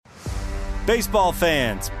Baseball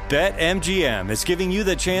fans, BetMGM is giving you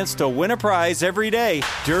the chance to win a prize every day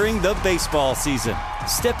during the baseball season.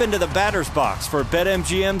 Step into the batter's box for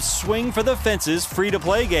BetMGM's Swing for the Fences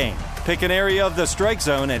free-to-play game. Pick an area of the strike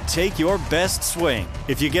zone and take your best swing.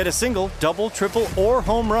 If you get a single, double, triple, or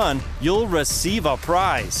home run, you'll receive a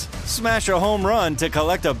prize. Smash a home run to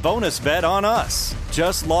collect a bonus bet on us.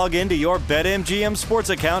 Just log into your BetMGM sports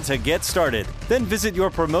account to get started. Then visit your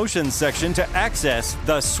promotions section to access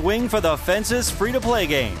the Swing for the Fences free-to-play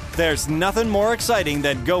game. There's nothing more exciting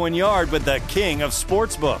than going yard with the king of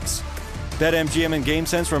sportsbooks. BetMGM and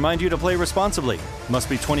GameSense remind you to play responsibly. Must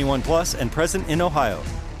be 21 plus and present in Ohio.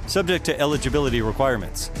 Subject to eligibility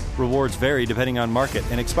requirements. Rewards vary depending on market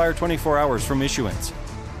and expire 24 hours from issuance.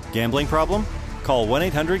 Gambling problem? Call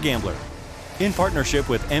 1-800-GAMBLER. In partnership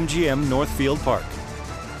with MGM Northfield Park.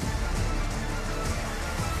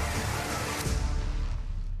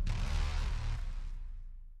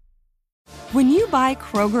 When you buy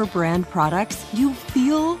Kroger brand products, you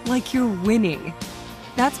feel like you're winning.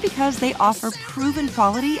 That's because they offer proven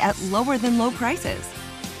quality at lower than low prices.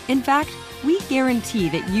 In fact, we guarantee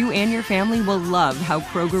that you and your family will love how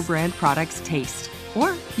Kroger brand products taste,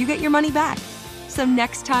 or you get your money back. So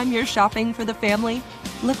next time you're shopping for the family,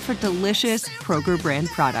 look for delicious Kroger brand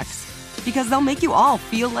products, because they'll make you all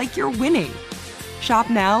feel like you're winning. Shop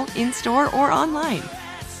now, in-store, or online.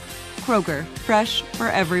 Kroger, fresh for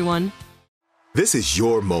everyone. This is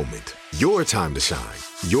your moment, your time to shine,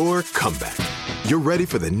 your comeback. You're ready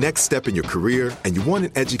for the next step in your career, and you want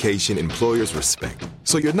an education employers respect.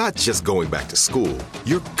 So you're not just going back to school,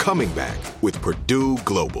 you're coming back with Purdue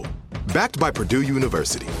Global. Backed by Purdue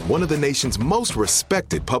University, one of the nation's most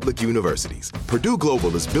respected public universities, Purdue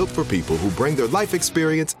Global is built for people who bring their life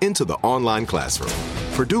experience into the online classroom.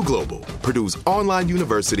 Purdue Global, Purdue's online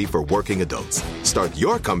university for working adults. Start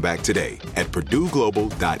your comeback today at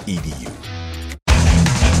purdueglobal.edu.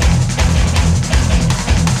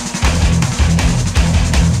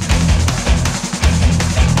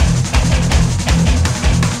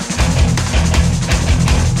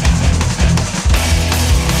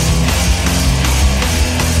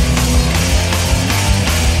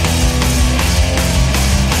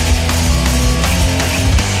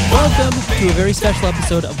 Welcome to a very special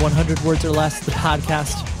episode of 100 Words or Less, the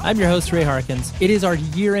podcast. I'm your host, Ray Harkins. It is our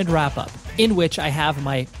year-end wrap-up, in which I have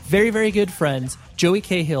my very, very good friends, Joey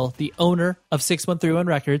Cahill, the owner of 6131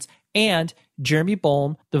 Records, and Jeremy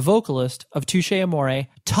Bolm, the vocalist of Touche Amore,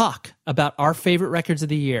 talk about our favorite records of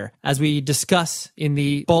the year as we discuss in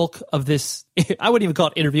the bulk of this, I wouldn't even call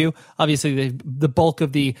it interview, obviously the bulk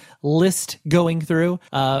of the list going through.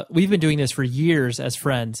 We've been doing this for years as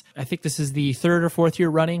friends. I think this is the third or fourth year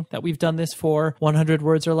running that we've done this for 100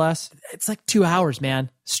 Words or Less. It's like 2 hours,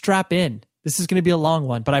 man. Strap in. This is going to be a long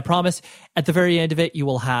one, but I promise at the very end of it, you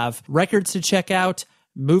will have records to check out,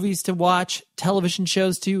 movies to watch, television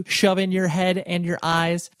shows to shove in your head and your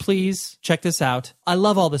eyes. Please check this out. I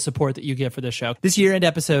love all the support that you give for this show. This year-end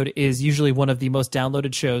episode is usually one of the most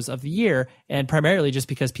downloaded shows of the year, and primarily just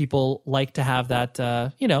because people like to have that,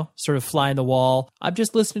 sort of fly in the wall. I'm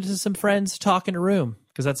just listening to some friends talk in a room,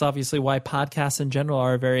 because that's obviously why podcasts in general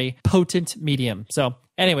are a very potent medium. So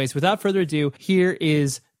anyways, without further ado, here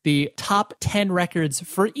is the top 10 records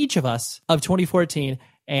for each of us of 2014.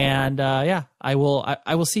 And I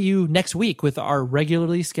will see you next week with our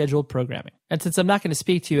regularly scheduled programming. And since I'm not going to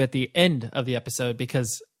speak to you at the end of the episode,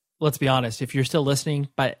 because let's be honest, if you're still listening,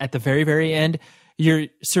 but at the very, very end, you're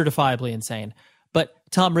certifiably insane. But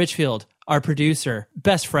Tom Richfield, our producer,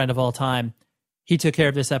 best friend of all time, he took care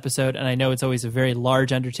of this episode, and I know it's always a very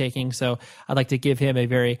large undertaking, so I'd like to give him a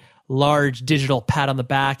very large digital pat on the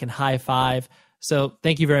back and high five. So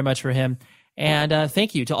thank you very much for him. And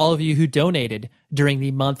thank you to all of you who donated during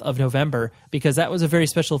the month of November, because that was a very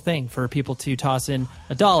special thing for people to toss in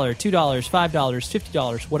 $1, $2, $5,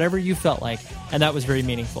 $50, whatever you felt like. And that was very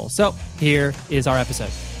meaningful. So here is our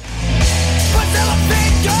episode.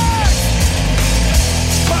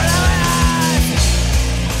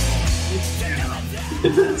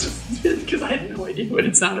 Because I had no idea what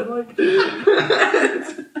it sounded like. You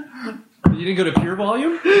didn't go to pure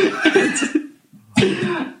volume?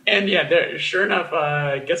 And yeah, sure enough,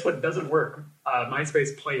 guess what doesn't work?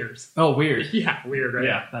 MySpace players. Oh, weird. Yeah, weird, right?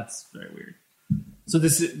 Yeah, that's very weird. So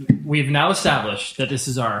we've now established that this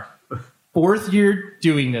is our fourth year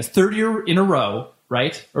doing this, third year in a row,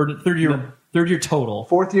 right? Or third year total.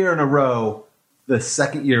 Fourth year in a row. The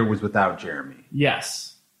second year was without Jeremy.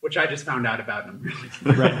 Yes. Which I just found out about and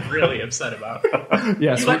I'm really upset about.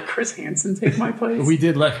 Yes. You let Chris Hansen take my place? We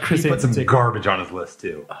did let Chris He put Hansen some garbage on his list,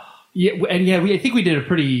 too. I think we did a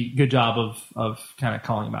pretty good job of kind of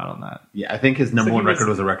calling him out on that. Yeah, I think his number one record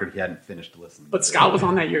was a record he hadn't finished listening. But Scott was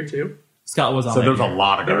on that year too. Scott was on. So that there was year. a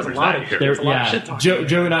lot of garbage that year. There was a lot of shit talking.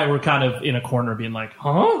 Joe and I were kind of in a corner, being like,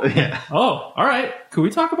 "Huh? Yeah. Oh, all right. Could we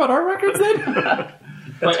talk about our records then?"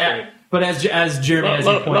 But as Jeremy, as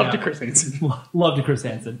you pointed love out, to Chris Hansen. love to Chris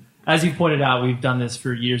Hansen. As you pointed out, we've done this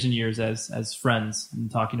for years and years as friends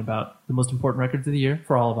and talking about the most important records of the year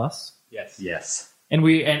for all of us. Yes. And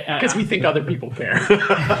Because we think other people care.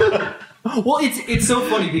 Well, it's so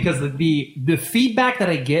funny because the feedback that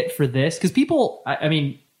I get for this, because people,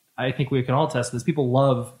 I think we can all test this. People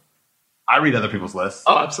love. I read other people's lists.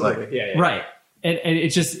 Oh, absolutely. Yeah. Right. And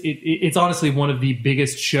it's just it's honestly one of the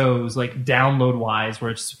biggest shows, like download wise, where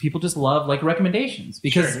it's people just love like recommendations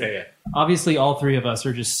because obviously all three of us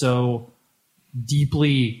are just so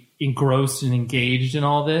deeply engrossed and engaged in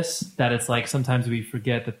all this that it's like sometimes we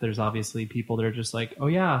forget that there's obviously people that are just like, oh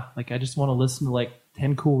yeah, like I just want to listen to like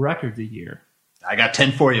 10 cool records a year. I got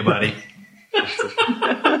 10 for you, buddy.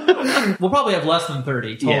 We'll probably have less than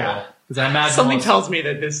 30 total. Yeah. Because I imagine Something tells me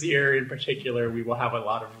that this year in particular, we will have a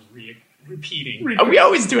lot of repeating. We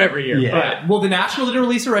always do every year. Yeah. Well, the National didn't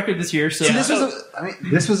release a record this year, so See,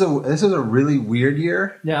 this was a really weird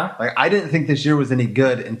year. yeah. Like I didn't think this year was any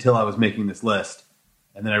good until I was making this list,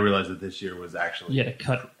 and then I realized that this year was actually You had to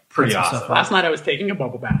cut pretty some awesome. stuff out. Last night I was taking a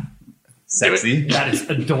bubble bath. Sexy. That is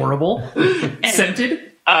adorable.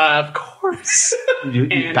 Scented. Of course. You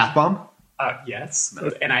And- bath bomb? Yes.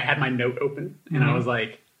 And I had my note open, and I was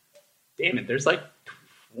like, damn it, there's like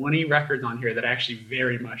 20 records on here that I actually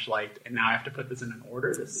very much liked, and now I have to put this in an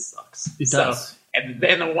order. This sucks. It does. And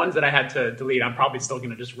then the ones that I had to delete, I'm probably still going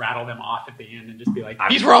to just rattle them off at the end and just be like,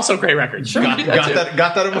 these were also great records. Sure. Got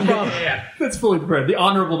that in my phone. Yeah. That's fully prepared. The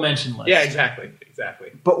honorable mention list. Yeah, exactly.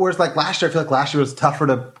 But whereas like last year, I feel like last year was tougher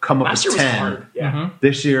to come up Last year with was 10. hard. Yeah.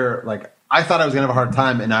 This year, like I thought I was gonna have a hard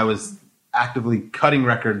time, and I was actively cutting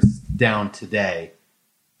records down today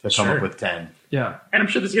to come Sure. up with 10. Yeah. And I'm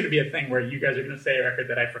sure there's going to be a thing where you guys are going to say a record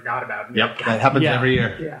that I forgot about. And Yep, God, that happens Yeah. every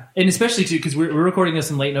year. Yeah. And especially too, because we're recording this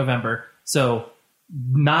in late November, so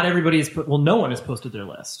not everybody is no one has posted their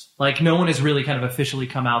list. Like no one has really kind of officially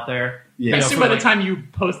come out there. Yeah. I You know, assume for by the like- time you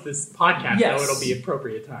post this podcast, Yes. though, it'll be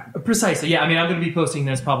appropriate time. Precisely. Yeah. I mean, I'm going to be posting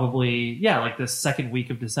this probably, like the second week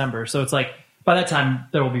of December. So it's like by that time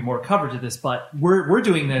there will be more coverage of this. But we're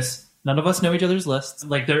doing this. None of us know each other's lists.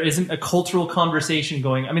 Like there isn't a cultural conversation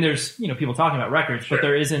going. I mean, there's people talking about records, but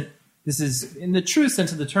there isn't. This is in the true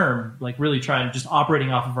sense of the term, like really trying just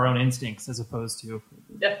operating off of our own instincts as opposed to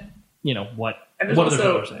Yeah. What And there's other people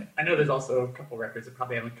also, are saying. I know there's also a couple records that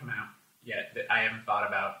probably haven't come out yet that I haven't thought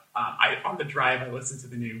about. On the drive, I listened to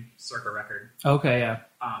the new Circa record. Okay. Yeah.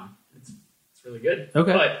 It's really good.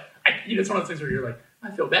 Okay. But it's one of those things where you're like,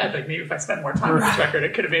 I feel bad. Like maybe if I spent more time on this record,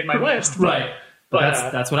 it could have made my list. But, Right.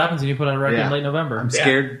 But That's what happens when you put on a record Yeah. in late November. I'm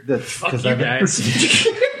scared that fuck because you guys.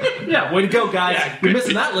 Yeah, way to go, guys. Yeah, You're good-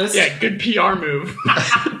 missing that list. Yeah, good PR move.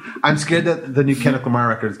 I'm scared that the new Kendrick Lamar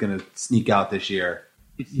record is going to sneak out this year.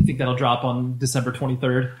 You think that'll drop on December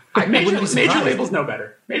 23rd? Major wouldn't be surprised. labels know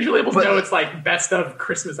better. Major labels But- know it's like best of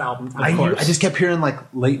Christmas album time. I just kept hearing like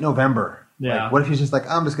late November. Yeah. Like, what if he's just like,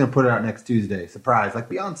 I'm just going to put it out next Tuesday, surprise, like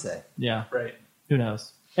Beyonce. Yeah. Right. Who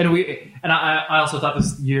knows? And I also thought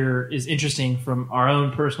this year is interesting from our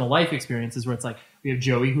own personal life experiences, where it's like we have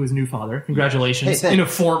Joey, who is a new father. Congratulations! Hey, thanks. In a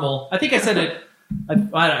formal. I think I said it. I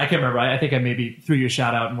can't remember. I think I maybe threw you a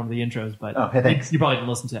shout out in one of the intros, but Oh, hey, thanks. You probably didn't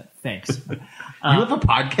listen to that. Thanks. You have a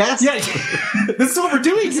podcast? Yeah, this is what we're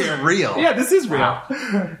doing This here. is real. Yeah, this is real.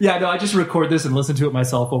 Yeah, no, I just record this and listen to it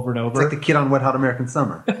myself over and It's over. like the kid on Wet Hot American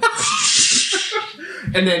Summer.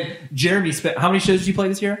 And then Jeremy spent. How many shows did you play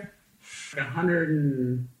this year? 100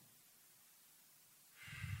 and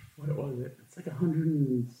what was it? It's like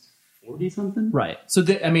 140 something. Right. So,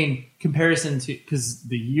 comparison to, because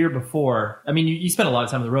the year before, you spent a lot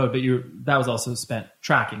of time on the road, but that was also spent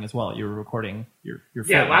tracking as well. You were recording your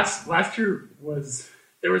Yeah, film. last year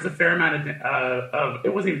there was a fair amount of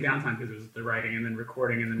it wasn't even downtime because it was the writing and then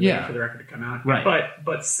recording and then waiting for the record to come out. Right.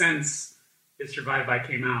 But since It Survived By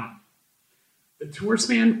came out, the tour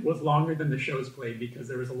span was longer than the shows played because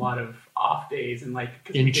there was a lot of off days and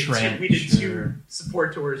because we did two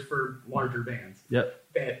support tours for larger bands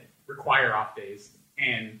that require off days,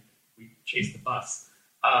 and we chased the bus.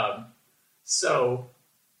 So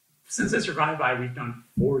since It Survived By, we've done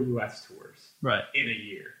 4 U.S. tours in a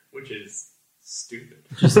year, which is stupid.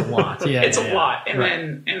 Just a lot. Yeah, it's a lot. And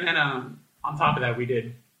then on top of that, we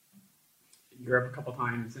did Europe a couple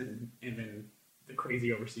times, and then the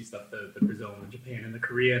crazy overseas stuff, the Brazil and the Japan and the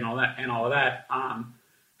Korea and all that.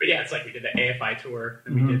 But yeah, it's like we did the AFI tour,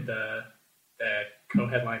 then we did the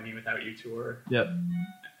co-headline Me Without You tour. Yep.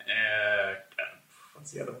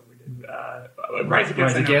 What's the other one we did? Rise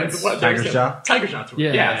Against. Tiger Shot. Tiger Shot tour.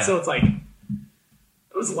 Yeah. So it's like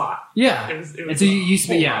it was a lot. Yeah. It was and so you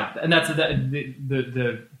spent, and that's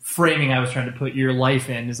the framing I was trying to put your life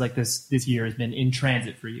in is like this year has been in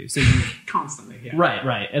transit for you. So you constantly, yeah.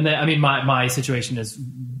 Right. And then, I mean, my situation has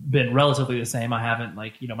been relatively the same. I haven't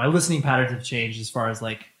my listening patterns have changed as far as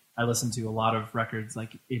like I listen to a lot of records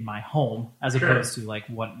like in my home as opposed to like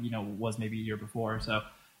what was maybe a year before. So,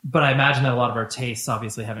 but I imagine that a lot of our tastes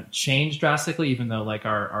obviously haven't changed drastically, even though like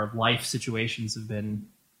our life situations have been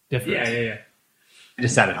different. Yeah. I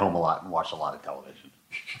just sat at home a lot and watched a lot of television.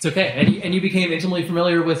 It's okay. And you became intimately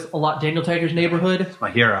familiar with a lot Daniel Tiger's Neighborhood. It's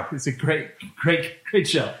my hero. It's a great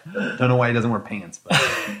show. Don't know why he doesn't wear pants, but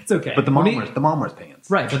it's okay. But the mom wears pants.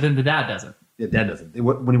 Right, but then the dad doesn't. The dad doesn't.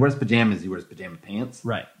 When he wears pajamas, he wears pajama pants.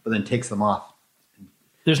 Right. But then takes them off.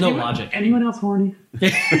 There's no logic. Anyone else horny?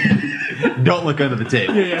 Don't look under the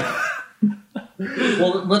table. Yeah.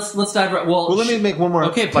 Well, let's dive right. Well, let me make one more.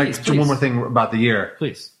 Okay, please. One more thing about the year.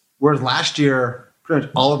 Please. Whereas last year, pretty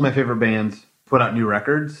much all of my favorite bands put out new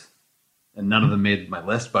records, and none of them made my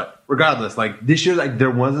list. But regardless, like this year, like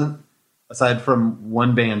there wasn't, aside from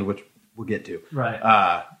one band, which we'll get to,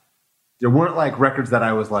 right? There weren't like records that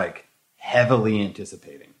I was like heavily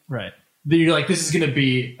anticipating. Right. You're like, this is going to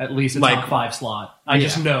be at least a top 5 slot. I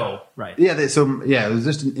just know. Right. Yeah. It was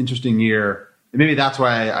just an interesting year. And maybe that's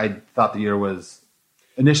why I thought the year was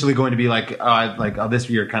initially going to be like, this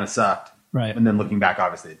year kind of sucked. Right. And then looking back,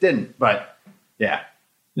 obviously it didn't. But yeah.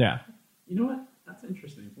 Yeah. You know what? That's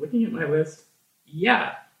interesting. Looking at my list,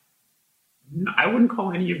 I wouldn't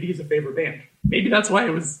call any of these a favorite band. Maybe that's why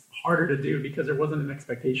it was harder to do because there wasn't an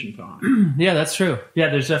expectation put on. Yeah, that's true. Yeah,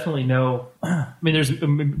 there's definitely no. I mean, there's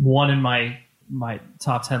one in my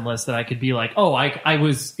top 10 list that I could be like, oh, I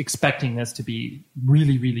was expecting this to be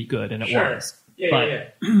really, really good, and it was. Yeah.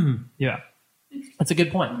 Yeah. That's a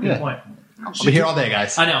good point. Good point. I'll be here all day,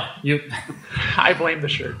 guys. I know you. I blame the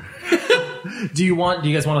shirt. Do you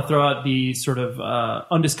guys want to throw out the sort of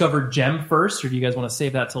undiscovered gem first, or do you guys want to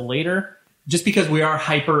save that till later? Just because we are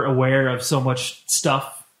hyper aware of so much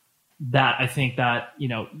stuff that I think that,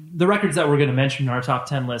 the records that we're going to mention in our top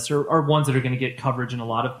 10 list are ones that are going to get coverage in a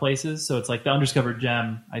lot of places. So it's like the undiscovered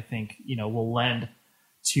gem, I think, will lend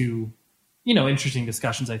to, interesting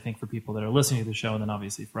discussions, I think, for people that are listening to the show. And then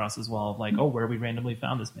obviously for us as well, of like, where we randomly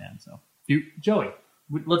found this band. So Joey,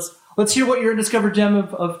 let's hear what your undiscovered gem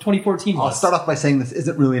of 2014 was. I'll start off by saying this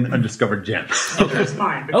isn't really an undiscovered gem. That's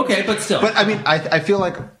fine. Okay, but still. But I mean, I feel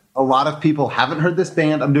like a lot of people haven't heard this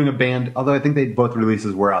band. I'm doing a band, although I think both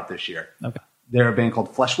releases were out this year. Okay. They're a band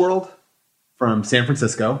called Flesh World from San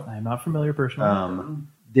Francisco. I am not familiar personally.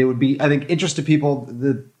 They would be, I think, interest to people.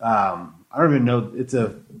 I don't even know. It's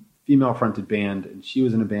a female-fronted band, and she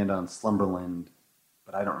was in a band on Slumberland,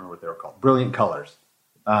 but I don't remember what they were called. Brilliant Colors.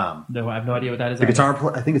 No, I have no idea what that is. The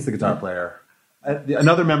guitar. I think it's the guitar player.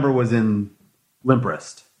 Another member was in Limp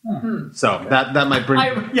Wrist. Mm-hmm. So okay. that might bring.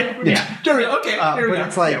 Okay, here we go.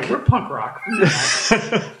 It's like we're punk rock.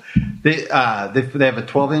 They have a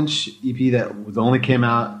 12-inch EP that only came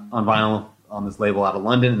out on vinyl on this label out of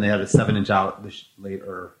London, and they had a 7-inch out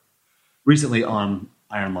recently on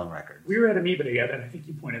Iron Lung Records. We were at Amoeba together, and I think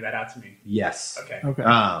you pointed that out to me. Yes. Okay.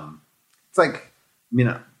 It's like,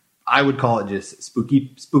 I would call it just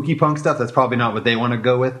spooky punk stuff. That's probably not what they want to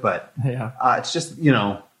go with, but it's just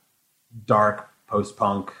dark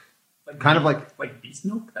post-punk, kind of like Beast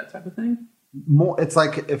Milk, that type of thing. More, it's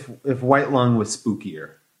like if White Lung was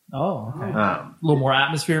spookier. Oh, okay. A little more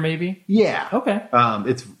atmosphere, maybe. Yeah. Okay.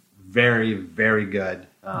 It's very, very good.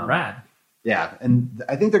 Rad. Yeah, and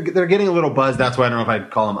I think they're getting a little buzz. That's why I don't know if I'd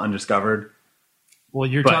call them undiscovered. Well,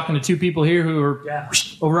 you're talking to two people here who are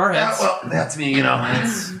over our heads. Yeah, well, that's me.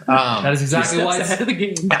 That is exactly why it's ahead of the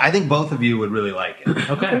game. I think both of you would really like it.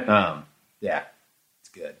 Okay. Yeah, it's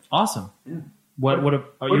good. Awesome. Yeah. What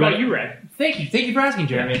about you, Ray? Thank you for asking,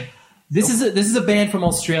 Jeremy. This is a band from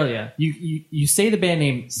Australia. You say the band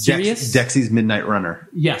name Sirius? Dexy's Midnight Runner.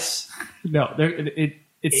 Yes. No,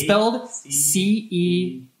 it's spelled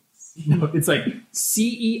C-E. No, it's like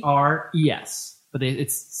C-E-R-E-S, but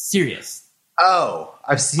it's Sirius. Oh,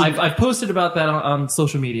 I've posted about that on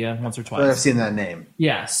social media once or twice. I've seen that name.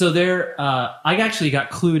 Yeah, so I actually got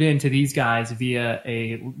clued into these guys via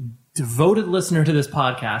a devoted listener to this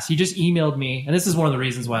podcast. He just emailed me, and this is one of the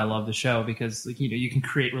reasons why I love the show, because you can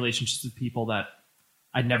create relationships with people that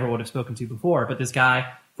I never would have spoken to before. But this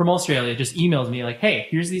guy from Australia just emails me like, "Hey,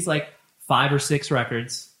 here's these 5 or 6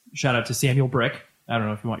 records." Shout out to Samuel Brick. I don't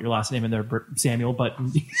know if you want your last name in there, Samuel, but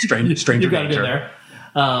stranger you got it in there.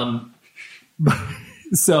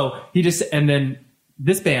 So he just, and then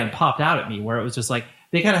this band popped out at me where it was just like,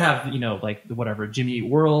 they kind of have, like whatever, Jimmy Eat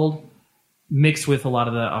World mixed with a lot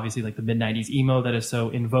of the, obviously like the mid-90s emo that is so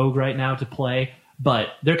in vogue right now to play. But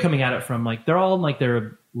they're coming at it from like, they're all in like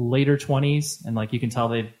their later 20s. And like, you can tell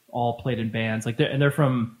they've all played in bands. Like they're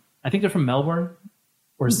from, I think they're from Melbourne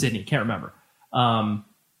or Sydney. Can't remember. But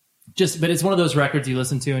it's one of those records you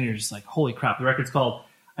listen to and you're just like, holy crap. The record's called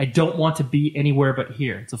I Don't Want to Be Anywhere But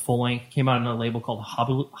Here. It's a full length, came out on a label called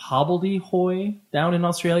Hobbledehoy down in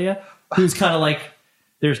Australia, who's kind of like,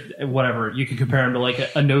 there's whatever, you can compare them to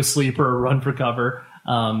like a No Sleeper or Run for Cover.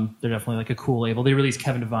 They're definitely like a cool label. They release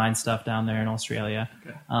Kevin Devine stuff down there in Australia.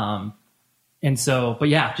 Okay. And so, but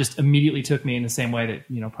yeah, just immediately took me in the same way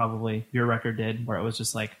that, probably your record did, where it was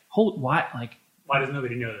just like, why does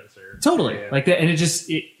nobody know this? Or totally like that. And it just,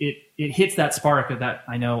 it hits that spark that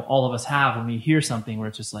I know all of us have when we hear something where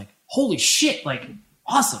it's just like, holy shit, like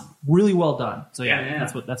awesome, really well done. So yeah.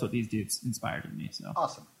 That's what these dudes inspired in me. So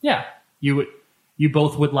awesome. Yeah. You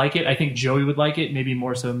both would like it. I think Joey would like it, maybe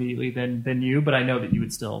more so immediately than you, but I know that you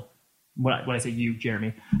would still, when I say you,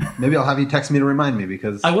 Jeremy. Maybe I'll have you text me to remind me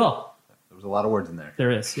because I will. There was a lot of words in there.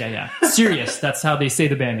 There is. Yeah. Sirius. That's how they say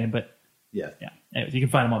the band name, but yeah. Anyways, you can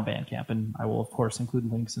find them on Bandcamp, and I will, of course,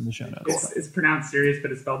 include links in the show notes. It's pronounced Sirius,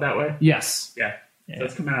 but it's spelled that way? Yes. Yeah. So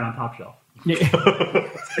it's coming out on Top Shelf. Yeah.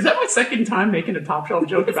 Is that my second time making a Top Shelf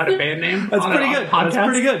joke about a band name? That's pretty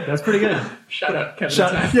good. That's pretty good. Shout out Kevin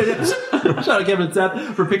Seth. Shout out Kevin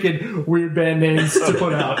Seth for picking weird band names to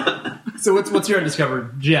put out. So what's your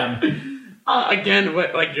undiscovered gem? Again,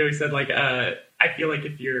 what like Joey said, I feel like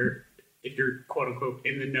if you're quote unquote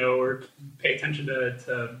in the know or pay attention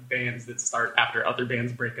to bands that start after other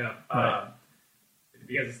bands break up, right.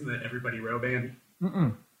 You guys listen to the Everybody Row band?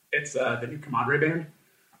 Mm-mm. It's the new Comadre band.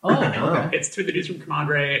 Oh, okay. It's two of the dudes from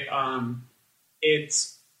Comadre. I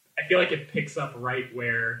feel like it picks up right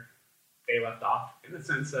where they left off in the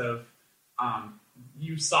sense of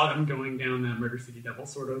you saw them going down that Murder City Devil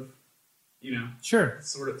sort of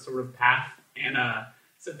path, and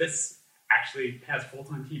so this actually has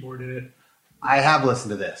full-time keyboard in it. I have listened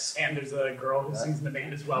to this, and there's a girl who sings in the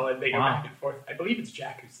band as well, and they go back and forth. I believe it's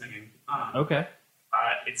Jack who's singing. Okay.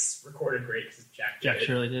 It's recorded great because Jack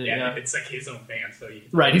Shirley did it. Yeah, it's like his own band, so you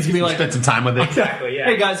right. He's gonna be like spend some time with it. Exactly. Yeah.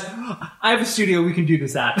 Hey guys, I have a studio we can do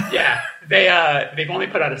this at. Yeah, they've only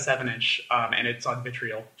put out a 7-inch, and it's on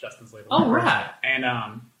Vitriol, Justin's label. Oh right. And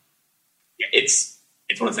it's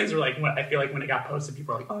one of those things where I feel like when it got posted,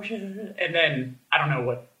 people are like, oh shit, and then I don't know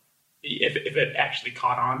what if it actually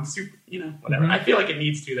caught on, whatever. Mm-hmm. I feel like it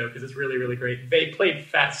needs to though because it's really really great. They played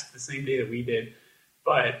Fest the same day that we did,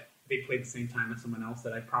 but they played the same time as someone else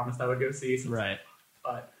that I promised I would go see. Right.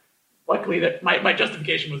 But luckily, that my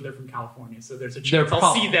justification was they're from California, so there's a chance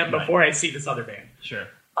I'll see them before I see this other band. Sure.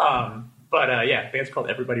 But the band's called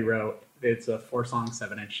Everybody Row. It's a 4-song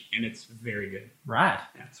 7-inch, and it's very good. Right.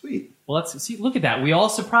 Yeah. Sweet. Well, let's see. Look at that. We all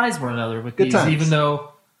surprised one another with good these, times. even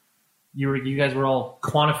though you guys were all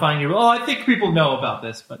quantifying your. Oh, I think people know about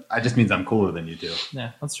this, but that just means I'm cooler than you two.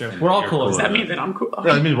 Yeah, that's true. We're all cooler. Does that mean that I'm cool?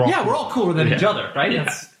 No, it means we're all cooler than each other, right? Yeah.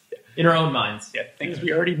 That's in our own minds. Yeah, things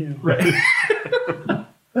we already knew. Right.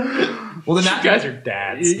 Well, then you guys are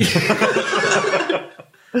dads.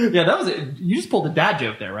 Yeah, that was it. You just pulled a dad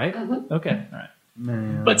joke there, right? Mm-hmm. Okay, all right.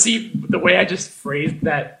 Man. But see, the way I just phrased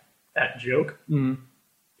that joke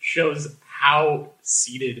shows how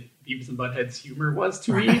seated Beavis and Butthead's humor was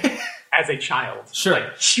to me as a child. Sure,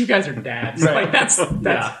 like, you guys are dads. Right. Like that's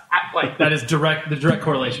like that is the direct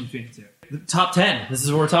correlation between the two. The top 10. This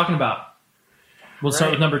is what we're talking about. We'll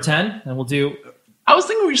start with number 10, and we'll do. I was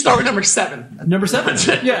thinking we should start with number 7. Number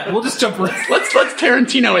 7. Yeah, we'll just jump right. Let's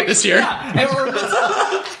Tarantino it this year. Yeah.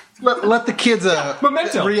 Let the kids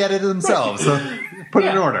Memento. re-edit it themselves. So put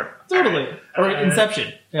it in order. Totally. Or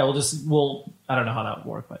Inception. Yeah, we'll. I don't know how that would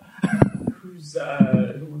work, but who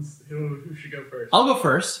should go first? I'll go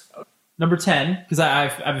first. Okay. Number 10, because I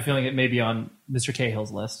have a feeling it may be on Mr.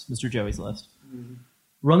 Cahill's list, Mr. Joey's list. Mm-hmm.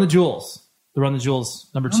 Run the Jewels. The Run the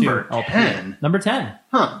Jewels number 2. Number 10. Number 10.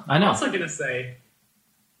 Huh. I know. I'm also gonna say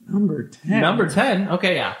number 10. Number 10.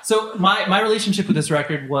 Okay, yeah. So my relationship with this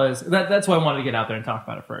record was that's why I wanted to get out there and talk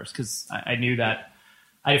about it first, because I knew that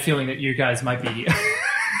I had a feeling that you guys might be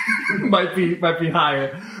might be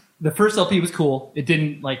higher. The first LP was cool. It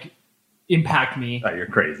didn't impact me. Oh, you're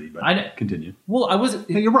crazy, but continue. Well, I wasn't.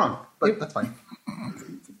 No, you're wrong, but that's fine.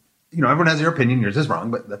 Everyone has their opinion. Yours is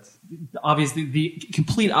wrong, but that's obviously the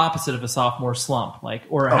complete opposite of a sophomore slump,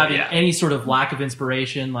 having any sort of lack of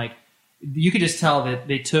inspiration. You could just tell that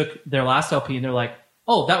they took their last LP and they're like,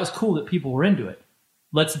 "Oh, that was cool that people were into it.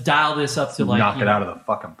 Let's dial this up to knock it out of the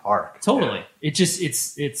fucking park." Totally. Yeah. It just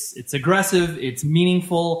it's aggressive. It's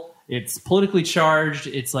meaningful. It's politically charged.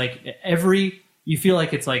 It's like you feel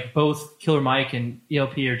like it's like both Killer Mike and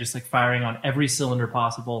ELP are just like firing on every cylinder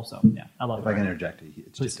possible. So yeah, I love it. If I can interject,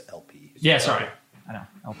 it's just LP. Yeah, sorry. I know,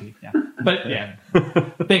 LP, yeah. But yeah,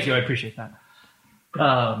 thank you. I appreciate that.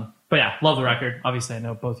 But yeah, love the record. Obviously, I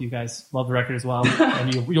know both of you guys love the record as well.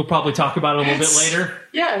 And you'll probably talk about it a little bit later.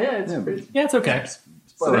 Yeah, it's okay.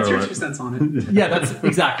 So that's your 2 cents on it. Yeah, that's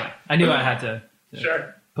exactly. I knew I had to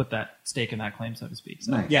sure. put that stake in that claim, so to speak.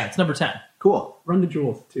 So Nice. yeah, it's number 10. Cool. Run the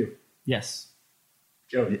jewels, too. Yes.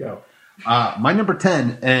 Joe, you go. My number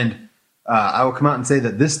 10, and I will come out and say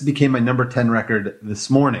that this became my number 10 record this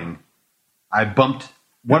morning. I bumped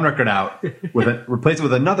one record out, replaced it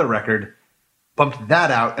with another record, bumped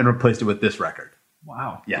that out, and replaced it with this record.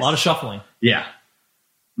 Wow. Yes. A lot of shuffling. Yeah.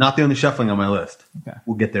 Not the only shuffling on my list. Okay.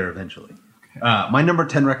 We'll get there eventually. Okay. My number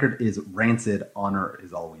 10 record is Rancid, Honor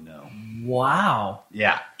Is All We Know. Wow.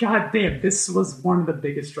 Yeah. God damn, this was one of the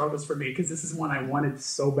biggest struggles for me because this is one I wanted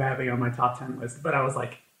so badly on my top 10 list. But I was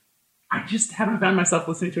like, I just haven't found myself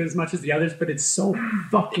listening to it as much as the others, but it's so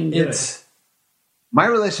fucking good. My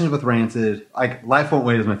relationship with Rancid, like Life Won't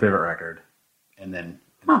Wait is my favorite record. And then,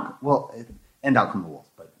 and Out Come the Wolves.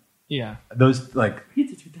 But yeah. Those, like... Beat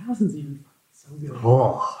the 2000s even. So good.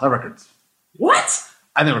 Oh, that record's... What?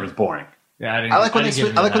 I think the record's boring. Yeah, I like when they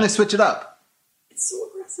switch it up. It's so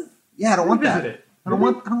aggressive. Yeah, I don't want that. I don't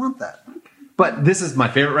want that. Okay. But this is my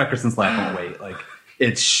favorite record since Life Won't Wait. Like,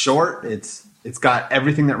 it's short. It's got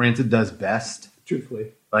everything that Rancid does best.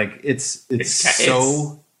 Truthfully, like it's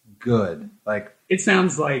so good. Like it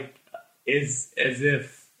sounds like as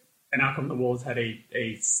if an Out Come the Wolves had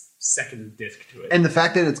a second disc to it. And the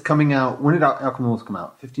fact that it's coming out, when did Out Come the Wolves come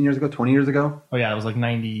out? 15 years ago? 20 years ago? Oh yeah, it was like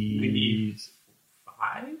 95.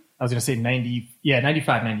 I was going to say 90,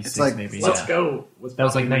 95, 96 like, maybe. Let's Go that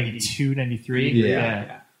was like 92, 93.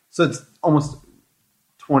 Yeah. So it's almost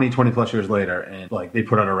 20 plus years later, and like they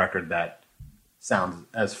put out a record that sounds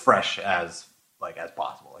as fresh as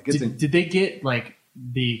possible. Like, did they get like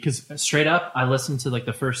because straight up, I listened to like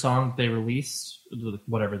the first song they released,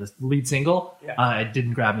 whatever, the lead single. Yeah. It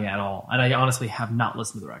didn't grab me at all. And I honestly have not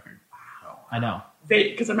listened to the record. Wow. I know.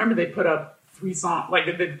 Because I remember they put up 3 songs, like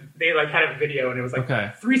they like had a video and it was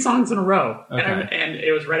like 3 songs in a row. Okay. And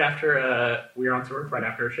it was right after we were on tour, right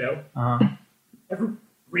after a show. Uh-huh.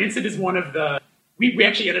 Rancid is one of the, we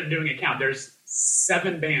actually ended up doing a count. There's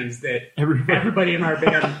 7 bands that everybody in our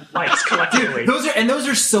band likes collectively. Dude, those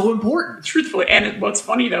are so important. Truthfully. And what's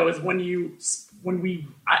funny though is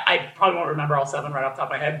I probably won't remember all 7 right off the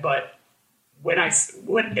top of my head, but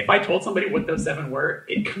if I told somebody what those 7 were,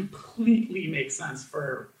 it completely makes sense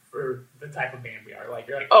for the type of band we are. Like,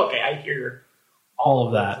 you're like, okay, I hear all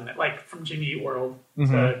of that. Like from Jimmy Eat World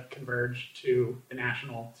to Converge to The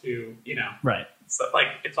National to, right. So like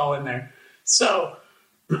it's all in there. So,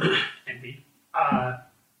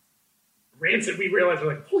 Rancid, we realized,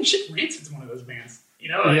 we're like, holy shit, Rancid's one of those bands.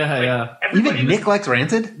 Yeah. Even Nick likes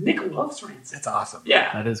Rancid? Nick loves Rancid. That's awesome.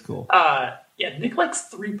 Yeah. That is cool. Nick likes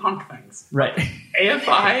 3 punk things. Right.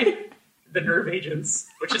 AFI, the Nerve Agents,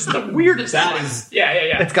 which is the weirdest one.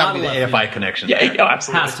 Yeah. It's got to be the AFI connection. Yeah,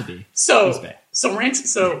 absolutely. Has to be. So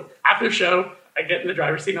Rancid, after the show, I get in the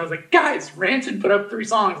driver's seat and I was like, guys, Rancid put up 3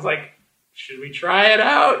 songs. Like, should we try it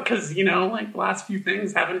out? Because, like the last few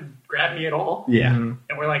things haven't grabbed me at all. Yeah. And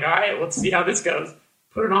we're like, all right, let's see how this goes.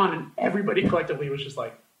 Put it on, and everybody collectively was just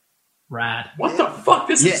like, rad. What the fuck?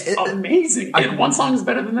 This is amazing. And one song is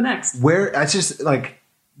better than the next. Where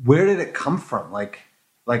did it come from? Like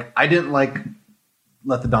I didn't like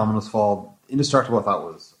Let the Dominoes Fall. Indestructible I thought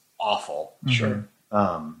was awful. Sure.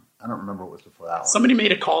 I don't remember what was before that one. Somebody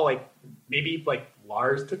made a call, like maybe like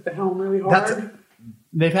Lars took the helm really hard.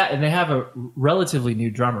 They have a relatively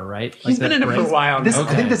new drummer, right? He's been in it for a while.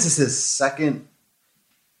 I think this is his second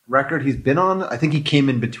record he's been on. I think he came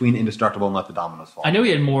in between Indestructible and Let the Dominoes Fall. I know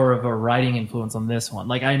he had more of a writing influence on this one.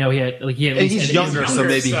 Like I know he had he's younger, so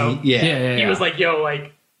maybe he was like, yo,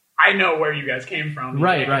 like I know where you guys came from.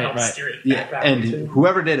 Right. Steer it back and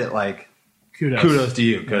whoever did it, like kudos to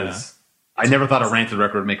you, because I never thought a Rancid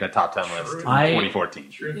record would make a top 10 list in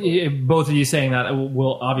 2014. Both of you saying that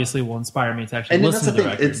will inspire me to actually listen to the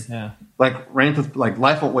record. Like Rancid, like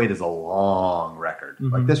Life Won't Wait is a long record.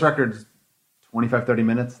 Mm-hmm. Like this record's 25-30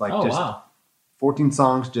 minutes. Like 14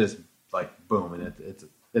 songs, just like boom, and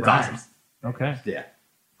it's awesome. Okay. Yeah.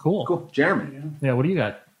 Cool. Jeremy. Yeah. What do you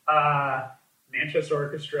got? Manchester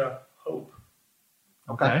Orchestra, Hope.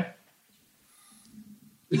 Okay.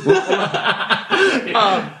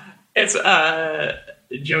 It's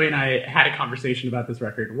Joey and I had a conversation about this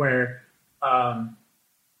record where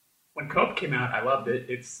when Cope came out, I loved it.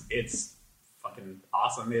 It's fucking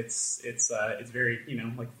awesome. It's very,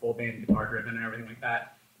 like full band guitar driven and everything like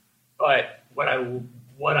that. But what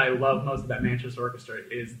I love most of that Manchester Orchestra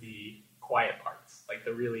is the quiet parts, like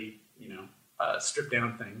the really, stripped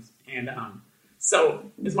down things. And so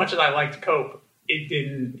as much as I liked Cope, it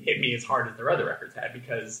didn't hit me as hard as their other records had,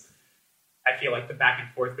 because I feel like the back and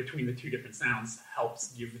forth between the two different sounds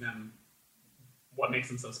helps give them what makes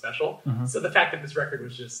them so special. Mm-hmm. So the fact that this record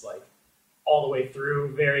was just like all the way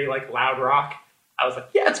through very like loud rock, I was like,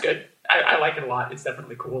 yeah, it's good. I like it a lot. It's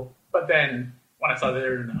definitely cool. But then when I saw that they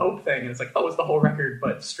were in the Hope thing, and it's like, oh, it's the whole record,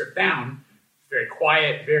 but stripped down, very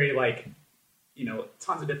quiet, very like,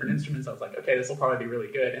 tons of different instruments. I was like, okay, this will probably be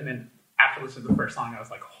really good. And then after listening to the first song, I was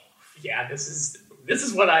like, oh, yeah, this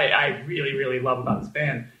is what I really, really love about this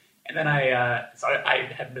band. And then I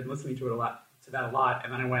had been listening to that a lot,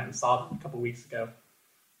 and then I went and saw them a couple weeks ago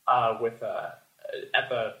at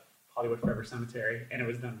the Hollywood Forever Cemetery, and it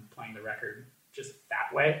was them playing the record just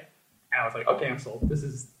that way. And I was like, okay, I'm sold. This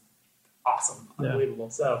is awesome, unbelievable.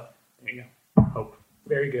 Yeah. So there you go. Hope,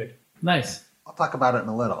 very good. Nice. I'll talk about it in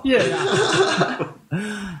a little. Yeah.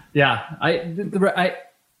 Yeah.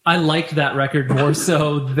 I liked that record more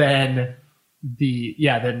so than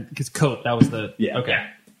because Cope, that was okay.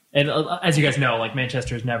 And as you guys know, like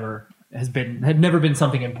Manchester had never been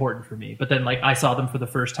something important for me. But then like I saw them for the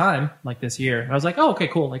first time like this year, and I was like, oh, okay,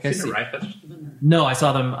 cool. Like No, I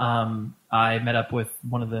saw them. I met up with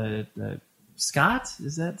one of the Scott.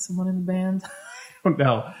 Is that someone in the band? I don't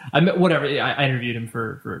know. I interviewed him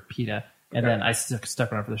for PETA, and then I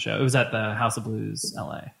stuck around for the show. It was at the House of Blues,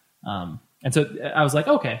 LA. And so I was like,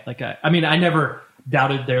 okay, like I never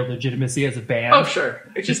doubted their legitimacy as a band. Oh, sure.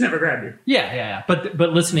 It just never grabbed you. Yeah. But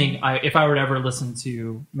listening, if I were to ever listen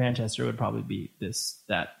to Manchester, it would probably be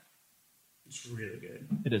that. It's really good.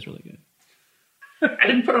 It is really good. I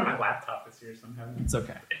didn't put it on my laptop this year, so I'm having it's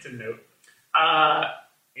okay. It's a note.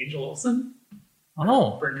 Angel Olsen.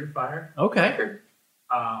 Oh. Burn New Fire. Okay. Record.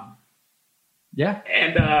 Yeah.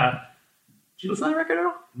 And did you listen to that record at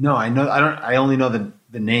all? No, I only know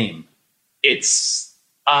the name. It's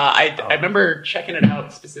I remember checking it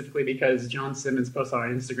out specifically because John Simmons posted on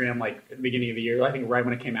Instagram like at the beginning of the year, I think right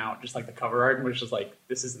when it came out, just like the cover art, which was like,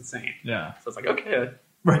 this is insane. Yeah. So it's like, okay,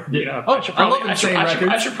 right. I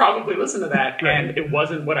should probably listen to that. Right. And it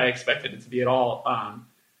wasn't what I expected it to be at all.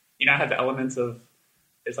 It had the elements of,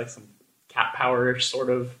 there's like some Cat Power-ish sort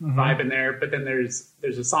of vibe in there, but then there's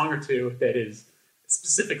a song or two that is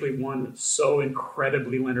specifically one so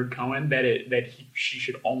incredibly Leonard Cohen that she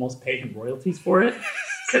should almost pay him royalties for it,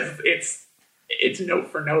 because it's note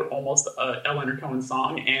for note almost a Leonard Cohen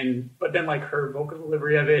song, but then like her vocal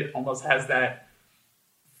delivery of it almost has that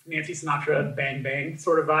Nancy Sinatra Bang Bang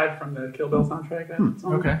sort of vibe from the Kill Bill soundtrack. That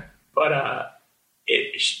song. Okay, but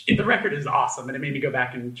the record is awesome, and it made me go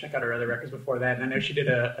back and check out her other records before that. And I know she did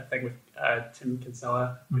a thing with Tim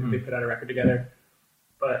Kinsella. They put out a record together.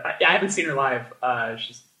 But I haven't seen her live.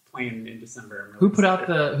 She's playing in December. Really Who put out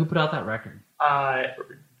that record?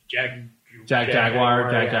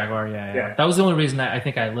 Jaguar. Yeah. That was the only reason I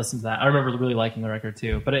think I listened to that. I remember really liking the record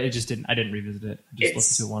too, but I didn't revisit it. I just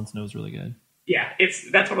listened to it once and it was really good. Yeah,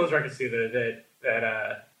 that's one of those records too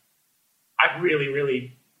that I really,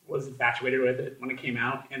 really was infatuated with it when it came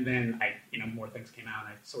out, and then more things came out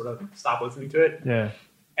and I sort of stopped listening to it. Yeah.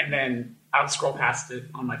 And then I would scroll past it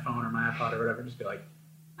on my phone or my iPod or whatever and just be like,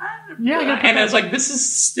 and I was like, this is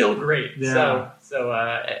still great. Yeah. So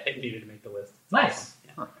it needed to make the list. It's nice. Awesome.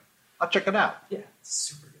 Yeah. I'll check it out. Yeah, it's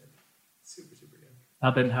super good. Super How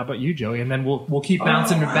good. about you, Joey? And then we'll keep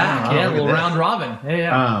bouncing it back. Yeah, we'll round robin.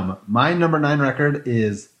 Yeah. My number 9 record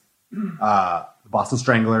is Boston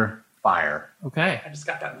Strangler, Fire. Okay. I just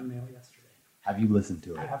got that in the mail yesterday. Have you listened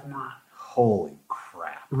to it? I have not. Holy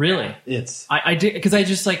crap. Really? I did, because I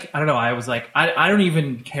just like, I don't know, I was like, I don't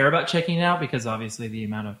even care about checking it out, because obviously the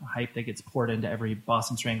amount of hype that gets poured into every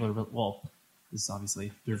Boston Strangler, well, this is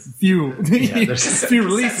obviously, there's few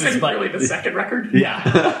releases, but really the second record.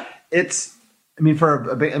 Yeah. It's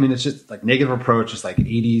just like Negative Approach, just like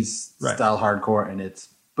 80s style hardcore, and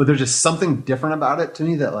but there's just something different about it to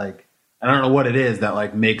me that like, I don't know what it is that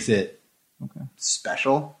like makes it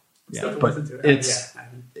special. Yeah, but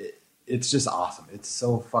it's just awesome. It's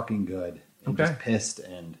so fucking good. And just pissed,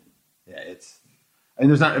 and it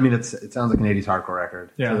sounds like an 80s hardcore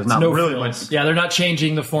record. Yeah, so there's not really much. Yeah, they're not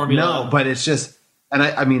changing the formula. No, but it's just, and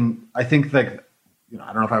I think like, I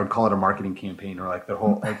don't know if I would call it a marketing campaign or like the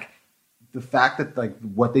whole like the fact that like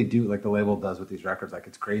what they do, like the label does with these records, like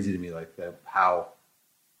it's crazy to me, like how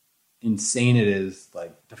insane it is,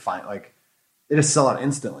 like to find like. It just sell out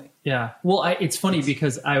instantly. Yeah. Well, it's funny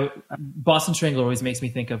because Boston Strangler always makes me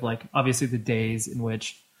think of like obviously the days in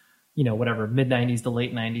which whatever, mid 90s to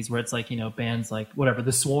late 90s, where it's like, bands like whatever,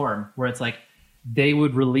 The Swarm, where it's like they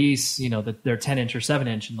would release, their 10-inch or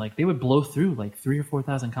 7-inch, and like they would blow through like 3,000 or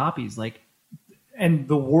 4,000 copies, like, and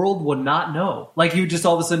the world would not know. Like, you would just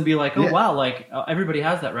all of a sudden be like, oh wow, like everybody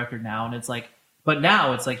has that record now. And it's like, but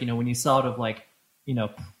now it's like, when you sort of like,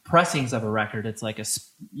 pressings of a record, it's like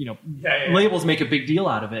labels make a big deal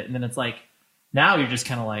out of it, and then it's like, now you're just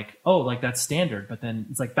kind of like, oh, like that's standard. But then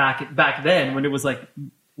it's like back then when it was like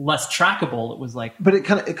less trackable, it was like, but it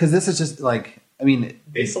kind of, because this is just like, I mean,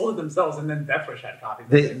 they sold it themselves, and then Death Wish had copies.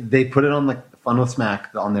 They put it on like Fun with Smack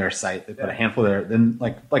on their site. They put a handful there. Then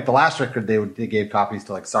like the last record, they gave copies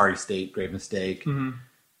to like Sorry State, Grave Mistake,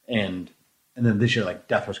 and then this year like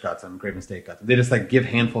Death Wish got some, Grave Mistake got some. They just like give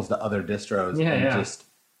handfuls to other distros.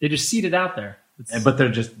 They just seed it out there. But they're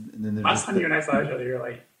just. Last time you and I saw each other, you're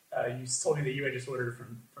like, you told me that you had just ordered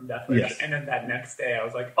from Death Wish, and then that next day I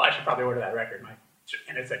was like, oh, I should probably order that record.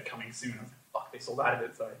 And it said coming soon. I was like, fuck, they sold out of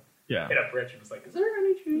it. So I hit up Rich and was like, is there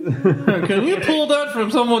any chance? Can you pull that from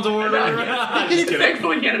someone's order?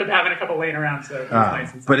 Thankfully, he ended up having a couple laying around, so it was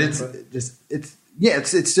nice. And but it's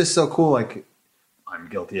just so cool. Like, I'm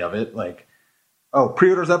guilty of it. Like, oh,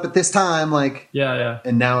 pre-order's up at this time. Like,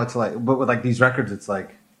 and now it's like, but with like these records, it's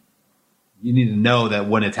like you need to know that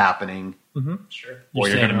when it's happening, sure, or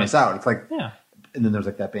you're going to miss out. It's like, and then there's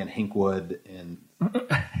like that band Hinkwood, and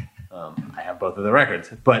I have both of the records,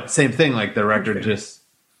 but same thing. Like the record just.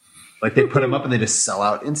 Like they put them up and they just sell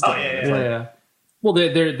out instantly. Well,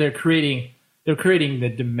 they're creating the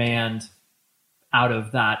demand out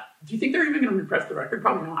of that. Do you think they're even going to repress the record?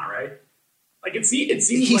 Probably not, right? Like it seems.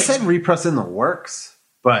 He said repress in the works,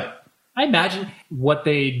 but I imagine what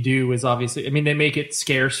they do is obviously, I mean, they make it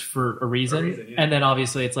scarce for a reason. And then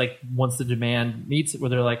obviously it's like once the demand meets it, where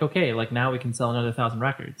they're like, okay, like now we can sell another 1,000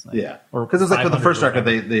 records. Like, or because it was like for the first record,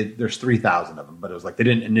 there's 3,000 of them, but it was like they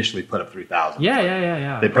didn't initially put up 3,000.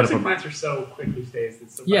 Yeah. They put up plants are so quick these days.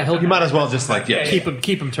 So you might as well just like keep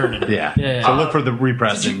them turning. So look for the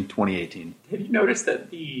repress in 2018. Have you noticed that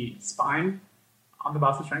the spine on the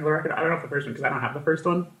Boston Strangler record, I don't know if the first one, because I don't have the first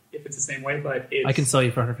one, if it's the same way, but it's, I can sell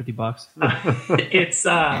you for $150. It's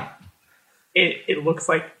it looks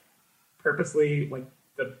like purposely like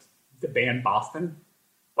the band Boston,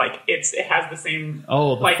 like it has the same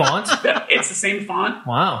font. It's the same font.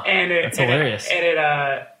 Wow, that's hilarious. It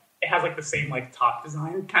has like the same like top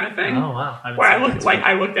design kind of thing. Oh wow! I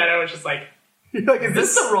looked at it, I was just like. Is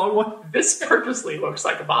this the wrong one? This purposely looks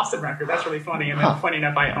like a Boston record. That's really funny. And then funny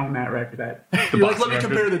enough, I own that record. You're like, let me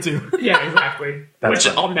compare the two. Yeah, exactly. Which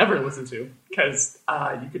I'll never listen to because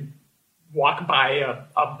you could walk by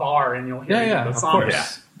a bar and you'll hear the song. Yeah.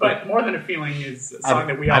 But More Than a Feeling is a song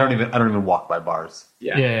that we all... I don't even walk by bars.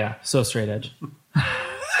 Yeah. So straight edge.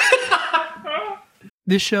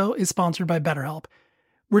 This show is sponsored by BetterHelp.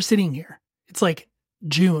 We're sitting here. It's like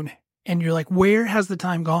June and you're like, where has the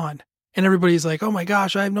time gone? And everybody's like, oh my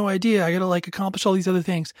gosh, I have no idea. I got to like accomplish all these other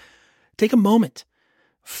things. Take a moment.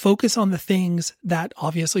 Focus on the things that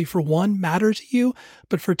obviously for one matter to you,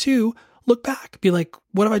 but for two, look back. Be like,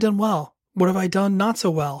 what have I done well? What have I done not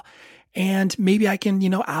so well? And maybe I can,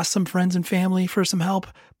 ask some friends and family for some help.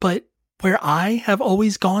 But where I have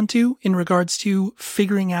always gone to in regards to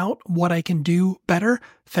figuring out what I can do better,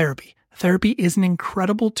 therapy. Therapy is an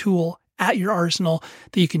incredible tool at your arsenal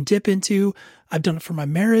that you can dip into. I've done it for my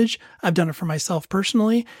marriage. I've done it for myself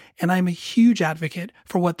personally. And I'm a huge advocate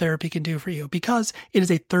for what therapy can do for you because it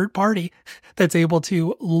is a third party that's able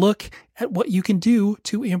to look at what you can do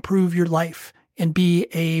to improve your life and be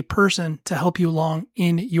a person to help you along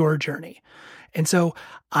in your journey. And so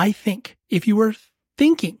I think if you were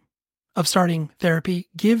thinking of starting therapy,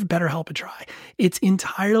 give BetterHelp a try. It's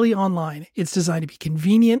entirely online. It's designed to be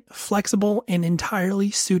convenient, flexible, and entirely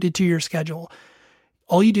suited to your schedule.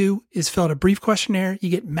 All you do is fill out a brief questionnaire, you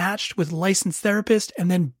get matched with a licensed therapist,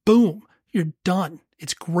 and then boom, you're done.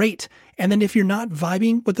 It's great. And then if you're not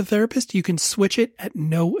vibing with the therapist, you can switch it at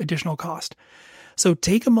no additional cost. So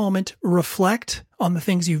take a moment, reflect on the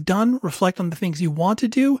things you've done, reflect on the things you want to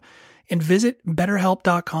do, and visit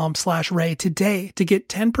betterhelp.com/Ray today to get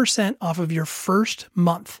 10% off of your first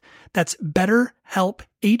month. That's BetterHelp,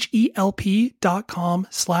 HELP.com/Ray.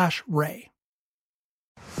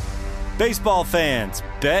 Baseball fans,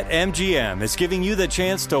 BetMGM is giving you the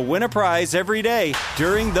chance to win a prize every day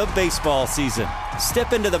during the baseball season.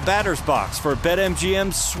 Step into the batter's box for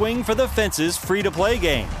BetMGM's Swing for the Fences free-to-play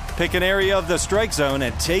game. Pick an area of the strike zone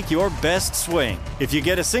and take your best swing. If you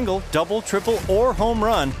get a single, double, triple, or home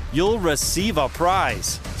run, you'll receive a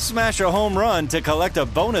prize. Smash a home run to collect a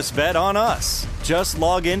bonus bet on us. Just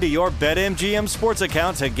log into your BetMGM Sports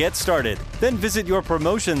account to get started. Then visit your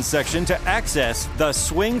promotions section to access the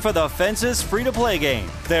Swing for the Fences free-to-play game.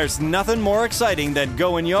 There's nothing more exciting than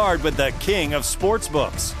going yard with the king of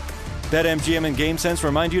sportsbooks. BetMGM and GameSense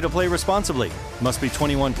remind you to play responsibly. Must be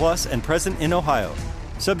 21 plus and present in Ohio.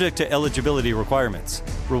 Subject to eligibility requirements.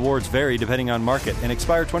 Rewards vary depending on market and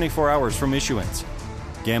expire 24 hours from issuance.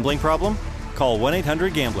 Gambling problem? Call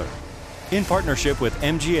 1-800-GAMBLER. In partnership with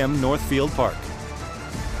MGM Northfield Park.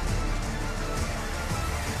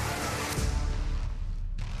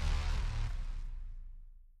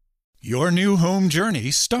 Your new home journey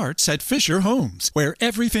starts at Fisher Homes, where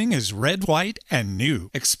everything is red, white, and new.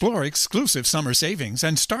 Explore exclusive summer savings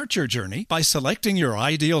and start your journey by selecting your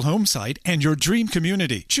ideal home site and your dream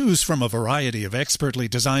community. Choose from a variety of expertly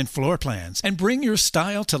designed floor plans and bring your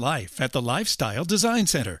style to life at the Lifestyle Design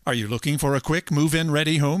Center. Are you looking for a quick move-in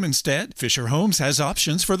ready home instead? Fisher Homes has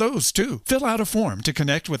options for those too. Fill out a form to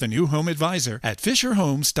connect with a new home advisor at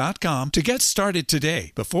FisherHomes.com to get started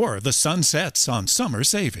today before the sun sets on summer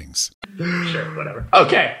savings. Sure, whatever.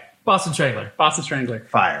 Okay. Boston Strangler. Boston Strangler.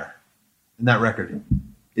 Fire. And that record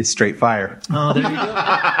is straight fire. Oh, there you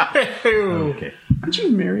go. Okay. Aren't you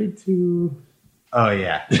married to... Oh,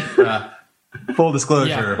 yeah. Full disclosure.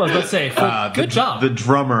 Yeah, well, let's say, good job. The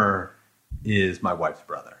drummer is my wife's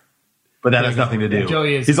brother. But that has nothing to do.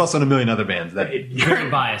 Joey is... He's also in a million other bands. Very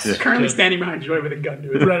biased. He's currently standing behind Joy with a gun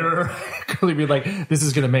to his head. Right. Currently be like, this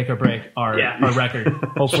is going to make or break our record.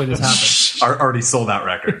 Hopefully this happens. Our already sold out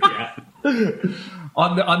record. Yeah.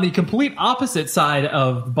 On the complete opposite side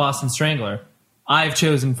of Boston Strangler, I've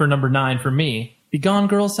chosen for number 9 for me, the Gone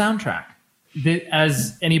Girl soundtrack.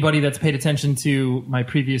 As anybody that's paid attention to my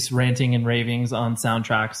previous ranting and ravings on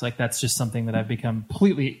soundtracks, like that's just something that I've become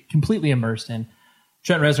completely immersed in.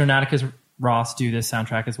 Trent Reznor and Atticus Ross do this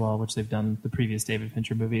soundtrack as well, which they've done the previous David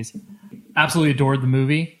Fincher movies. Absolutely adored the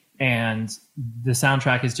movie, and the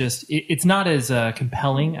soundtrack is just it's not as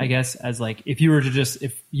compelling, I guess, as like if you were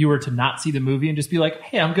to not see the movie and just be like,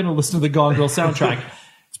 hey, I'm going to listen to the Gone Girl soundtrack.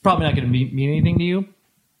 It's probably not going to mean anything to you.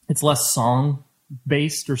 It's less song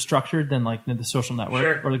based or structured than like The Social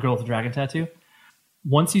Network or The Girl with the Dragon Tattoo.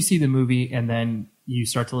 Once you see the movie and then you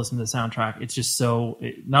start to listen to the soundtrack, it's just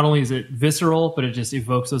not only is it visceral, but it just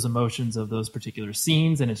evokes those emotions of those particular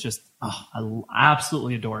scenes. And it's just, I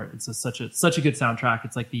absolutely adore it. It's such a good soundtrack.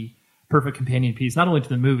 It's like the perfect companion piece, not only to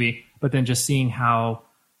the movie, but then just seeing how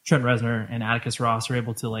Trent Reznor and Atticus Ross are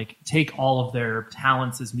able to like take all of their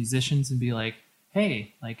talents as musicians and be like,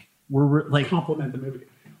 hey, like we're like compliment the movie.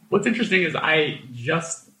 What's interesting is I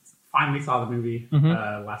just finally saw the movie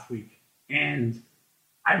last week, and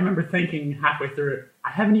I remember thinking halfway through it,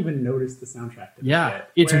 I haven't even noticed the soundtrack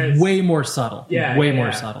yet. It's way more subtle.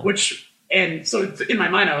 More subtle. And so in my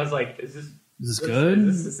mind, I was like, is this good?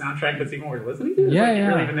 Is this the soundtrack that's even worth listening to?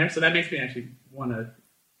 Really even there? So that makes me actually want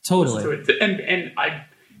to listen to it. And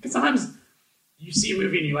because sometimes you see a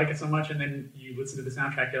movie and you like it so much, and then you listen to the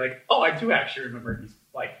soundtrack, you're like, oh, I do actually remember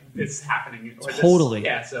like this happening. Or totally.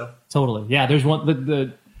 Totally. Yeah. There's one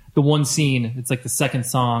the one scene, it's like the second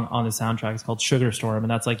song on the soundtrack. It's called Sugar Storm,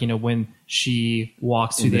 and that's like, when she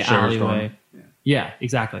walks through the alleyway. Yeah,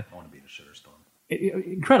 exactly. I want to be in a sugar storm.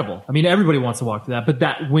 Incredible. I mean, everybody wants to walk through that, but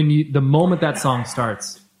the moment that song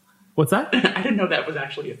starts, what's that? I didn't know that was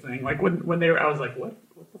actually a thing. Like when I was like, what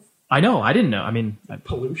the I know, I didn't know. I mean,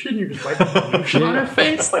 pollution? You're just wiping pollution on her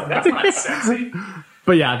face? Like, that's not sexy.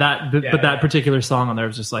 But yeah, that particular song on there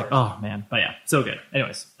was just like, oh man. But yeah, so good.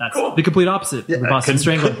 Anyways, that's the complete opposite of the Boston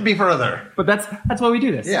Strangler. Couldn't be further. But that's why we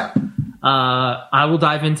do this. Yeah. I will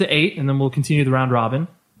dive into 8, and then we'll continue the round robin.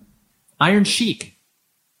 Iron Sheik.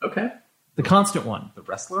 Okay. The constant one. The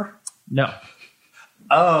wrestler? No.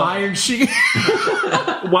 Oh. Iron Sheik.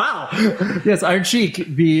 Wow. Yes, Iron Sheik.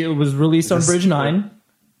 It was released on Bridge 9.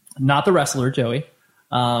 Not the wrestler, Joey.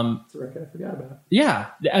 It's a record I forgot about. Yeah.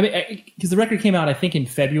 I mean, because the record came out, I think, in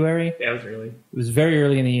February. Yeah, it was early. It was very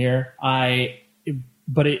early in the year.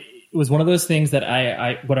 But it was one of those things that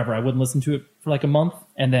I wouldn't listen to it for like a month,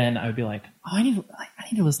 and then I would be like, oh, I need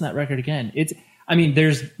to listen to that record again.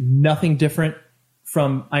 There's nothing different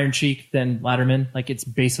from Iron Sheik than Latterman. Like, it's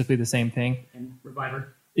basically the same thing. And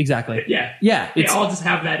Reviver. Exactly. Yeah. They all just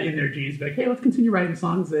have that in their genes. Like, hey, let's continue writing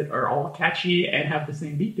songs that are all catchy and have the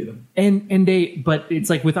same beat to them. But it's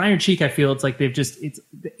like with Iron Sheik, I feel it's like it's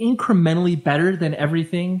incrementally better than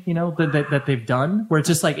everything, that they've done. Where it's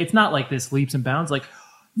just like, it's not like this leaps and bounds. Like,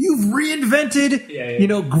 you've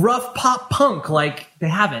reinvented, gruff pop punk. Like, they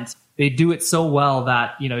haven't. they do it so well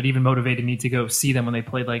that, it even motivated me to go see them when they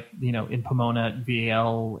played in Pomona at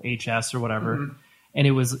VALHS or whatever. Mm-hmm. And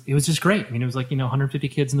it was just great. I mean, it was 150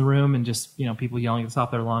 kids in the room and just, people yelling at the top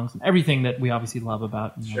of their lungs and everything that we obviously love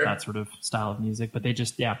about that sort of style of music. But they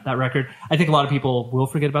just, that record, I think a lot of people will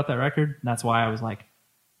forget about that record. And that's why I was like,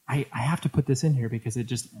 I have to put this in here because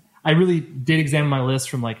I really did examine my list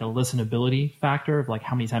from a listenability factor of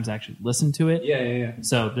how many times I actually listened to it. Yeah.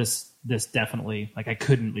 So this definitely, I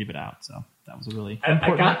couldn't leave it out. So that was a really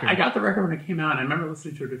important record. I got the record when it came out, and I remember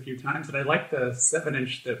listening to it a few times, and I liked the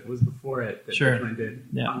 7-inch that was before it that Richmond did.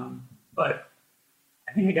 Yeah. But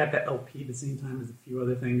I think I got that LP the same time as a few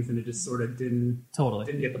other things, and it just sort of didn't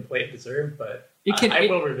get the play it deserved, but I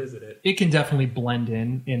will revisit it. It can definitely blend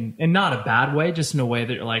in not a bad way, just in a way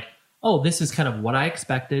that you're like, oh, this is kind of what I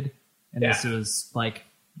expected. And this was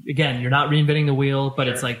again, you're not reinventing the wheel, but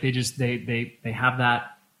it's they have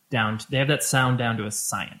that down. They have that sound down to a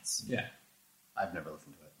science. Yeah. I've never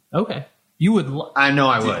listened to it. Okay. You would. I know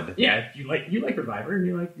I would. Yeah. You like Reviver and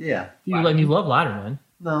you like. Yeah. You love Latterman.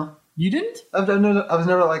 No. You didn't? I was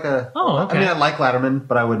never like a. Oh, okay. I mean, I like Latterman,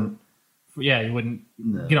 but I wouldn't. Yeah, you wouldn't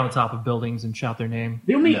get on top of buildings and shout their name.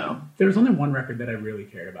 There was only one record that I really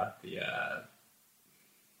cared about. The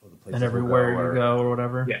and Everywhere You Go or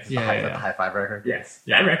whatever. Yes. The High Five record. Yes.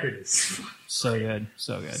 That record is so good.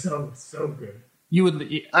 So good. So good. You would.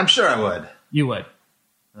 I'm sure I would. You would.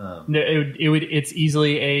 It would. It's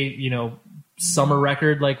easily a summer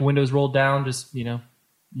record like Windows Rolled Down. Just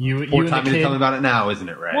you Poor time to tell me about it now, isn't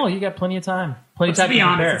it? Right. Well, you got plenty of time. Plenty of time to be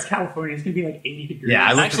honest, it's California. It's gonna be 80 degrees.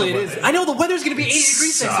 Yeah, actually, it is. I know the weather's gonna be 80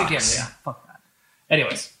 degrees next weekend. Yeah, fuck that.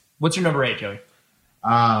 Anyways, what's your number 8, Joey?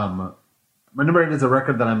 My number 8 is a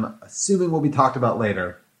record that I'm assuming will be talked about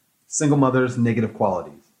later. Single Mother's Negative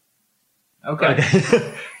Qualities. Okay.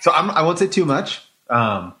 So I won't say too much,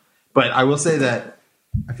 but I will say that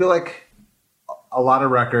I feel like a lot of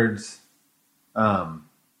records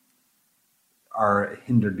are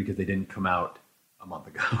hindered because they didn't come out a month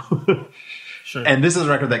ago. Sure. And this is a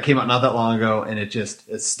record that came out not that long ago, and it just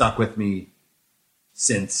has stuck with me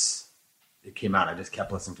since it came out. I just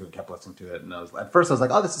kept listening to it, and at first I was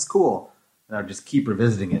like, "Oh, this is cool," and I would just keep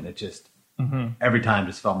revisiting it, and it just every time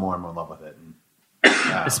just fell more and more in love with it. And,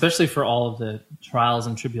 especially for all of the trials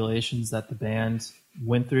and tribulations that the band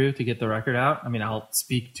went through to get the record out. I mean, I'll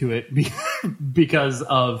speak to it because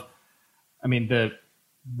of,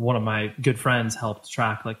 one of my good friends helped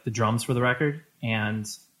track the drums for the record, and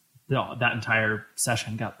that entire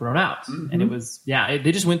session got thrown out. And it was,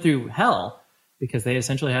 they just went through hell because they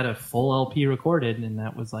essentially had a full LP recorded, and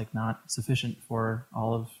that was not sufficient for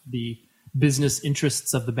all of the business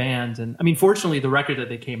interests of the band. And fortunately the record that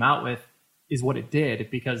they came out with is what it did,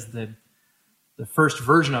 because the first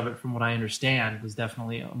version of it, from what I understand, was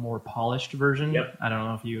definitely a more polished version. Yep. I don't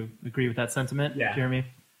know if you agree with that sentiment, yeah. Jeremy,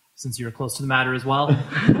 since you're close to the matter as well.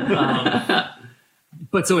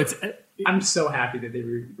 But so I'm so happy that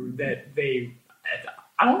they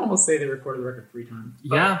I won't almost say they recorded the record 3 times.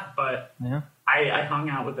 But I hung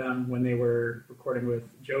out with them when they were recording with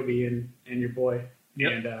Joby and your boy.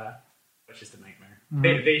 Yep. And it's just a nightmare.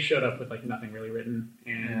 Mm-hmm. They showed up with nothing really written,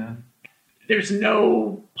 and there's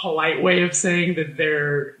no polite way of saying that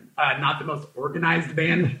they're not the most organized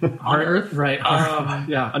band on earth. Right.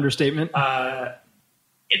 Understatement.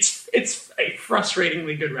 It's a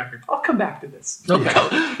frustratingly good record. I'll come back to this. Okay. I'll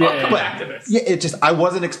come back to this. Yeah, I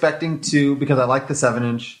wasn't expecting to, because I like the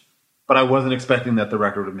 7-inch, but I wasn't expecting that the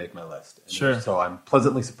record would make my list. Sure. So I'm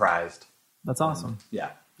pleasantly surprised. That's awesome.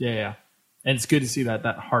 Yeah. And it's good to see that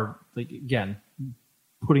hard, again,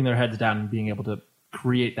 putting their heads down and being able to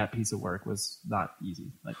create that piece of work was not easy,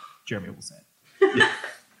 like Jeremy will say.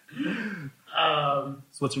 So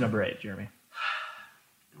what's your number 8, Jeremy?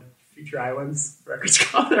 Future Islands. The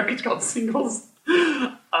record's called Singles.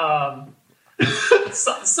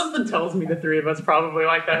 Something tells me the 3 of us probably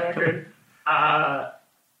like that record.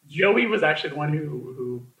 Joey was actually the one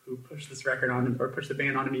who pushed this record on him, or pushed the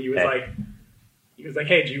band on me. He was like,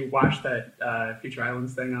 "Hey, did you watch that Future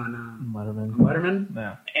Islands thing on Letterman?"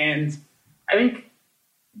 Yeah. And I think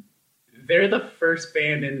they're the first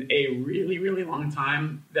band in a really, really long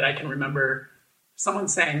time that I can remember someone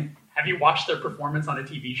saying, "Have you watched their performance on a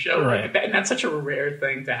TV show?" Right. And that's such a rare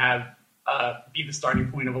thing to have be the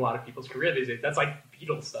starting point of a lot of people's career these days. That's like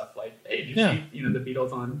Beatles stuff. Like, hey, did you see the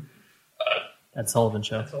Beatles on Ed Sullivan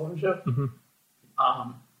Show? Mm-hmm.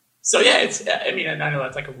 So it's. I mean, and I know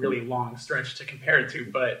that's a really long stretch to compare it to,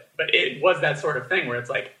 but it was that sort of thing where it's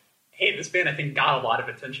like, hey, this band I think got a lot of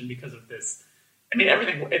attention because of this I mean,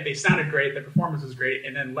 everything, they sounded great, the performance was great,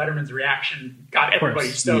 and then Letterman's reaction got everybody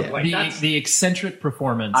stoked. Yeah. Like the eccentric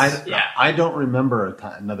performance. I don't remember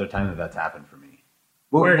another time that's happened for me.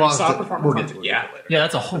 Where you saw a performance we'll get to it later.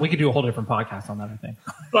 Yeah, we could do a whole different podcast on that, I think.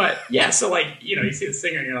 But yeah, so like, you see the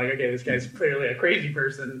singer and you're like, okay, this guy's clearly a crazy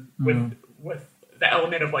person with the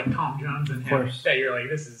element of like Tom Jones in him that you're like,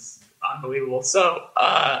 this is unbelievable. So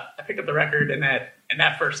I picked up the record, and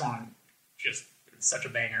that first song just such a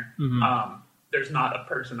banger. Mm-hmm. There's not a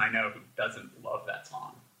person I know who doesn't love that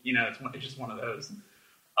song. It's just one of those.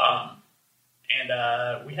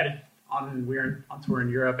 And we were on tour in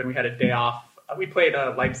Europe, and we had a day off. We played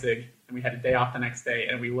Leipzig, and we had a day off the next day,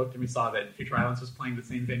 and we looked and we saw that Future Islands was playing the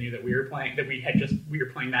same venue that we were playing, we were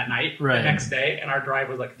playing that night, the next day, and our drive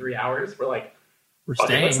was like 3 hours. We're like,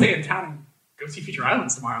 let's stay in town and go see Future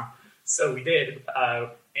Islands tomorrow. So we did, and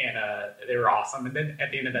they were awesome. And then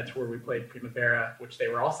at the end of that tour, we played Primavera, which they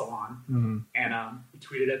were also on, and we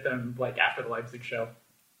tweeted at them like after the Leipzig show,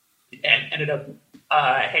 and ended up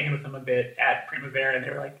hanging with them a bit at Primavera, and they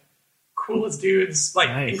were like, coolest dudes,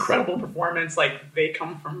 like incredible performance. Like they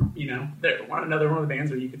come from, they're one of the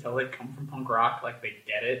bands where you could tell they come from punk rock. Like they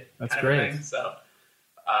get it. That's great. So,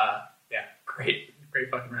 yeah, great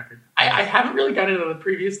fucking record. I haven't really got into the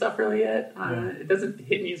previous stuff really yet. It doesn't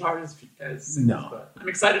hit me as hard as Singles, but I'm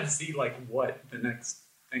excited to see like what the next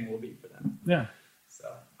thing will be for them. Yeah. So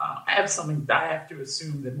I have to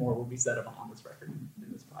assume that more will be said about on this record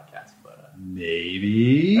in this podcast, but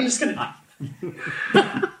maybe I'm just gonna.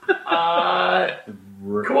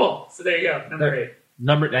 Cool. So there you go.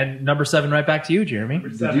 Number 8. Number 7 right back to you, Jeremy.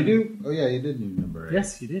 Did you do? Oh yeah, you did do number 8.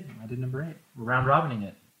 Yes, you did. I did number 8. We're round robining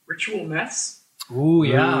it. Ritual Mess. Ooh,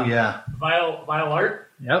 yeah. Ooh, yeah. Vile Art.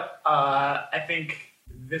 Yep. I think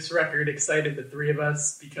this record excited the three of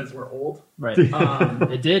us because we're old. Right.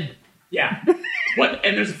 It did. Yeah.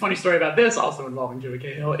 And there's a funny story about this also involving Joey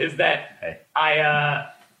Cahill is that I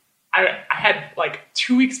had like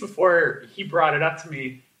 2 weeks before he brought it up to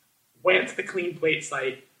me, went to the Clean Plate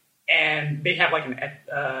site, and they have like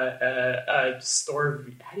a store.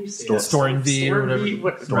 How do you say that? Store in V or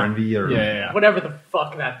whatever. Store in V or whatever the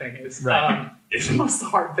fuck that thing is. Right. It's the most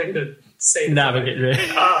hard thing to say. Navigate, right?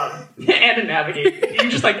 And to navigate. You're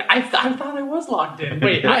just like, I thought I was logged in.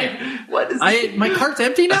 Wait, what is this? My cart's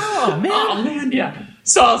empty now? Oh, man. Oh, man, yeah.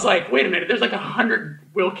 So I was like, wait a minute, there's like 100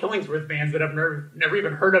 Will Killingsworth bands that I've never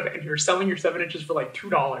even heard of, and you're selling your 7-inches for like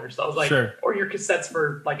 $2. So I was like, or your cassettes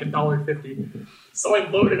for like $1.50. So I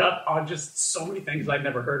loaded up on just so many things I'd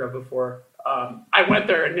never heard of before. I went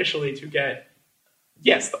there initially to get,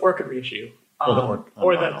 the Orchid reissue.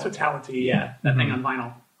 Or the Totality, that thing on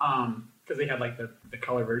vinyl. Because they had like the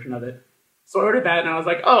color version of it. So I ordered that, and I was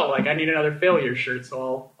like, I need another Failure shirt,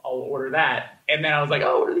 so I'll order that. And then I was like,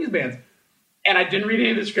 what are these bands? And I didn't read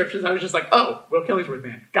any of the descriptions. I was just like, Will Killingsworth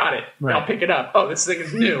band. Got it. Right. I'll pick it up. This thing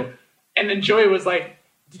is new. And then Joey was like,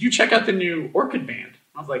 did you check out the new Orchid band?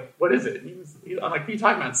 I was like, what is it? And I'm like, what are you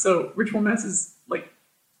talking about? So Ritual Mess is like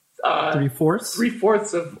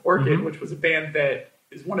 3/4 of Orchid, which was a band that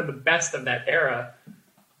is one of the best of that era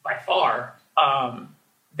by far,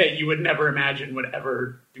 that you would never imagine would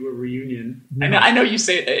ever do a reunion. No. And I know you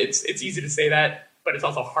say it's easy to say that, but it's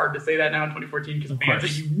also hard to say that now in 2014 because bands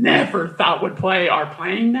that you never thought would play are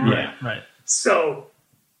playing now. Yeah, right. So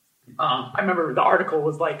I remember the article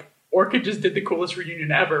was like, Orchid just did the coolest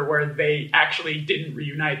reunion ever where they actually didn't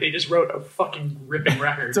reunite. They just wrote a fucking ripping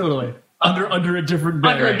record. Totally. Under a different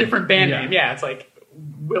band name. A different band name. Yeah, it's like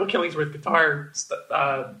Will Killingsworth guitar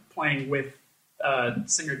playing with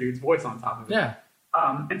singer dude's voice on top of it. Yeah.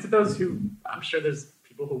 And to those who, I'm sure there's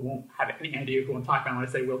people who won't have any idea who I'm talking about when I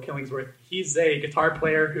say Will Killingsworth. He's a guitar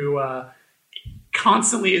player who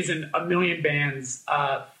constantly is in a million bands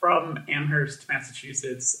from Amherst,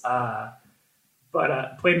 Massachusetts,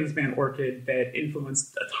 but played in this band Orchid that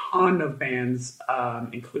influenced a ton of bands,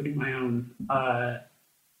 including my own.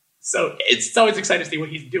 So it's always exciting to see what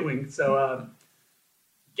he's doing. So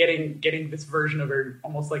getting this version of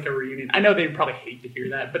almost like a reunion. I know they probably hate to hear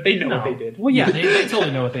that, but they know what they did. Well, yeah, they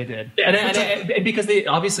totally know what they did. And because they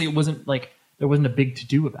obviously it wasn't like there wasn't a big to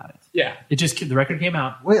do about it. Yeah, it just the record came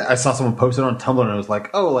out. Well, I saw someone post it on Tumblr, and I was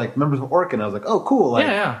like, like members of Orchid. And I was like, cool.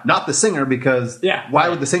 Like, not the singer because why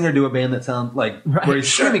would the singer do a band that sounds like where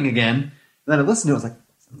he's screaming again? And then I listened to it, I was like,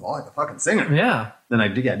 sounds like a fucking singer. Yeah. Then I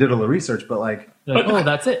did a little research, but like,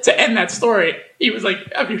 that's it. To end that story, he was like,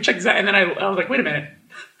 check this out, and then I was like, wait a minute.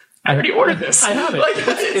 I already ordered this. I have it. Like,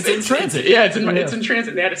 it's in transit. Yeah, it's in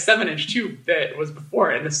transit. They had a 7-inch too that was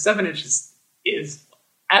before, and the 7-inch is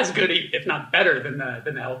as good, if not better, than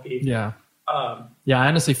the LP. Yeah. I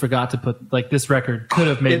honestly forgot to put like this record could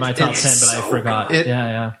have made my top 10, but I forgot.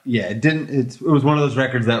 Yeah, it didn't. It was one of those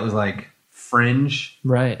records that was like fringe,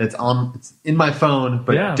 right? It's in my phone,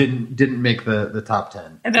 but didn't make the top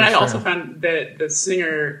 10. And then I also found that the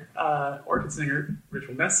singer, Orchid singer,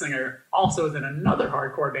 Ritual Mess singer, also is in another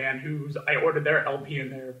hardcore band I ordered their LP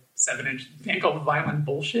and their 7-inch band called Violent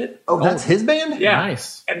Bullshit. Oh, that's his band? Yeah.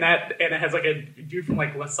 Nice. And it has like a dude from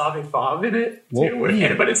like La Save Fave in it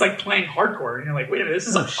too. But it's like playing hardcore, and you're like, wait a minute, this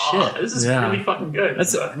is this is really fucking good.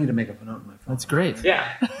 I need to make up a note on my phone. That's great.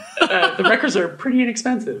 Yeah. The records are pretty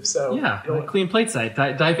inexpensive, so clean plate site.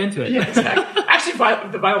 Dive into it. Yeah, exactly.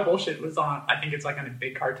 Actually, the Violent Bullshit was on. I think it's like on a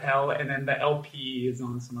Big Cartel, and then the LP is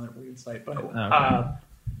on some other weird site. But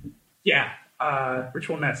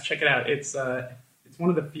Ritual Mess, check it out. It's one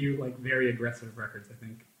of the few like very aggressive records I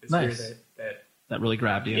think this year that really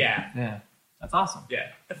grabbed you. Yeah, that's awesome. Yeah,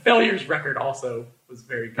 the Failures record also was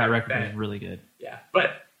very good. That record was really good. Yeah,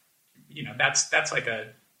 but that's like a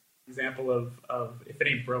example of if it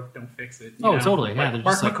ain't broke, don't fix it. Totally. Yeah,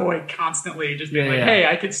 Mark McCoy constantly just being hey,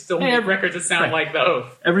 I could still make records that sound like The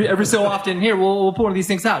Oath. Every so often, here we'll put one of these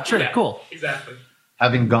things out. Sure, cool. Exactly.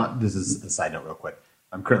 Having gone, this is a side note, real quick.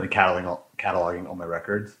 I'm currently cataloging all my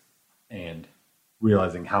records and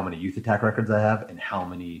realizing how many Youth Attack records I have and how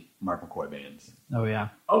many Mark McCoy bands. Oh yeah.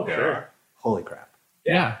 Oh sure. Holy crap.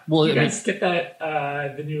 Yeah. Well, did you guys get that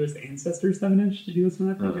the newest Ancestors 7-inch? Did you listen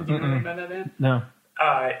to that? Did you know about that band? No.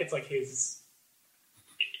 It's like his.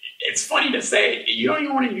 It's funny to say. You don't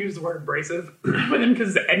even want to use the word abrasive with him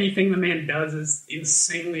because anything the man does is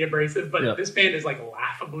insanely abrasive. But this band is like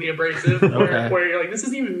laughably abrasive, where you're like, this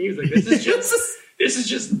isn't even music. This is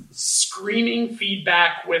just screaming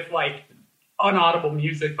feedback with like unaudible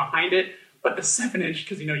music behind it. But the 7-inch,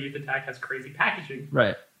 because Youth Attack has crazy packaging,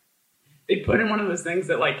 right? They put in one of those things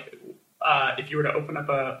that like if you were to open up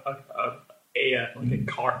a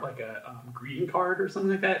card, like a greeting card or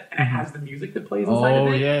something like that, and it has the music that plays inside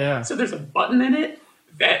of it. Yeah. So there's a button in it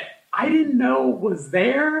that I didn't know was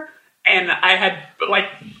there, and I had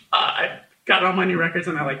I got on my new records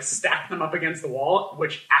and I like stacked them up against the wall,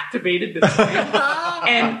 which activated this thing,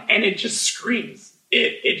 and it just screams.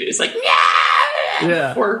 It's like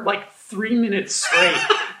for like 3 minutes straight.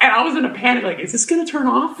 And I was in a panic, like, is this going to turn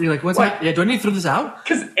off? You're like, what's that? Yeah, do I need to throw this out?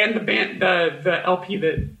 And the band, the LP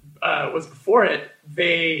that was before it,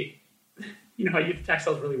 they, how Youth Attack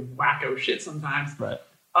sells really wacko shit sometimes. Right.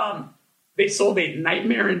 They sold a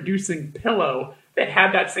nightmare-inducing pillow that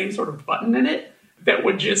had that same sort of button in it that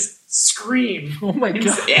would just scream. Oh my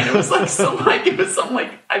God. And it was like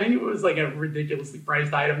I think it was like a ridiculously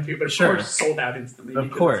priced item too, but of course sold out instantly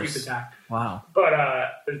because it's Youth Attack. Wow. But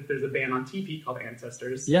there's a band on TP called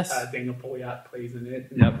Ancestors. Yes. Daniel Poliat plays in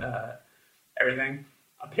it and everything.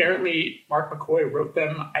 Apparently, Mark McCoy wrote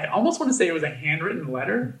them. I almost want to say it was a handwritten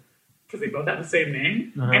letter because they both have the same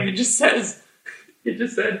name. Uh-huh. And it just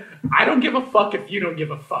said, I don't give a fuck if you don't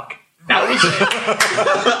give a fuck. That was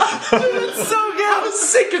it. Dude, that's so good. How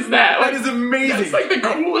sick is that? That is amazing. That's like the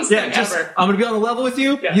coolest thing ever. I'm going to be on a level with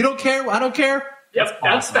you. Yeah. You don't care. I don't care. Yep,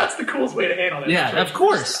 that's the coolest way to handle it. Yeah, of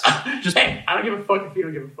course. Just hey, I don't give a fuck if you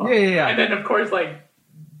don't give a fuck. Yeah. And then, of course, like,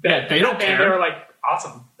 they don't care. They were like,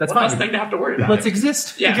 awesome. That's one less thing to have to worry about. Let's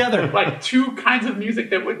exist together. Like two kinds of music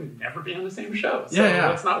that would never be on the same show. So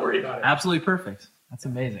let's not worry about it. Absolutely perfect. That's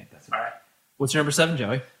amazing. All right. What's your number 7,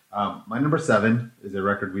 Joey? My number 7 is a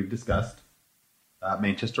record we've discussed.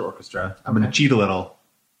 Manchester Orchestra. I'm going to cheat a little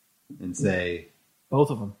and say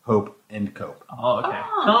both of them. Hope and Cope. Oh, okay.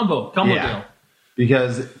 Combo deal.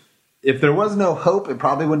 Because if there was no Hope, it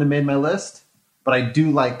probably wouldn't have made my list. But I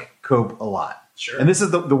do like Cope a lot. Sure. And this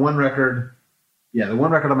is the one record, the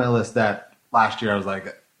one record on my list that last year I was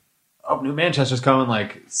like, oh, New Manchester's coming,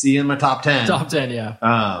 like, see you in my top 10. Top 10,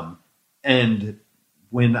 yeah. And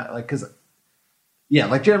when, like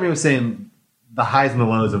Jeremy was saying, the highs and the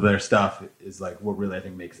lows of their stuff is like what really I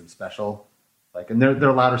think makes them special. Like, and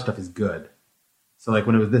their louder stuff is good. So like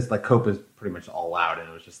when it was this, like Cope is pretty much all loud, and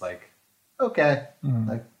it was just like, okay,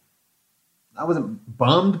 like I wasn't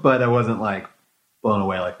bummed, but I wasn't like blown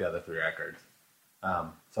away like the other 3 records.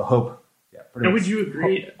 So Hope, pretty much. Would you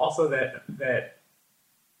agree also that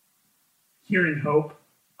hearing Hope,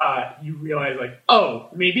 you realize like, oh,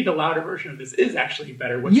 maybe the louder version of this is actually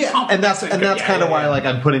better. And that's kind of why like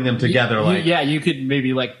I'm putting them together. You could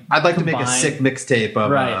maybe like I'd like to make a sick mixtape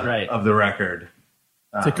of of the record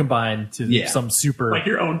to combine to some super like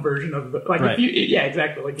your own version of the if you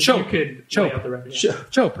exactly like if Chope. you could Chope. lay out the record.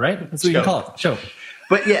 Chope, right? That's what you call it. Chope.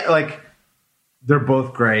 But like they're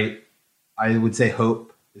both great. I would say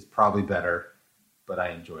Hope is probably better, but I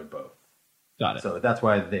enjoy both. Got it. So that's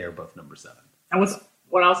why they are both number 7. And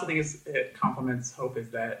what I also think is it complements Hope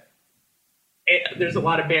is that there's a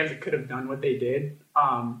lot of bands that could have done what they did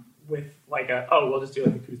with like we'll just do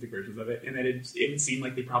like acoustic versions of it, and then it seemed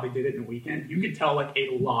like they probably did it in a weekend. You could tell like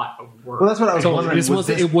a lot of work. Well, that's what I was wondering. It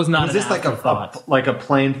was not. Was this like a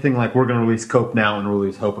plain thing? Like we're going to release Cope now and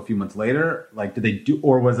release Hope a few months later? Like did they do,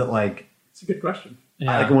 or was it like? It's a good question.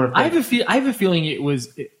 Yeah. I have a feeling it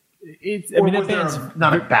was. I mean, that band's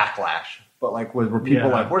not a backlash, but like were people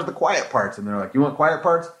like, "Where's the quiet parts?" And they're like, "You want quiet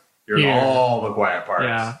parts? Here's all the quiet parts."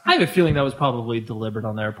 Yeah, I have a feeling that was probably deliberate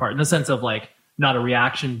on their part in the sense of like not a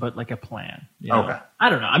reaction, but like a plan. You know? Okay, I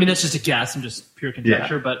don't know. I mean, that's just a guess. I'm just pure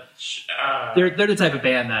conjecture, but they're the type of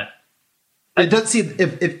band that it does see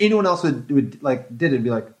if anyone else would like did it, be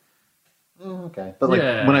like, oh, okay. But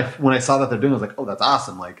like when I saw that they're doing, I was like, oh, that's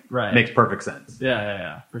awesome. Like, makes perfect sense.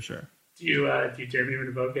 Yeah, for sure. Do you dare me to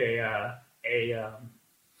invoke a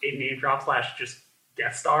name drop / just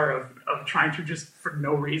guest star of trying to just for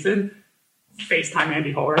no reason FaceTime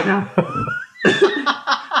Andy Hall right now?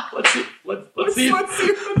 Let's see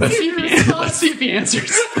if he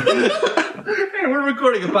answers. Hey, we're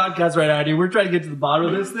recording a podcast right now, Andy. We're trying to get to the bottom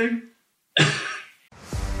of this thing.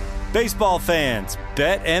 Baseball fans,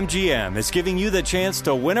 BetMGM is giving you the chance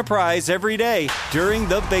to win a prize every day during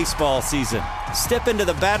the baseball season. Step into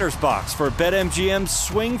the batter's box for BetMGM's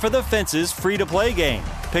Swing for the Fences free-to-play game.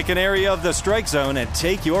 Pick an area of the strike zone and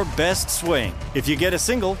take your best swing. If you get a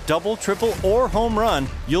single, double, triple, or home run,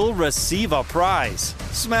 you'll receive a prize.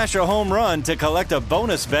 Smash a home run to collect a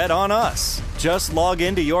bonus bet on us. Just log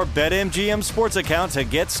into your BetMGM sports account to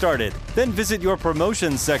get started. Then visit your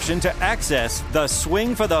promotions section to access the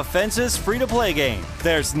Swing for the Fences free-to-play game.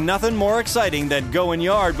 There's nothing more exciting than going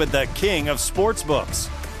yard with the king of sportsbooks.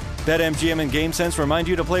 BetMGM and GameSense remind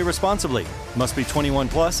you to play responsibly. Must be 21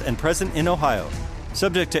 plus and present in Ohio.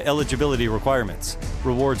 Subject to eligibility requirements.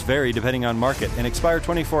 Rewards vary depending on market and expire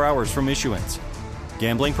 24 hours from issuance.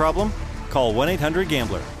 Gambling problem? Call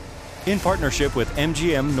 1-800-GAMBLER. In partnership with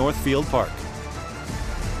MGM Northfield Park.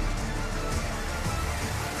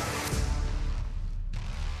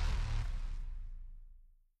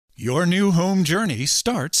 Your new home journey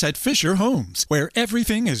starts at Fisher Homes, where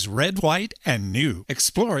everything is red, white, and new.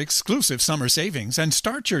 Explore exclusive summer savings and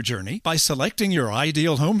start your journey by selecting your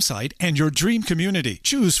ideal home site and your dream community.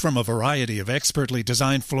 Choose from a variety of expertly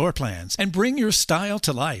designed floor plans and bring your style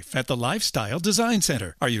to life at the Lifestyle Design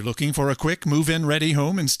Center. Are you looking for a quick move-in ready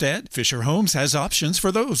home instead? Fisher Homes has options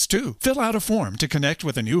for those too. Fill out a form to connect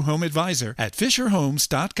with a new home advisor at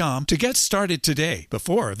fisherhomes.com to get started today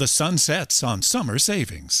before the sun sets on summer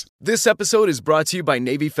savings. This episode is brought to you by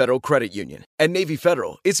Navy Federal Credit Union. At Navy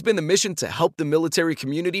Federal, it's been the mission to help the military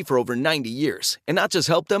community for over 90 years. And not just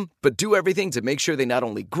help them, but do everything to make sure they not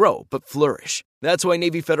only grow, but flourish. That's why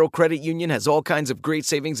Navy Federal Credit Union has all kinds of great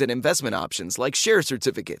savings and investment options like share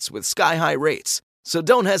certificates with sky-high rates. So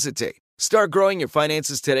don't hesitate. Start growing your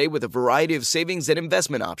finances today with a variety of savings and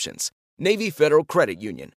investment options. Navy Federal Credit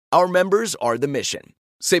Union. Our members are the mission.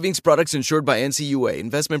 Savings products insured by NCUA.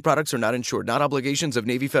 Investment products are not insured, not obligations of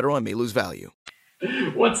Navy Federal and may lose value.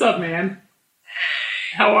 What's up, man?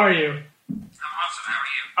 Hey. How are you? I'm awesome. How are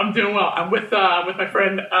you? I'm doing well. I'm with my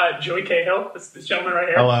friend Joey Cahill, this gentleman right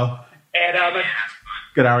here. Hello. And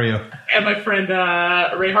good. How are you? And my friend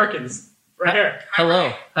Ray Harkins, right here.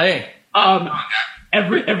 Hello. Hey.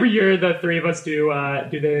 Every year the three of us do a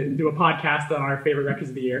podcast on our favorite records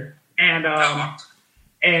of the year, and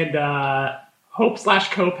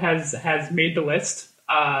Hope/Cope has made the list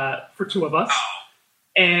for two of us.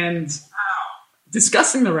 And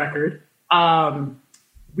discussing the record,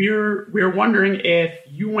 we're wondering if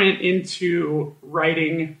you went into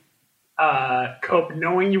writing Cope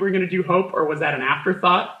knowing you were going to do Hope, or was that an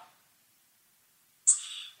afterthought?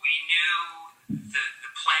 We knew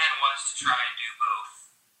the plan was to try and do both.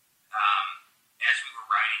 As we were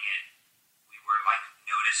writing it, we were like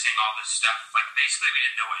noticing all this stuff. Like basically, we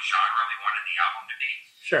didn't know what genre we wanted the album to be.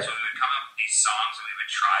 Sure. So we would come up with these songs and we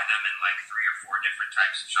would try them in like 3 or 4 different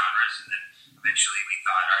types of genres, and then eventually we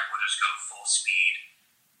thought, all right, we'll just go full speed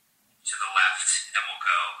to the left, and we'll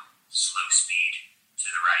go slow speed to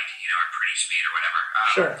the right, or pretty speed or whatever.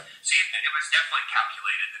 Sure. So it was definitely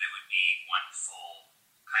calculated that it would be one full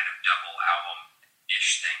kind of double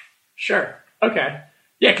album-ish thing. Sure. Okay.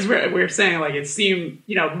 Yeah, because we were saying, like, it seemed,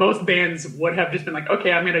 most bands would have just been like,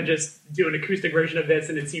 okay, I'm going to just do an acoustic version of this,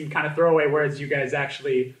 and it seemed kind of throwaway, whereas you guys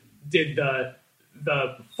actually did the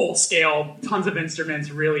full-scale, tons of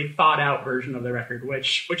instruments, really thought-out version of the record,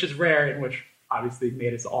 which is rare, and which obviously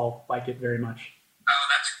made us all like it very much. Oh,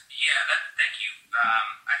 thank you.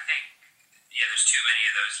 I think, there's too many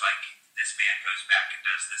of those, like, this band goes back and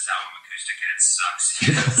does this album acoustic and it sucks.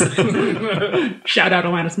 Shout out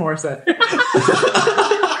Alanis Morissette.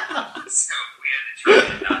 So we had to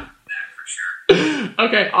try and not that for sure.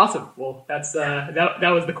 Okay, awesome. Well, that's that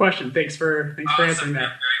was the question. Thanks for answering that. Very,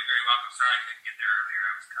 very welcome. Sorry I couldn't get there earlier.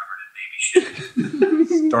 I was covered in baby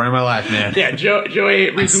shit. Story of my life, man. Yeah, Joey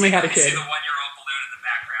recently had a kid. I see the 1-year-old balloon in the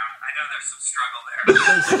background. I know there's some struggle there.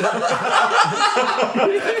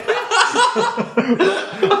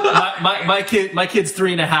 my kid's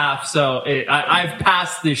 3.5, so I've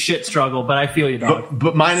passed the shit struggle, but I feel you, dog.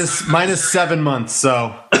 But minus 7 months,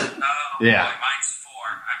 so yeah. Boy, mine's 4.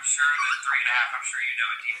 I'm sure the 3.5. I'm sure you know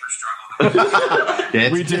a deeper struggle.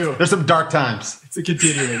 Yeah, we do. There's some dark times. It's a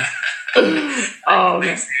continuing. Oh,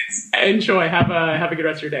 man. Enjoy. Have a good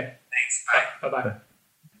rest of your day. Thanks. Bye.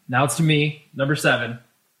 Now it's to me, number 7.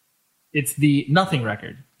 It's the Nothing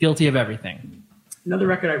record, Guilty of Everything. Another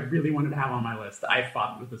record I really wanted to have on my list. I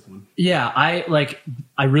fought with this one. Yeah, I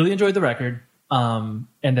really enjoyed the record. And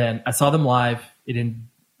then I saw them live.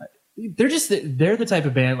 They're the type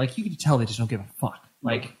of band, like, you can tell they just don't give a fuck.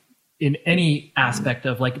 Like, in any aspect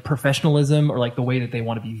of like professionalism or like the way that they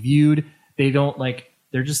want to be viewed, they don't like,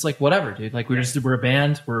 they're just like, whatever, dude. Like, we're a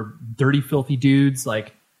band, we're dirty, filthy dudes.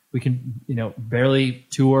 Like, we can, barely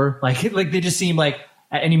tour. Like they just seem like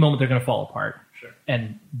at any moment they're going to fall apart. Sure.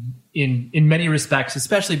 And in many respects,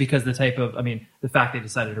 especially because the fact they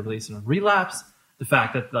decided to release it on Relapse, the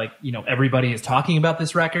fact that everybody is talking about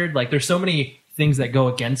this record, like there's so many things that go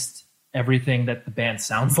against everything that the band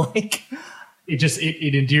sounds like.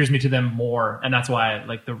 It endears me to them more. And that's why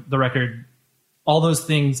like the record, all those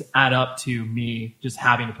things add up to me just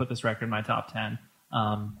having to put this record in my top 10.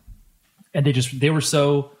 And they were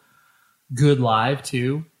so good live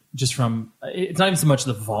too. Just from, it's not even so much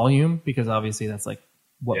the volume, because obviously that's like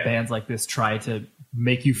what bands like this try to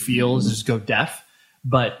make you feel, is just go deaf.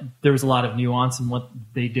 But there was a lot of nuance in what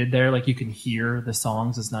they did there. Like, you can hear the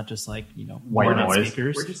songs. It's not just like, white noise.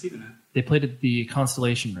 Where'd you see them at? They played at the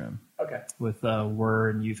Constellation Room. Okay. With Whir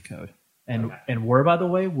and Youth Code. And Whir, by the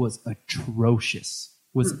way, was atrocious.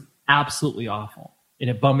 Was absolutely awful. And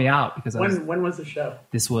it bummed me out because when was the show?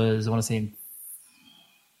 This was, I want to say, in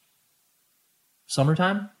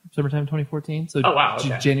summertime 2014. So oh, wow,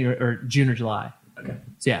 okay. January or June or July. Okay.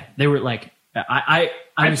 So yeah, they were like,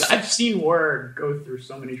 I've seen Whir go through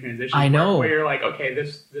so many transitions. I know, where you're like, okay,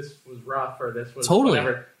 this was rough, or this was totally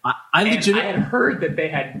whatever. I had heard that they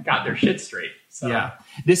had got their shit straight. So. Yeah,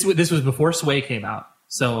 this was before Sway came out.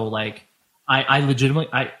 So like, I legitimately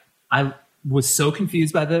I was so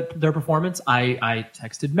confused by their performance. I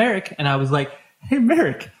texted Merrick and I was like, hey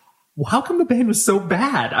Merrick, well, how come the band was so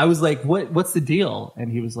bad? I was like, what's the deal?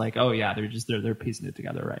 And he was like, oh yeah, they're piecing it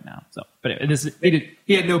together right now. So, but anyway,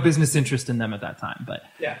 he had no business interest in them at that time, but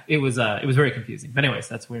yeah, it was very confusing. But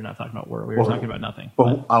anyways, we're not talking about Whir. We were talking about Nothing.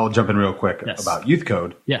 But I'll jump in real quick about Youth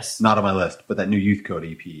Code. Yes. Not on my list, but that new Youth Code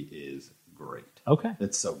EP is great. Okay.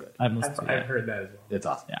 It's so good. I've heard that as well. It's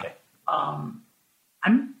awesome. Yeah. Okay.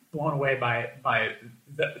 I'm blown away by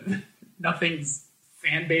the Nothing's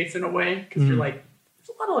fan base in a way, because you're like,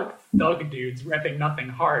 there's a lot of like thug dudes repping Nothing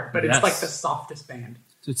hard, but it's like the softest band.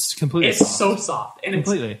 It's completely it's so soft, and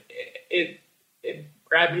completely it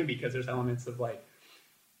grabbed me because there's elements of like,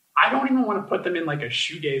 I don't even want to put them in like a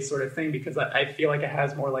shoegaze sort of thing, because I feel like it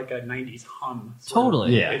has more like a 90s hum.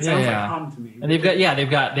 Totally. Yeah. It sounds like hum to me. And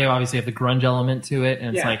they obviously have the grunge element to it,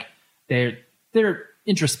 and it's like they're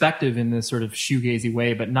introspective in this sort of shoegazy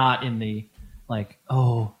way, but not in the like,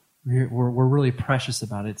 oh, we're really precious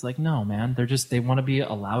about it. It's like, no, man, they want to be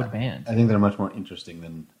a loud band. I think they're much more interesting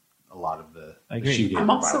than a lot of the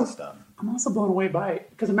shoegaze stuff. I'm also blown away by it,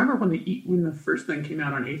 because I remember when the first thing came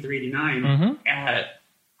out on A389,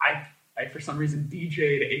 I for some reason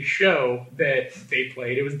DJ'd a show that they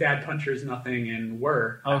played. It was Dad Punchers, Nothing, and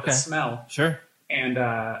Whir at the Smell. Sure. And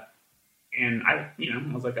I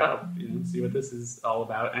was like, oh, see what this is all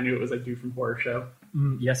about. I knew it was like Dude from Horror Show.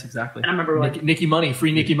 Yes, exactly. And I remember like Nicky Money,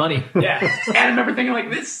 free Nicky Money. Yeah. And I remember thinking like,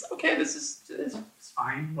 this is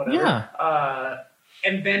fine, whatever. Yeah.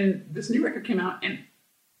 And then this new record came out, and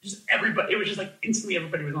just everybody, it was just like instantly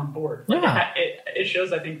everybody was on board. Like, yeah. It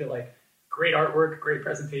shows, I think, that like great artwork, great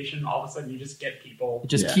presentation, all of a sudden you just get people. It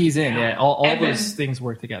just keys in. Yeah. All those things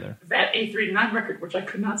work together. That A389 record, which I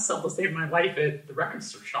could not sell to save my life at the record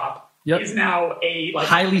store shop, is now a like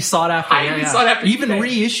highly sought after. Sought after. Even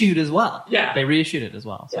reissued as well. Yeah. They reissued it as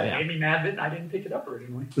well. So it made me mad that I didn't pick it up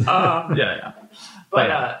originally. Yeah.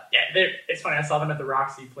 But it's funny. I saw them at the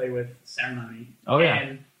Roxy play with Ceremony. Oh yeah.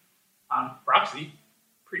 And Roxy,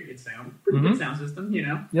 pretty good sound, good sound system.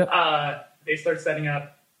 Yep. They start setting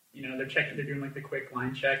up. They're doing like the quick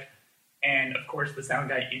line check, and of course the sound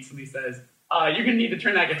guy instantly says, You're gonna need to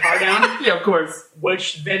turn that guitar down. Yeah, of course.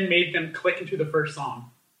 Which then made them click into the first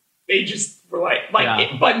song. They just were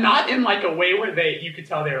but not in like a way where you could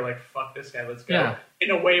tell they were like, fuck this guy, let's go. Yeah.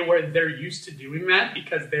 In a way where they're used to doing that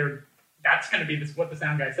because that's going to be what the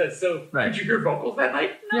sound guy says. So Did you hear vocals that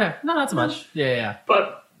night? No. Yeah, no, not so much. Yeah.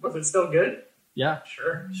 But was it still good? Yeah.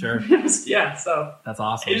 Sure. Yeah, so. That's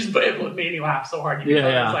awesome. It made me laugh so hard. You could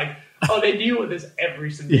tell It's like, oh, they deal with this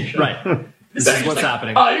every single show. Right. This is what's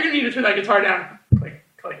happening. Oh, you're going to need to turn that guitar down. Click,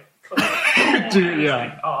 click, click. Dude,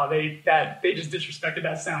 yeah. Like, they just disrespected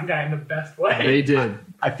that sound guy in the best way. They did.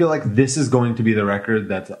 I feel like this is going to be the record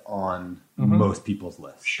that's on most people's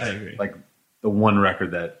lists. Sure. I agree. Like the one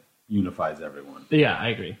record that unifies everyone. Yeah, I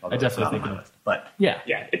agree. Although I definitely think on my list, but yeah.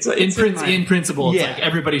 It's in principle, it's like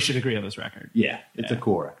everybody should agree on this record. Yeah, it's a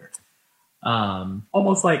cool record.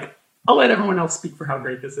 Almost like I'll let everyone else speak for how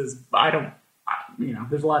great this is, but I don't.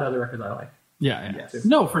 There's a lot of other records I like. Yeah. Yes.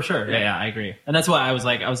 No, for sure. Yeah, I agree. And that's why I was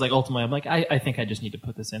like, ultimately, I'm like, I think I just need to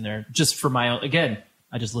put this in there just for my own. Again,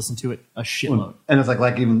 I just listened to it a shitload. And it's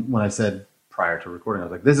like even when I said prior to recording, I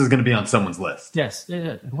was like, this is going to be on someone's list. Yes,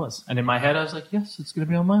 it was. And in my head, I was like, yes, it's going to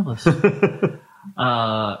be on my list.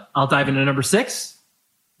 I'll dive into number 6,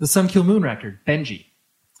 the Sun Kil Moon record, Benji.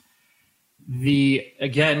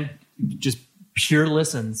 Again, just pure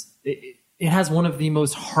listens. It has one of the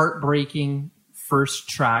most heartbreaking first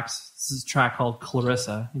tracks. This is a track called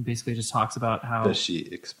Clarissa. He basically just talks about how... Does she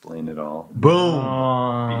explain it all?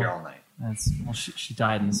 Boom! Be here all night. She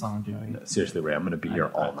died in the song, Joey. No, seriously, Ray, I'm going to be here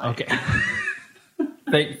all night. Okay.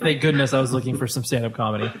 Thank goodness I was looking for some stand-up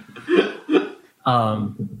comedy.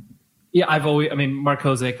 Mark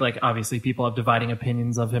Kozik, like, obviously people have dividing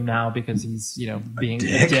opinions of him now because he's, being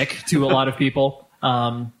a dick to a lot of people.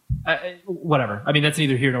 Whatever. I mean, that's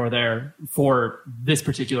neither here nor there for this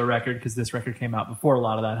particular record because this record came out before a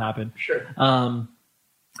lot of that happened. Sure.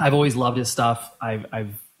 I've always loved his stuff.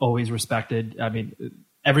 I've always respected,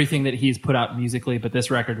 everything that he's put out musically, but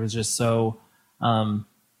this record was just so, it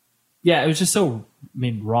was just so,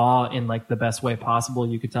 raw in like the best way possible.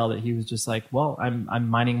 You could tell that he was just like, well, I'm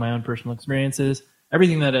mining my own personal experiences.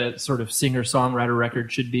 Everything that a sort of singer-songwriter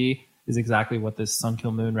record should be is exactly what this Sun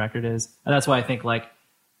Kil Moon record is. And that's why I think like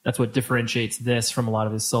that's what differentiates this from a lot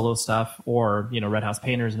of his solo stuff or, Red House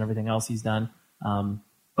Painters and everything else he's done.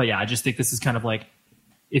 But yeah, I just think this is kind of like,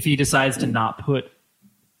 if he decides to not put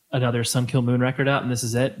another Sun Kil Moon record out and this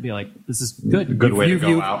is it, be like, this is good. Good way to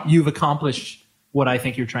go out. You've accomplished what I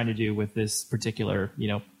think you're trying to do with this particular,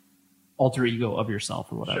 alter ego of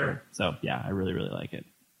yourself or whatever. Sure. So yeah, I really, really like it.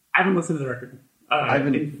 I haven't listened to the record. I've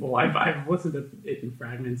listened to it in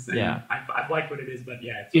fragments. And I've liked what it is, but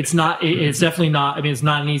it's definitely not. It's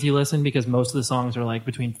not an easy listen because most of the songs are like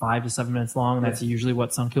between 5 to 7 minutes long, and that's usually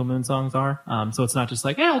what Sun Kil Moon songs are. So it's not just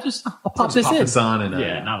like, I'll pop this on and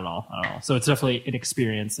not at all. So it's definitely an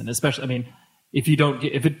experience, and especially, if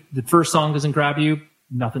the first song doesn't grab you,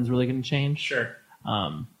 nothing's really going to change. Sure.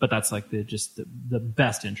 But that's like the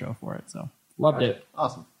best intro for it. So loved it.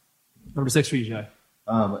 Awesome. Number 6 for you, Joey.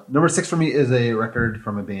 Number 6 for me is a record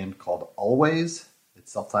from a band called Always.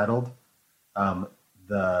 It's self-titled.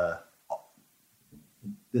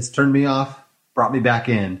 This turned me off, brought me back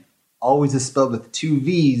in. Always is spelled with 2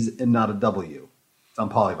 V's and not a W. It's on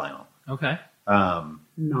polyvinyl. Okay.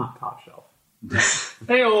 Not Top Shelf.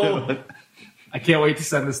 Hey-oh. I can't wait to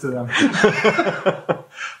send this to them.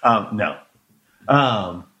 No.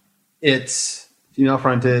 It's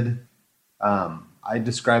female-fronted. I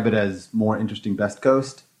describe it as more interesting Best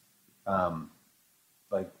Coast.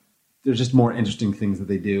 There's just more interesting things that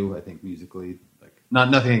they do, I think, musically. Like,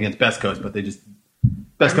 nothing against Best Coast, but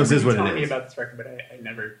Best Coast is what it is. You told me about this record, but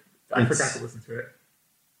I forgot to listen to it.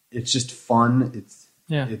 It's just fun.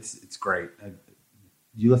 It's great.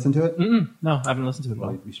 You listen to it? No, I haven't listened to it.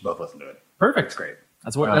 Well, we should both listen to it. Perfect. It's great.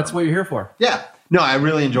 That's what you're here for. Yeah. No, I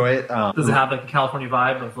really enjoy it. Does it have like a California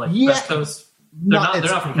vibe of like Best Coast? They're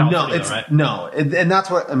not from California, right? No, and that's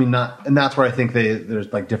what and that's where I think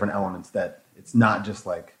there's like different elements that it's not just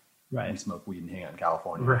like we smoke weed and hang out in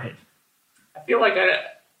California. Right. I feel like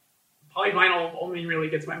polyvinyl only really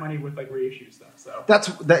gets my money with like reissue stuff. So that's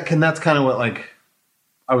kind of what like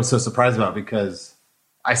I was so surprised about because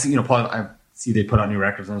I see I see they put out new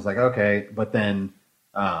records and I was like okay, but then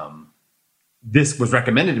this was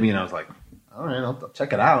recommended to me and I was like all right, I'll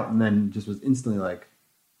check it out, and then just was instantly like.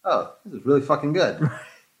 Oh, this is really fucking good.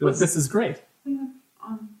 This is great.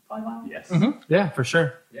 On 5 Mile? Yes. Mm-hmm. Yeah, for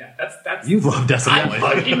sure. Yeah, that's. You love Decibel. I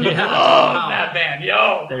fucking love that band,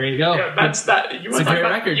 yo. There you go. Yeah, that's that. You want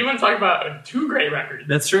to talk about 2 great records?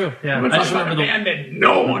 That's true. Yeah, You want to talk about a band that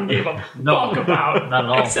no one gave a fuck about, not at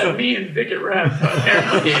all, except me and Vic at Rev.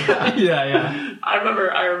 Apparently, yeah. I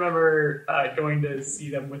remember going to see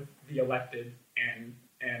them with The Elected and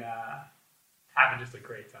having just a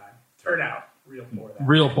great time. Turnout real poor.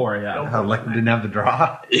 Real poor, yeah. How Elected didn't have the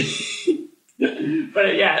draw.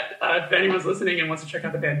 But yeah, if anyone's listening and wants to check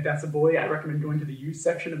out the band Decibel, I recommend going to the used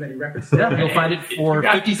section of any record store. Yeah, you'll find it for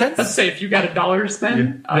 50 cents. Let's say if you got $1 to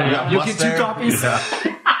spend, you'll get 2 copies.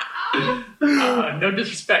 No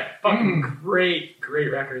disrespect, fucking great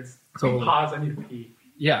records. Totally. Pause, I need to pee.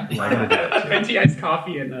 Yeah, a venti iced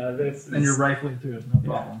coffee and this. And you're rifling through it, no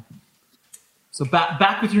problem. So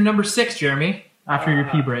back with your number 6, Jeremy, after your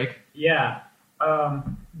pee break. Yeah.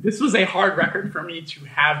 This was a hard record for me to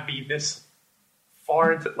have be this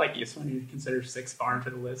far into, like, yes, when you consider 6 far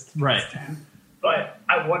into the list, right? 10. But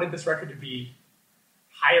I wanted this record to be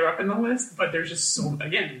higher up in the list. But there's just so many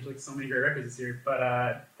great records this year.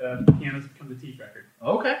 But the Pianos Become the Teeth record.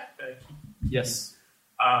 Okay. Yes.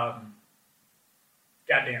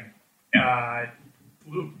 Goddamn.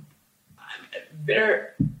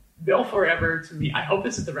 They'll forever, to me. I hope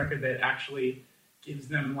this is the record that actually gives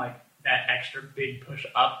them like that extra big push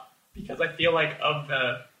up, because I feel like of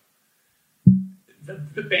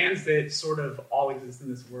the bands that sort of all exist in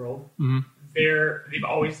this world, they've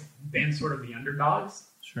always been sort of the underdogs.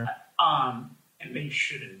 Sure. And they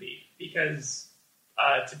shouldn't be, because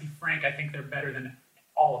to be frank, I think they're better than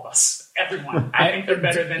all of us. Everyone. I think they're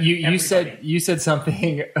better than you said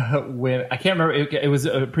something when I can't remember. It was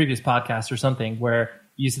a previous podcast or something where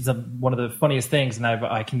you said one of the funniest things, and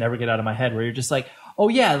I can never get out of my head, where you're just like, oh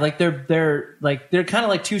yeah, like they're kind of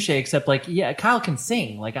like Touche, except like, yeah, Kyle can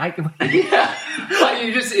sing. Like I can. Yeah. Like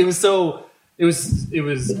it was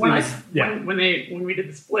when we did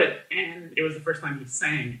the split and it was the first time he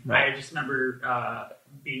sang. Right. I just remember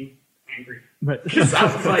being angry, because I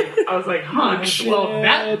was like, hunch. Well,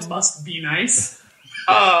 that must be nice.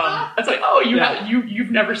 It's like, oh,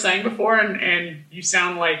 you've never sang before, and you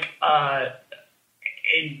sound like a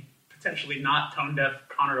potentially not tone deaf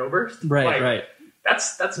Conor Oberst. Right.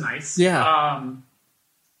 That's nice. Yeah.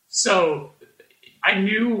 So I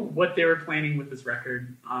knew what they were planning with this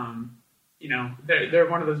record. They're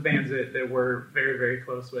one of those bands that we're very, very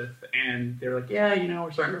close with, and they're like, yeah,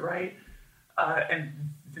 we're starting to write, and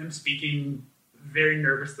them speaking very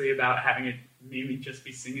nervously about having it maybe just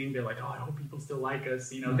be singing. They're like, oh, I hope people still like us.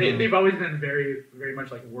 They've always been very, very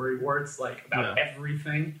much like worrywarts, like about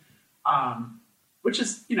everything, which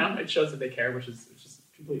is, it shows that they care, which is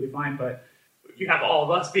completely fine. But you have all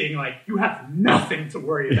of us being like, you have nothing to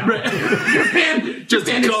worry about. Right. Your band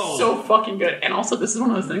is so fucking good. And also, this is one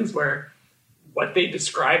of those things where what they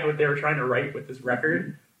described, what they were trying to write with this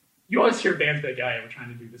record, you always hear bands be like, we're trying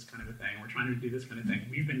to do this kind of a thing. We're trying to do this kind of thing.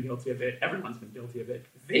 We've been guilty of it. Everyone's been guilty of it.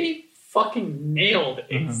 They fucking nailed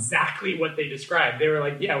exactly what they described. They were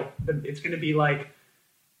like, it's going to be like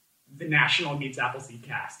the National meets Appleseed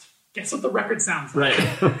Cast. Guess what the record sounds like?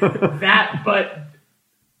 Right.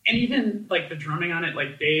 And even like the drumming on it,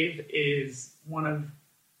 like Dave is one of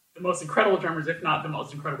the most incredible drummers, if not the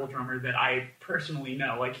most incredible drummer that I personally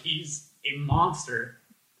know. Like, he's a monster.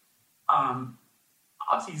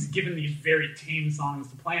 Obviously, he's given these very tame songs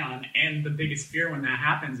to play on, and the biggest fear when that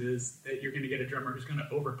happens is that you're going to get a drummer who's going to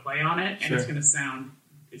overplay on it, and it's going to sound,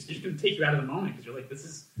 it's just going to take you out of the moment, because you're like, this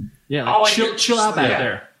is chill out back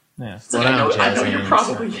there. Yeah. So I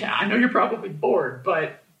know you're probably bored,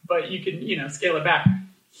 but you can scale it back.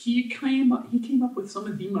 He came up with some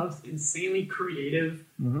of the most insanely creative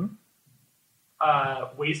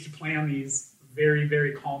ways to play on these very,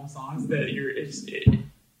 very calm songs that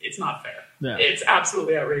it's not fair. Yeah. It's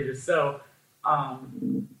absolutely outrageous. So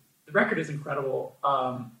the record is incredible.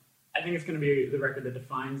 I think it's going to be the record that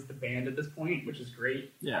defines the band at this point, which is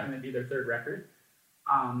great. Yeah, going to be their 3rd record.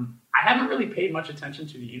 I haven't really paid much attention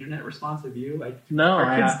to the internet response of you. Like,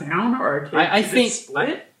 are kids down, or are kids? I think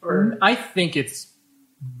split. Or I think it's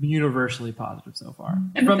universally positive so far,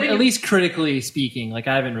 from at least critically speaking. Like,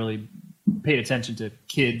 I haven't really paid attention to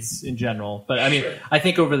kids in general, but I mean, I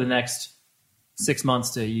think over the next 6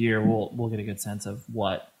 months to a year, we'll get a good sense of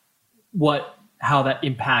how that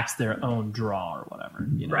impacts their own draw or whatever.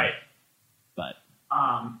 Right. But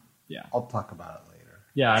yeah, I'll talk about it later.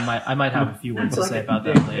 Yeah, I might have a few words to say about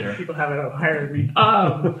that later. People have it up higher than me.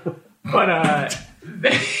 But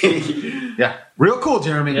yeah, real cool,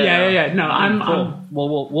 Jeremy. Yeah. No, cool.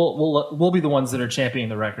 We'll be the ones that are championing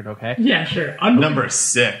the record. Okay. Yeah, sure. Number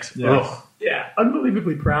 6. Yeah. Yeah,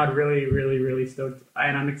 unbelievably proud. Really, really, really stoked,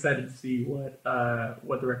 and I'm excited to see what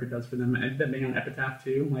the record does for them, and them being on Epitaph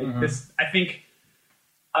too. Like this, I think.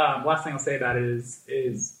 Last thing I'll say about it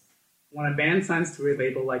is when a band signs to a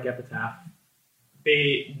label like Epitaph,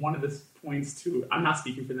 one of the points to, I'm not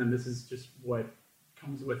speaking for them, this is just what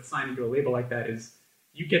comes with signing to a label like that, is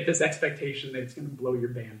you get this expectation that it's going to blow your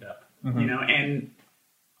band up, you know, and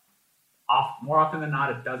more often than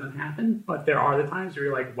not it doesn't happen, but there are the times where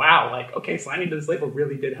you're like, wow, like, okay, signing to this label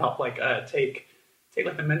really did help. Like take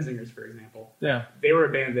like the Menzingers, for example. Yeah. They were a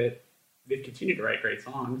band that they've continued to write great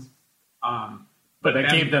songs. But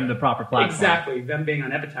that gave them the proper platform. Exactly. Them being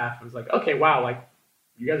on Epitaph, it was like, okay, wow, like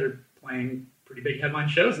you guys are playing pretty big headline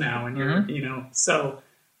shows now, and you're, you know, so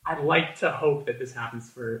I'd like to hope that this happens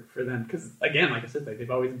for them, because again, like I said, like,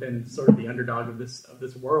 they've always been sort of the underdog of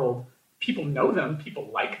this world. People know them,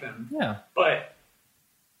 people like them, but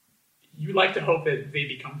you like to hope that they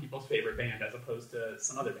become people's favorite band as opposed to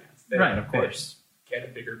some other bands that, right? Of course, get a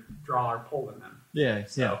bigger draw or pull than them. Yeah.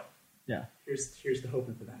 So here's the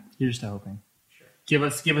hoping for that. Here's to hoping. Give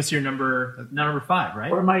us your number 5,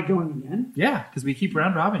 right? Or am I going again? Yeah, because we keep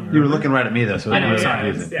round robin. You were looking right at me though, so I know.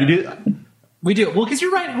 sorry. Yeah. You do. We do. Well, because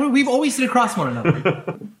you're right. We've always sit across one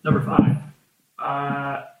another. Number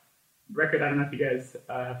 5. Record I don't know if you guys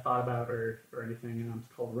thought about or anything.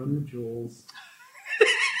 It's called Run the Jewels.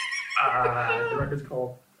 The record's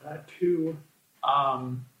called 2.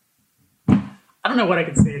 I don't know what I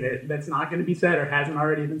can say that's not going to be said or hasn't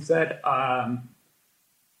already been said.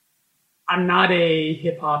 I'm not a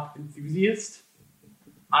hip hop enthusiast.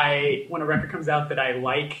 When a record comes out that I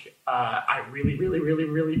like, I really, really, really,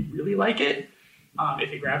 really, really like it. If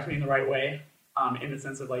it grabs me in the right way, in the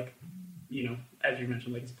sense of, like, you know, as you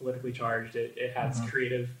mentioned, like, it's politically charged. It has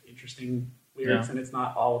creative, interesting lyrics, and it's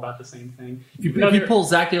not all about the same thing. If you pull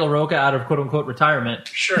Zach De La Rocha out of quote unquote retirement,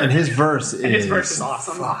 sure, and his verse is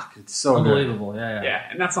awesome. Fuck, it's so unbelievable. Good. Yeah,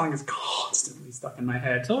 and that song is constantly stuck in my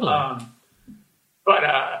head. Totally.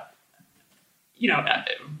 But you know,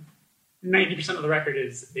 90% of the record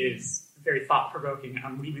is very thought provoking.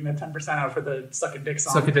 I'm leaving the 10% out for the Suck a Dick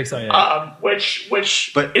song. Suck a Dick song, yeah. Which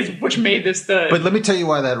made this the. But let me tell you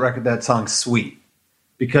why that song's sweet,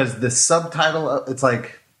 because the subtitle, it's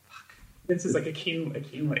like. This is like a keen.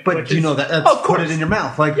 But you know that's put it in your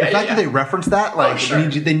mouth. Like the fact that they reference that, like, it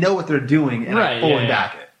means they know what they're doing, and I fully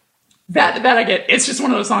back it. That I get. It's just one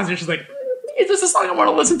of those songs where it's just like, is this a song I want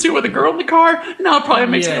to listen to with a girl in the car? No, it probably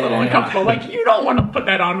makes me a little uncomfortable. Like, you don't want to put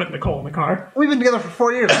that on with Nicole in the car. We've been together for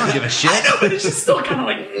 4 years. I don't give a shit. I know, but it's just still kind of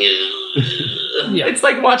like, it's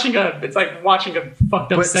like watching a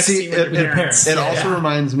fucked up sex scene with your parents. It also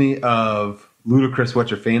reminds me of Ludacris,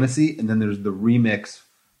 What's Your Fantasy? And then there's the remix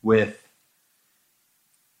with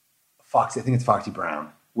Foxy. I think it's Foxy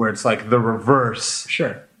Brown, where it's like the reverse.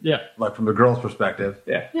 Sure. Yeah. Like from the girl's perspective.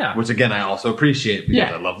 Yeah. Which again I also appreciate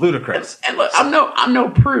because I love Ludacris. And look, I'm no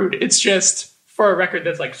prude. It's just for a record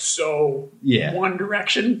that's like so one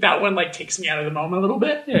direction, that one like takes me out of the moment a little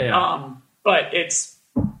bit. But it's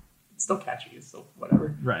still catchy. It's still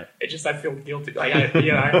whatever. Right. It just, I feel guilty. Like I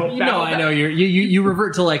hope I know you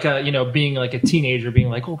revert to like a being like a teenager being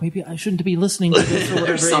like, oh, maybe I shouldn't be listening to this or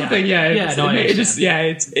whatever. Or something.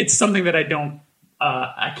 It's something that I don't.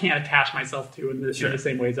 I can't attach myself to in the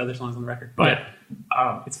same way as other songs on the record, but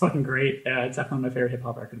it's fucking great. It's definitely my favorite hip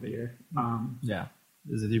hop record of the year.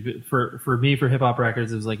 For me, for hip hop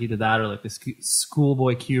records, it was like either that or like the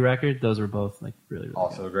Schoolboy Q record. Those were both like really, really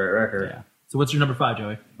also good. A great record. Yeah. So what's your number 5,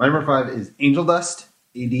 Joey? My number 5 is Angel Dust.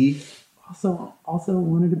 AD. Also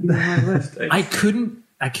wanted to be on my list. I couldn't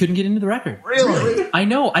get into the record. Really? I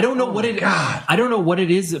know. I don't know I don't know what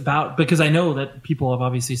it is about, because I know that people have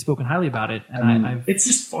obviously spoken highly about it, and it's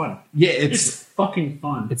just fun. Yeah, it's fucking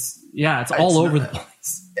fun. It's all over the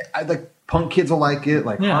place. Like punk kids will like it.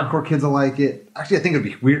 Like hardcore kids will like it. Actually, I think it'd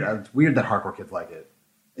be weird. It's weird that hardcore kids like it.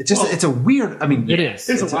 It's just it's a weird. I mean, it is.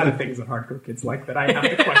 There's a lot of things that hardcore kids like that I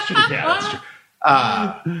have to question. Yeah, that's true.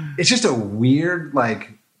 It's just a weird,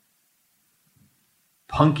 like,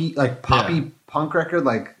 punky, like poppy punk record.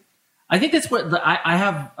 Like, I think that's what I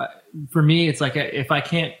have. For me, it's like if I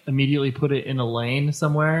can't immediately put it in a lane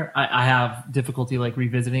somewhere, I have difficulty like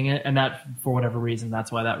revisiting it, and that for whatever reason,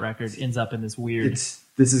 that's why that record ends up in this weird. This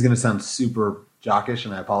is going to sound super jockish,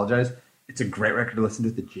 and I apologize. It's a great record to listen to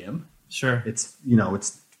at the gym. Sure, it's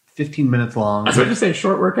 15 minutes long. I was going to say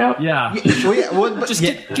short workout. Yeah, just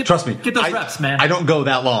trust me. Get those reps, man. I don't go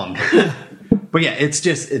that long, but yeah, it's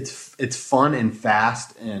just it's fun and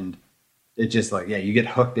fast, and it's just like you get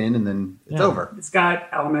hooked in, and then it's over. It's got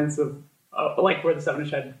elements of like where the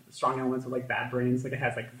 7-inch had strong elements of like Bad Brains. Like it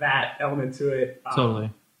has like that element to it.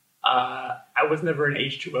 Totally. I was never an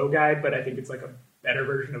H2O guy, but I think it's like a better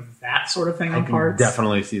version of that sort of thing I on can parts.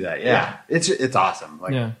 definitely see that. Yeah. It's awesome.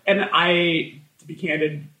 Like, And I, to be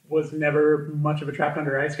candid, was never much of a Trapped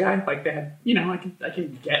Under Ice guy. Like they had, I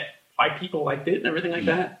can get why people liked it and everything like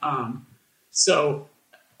that. So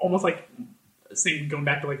almost like going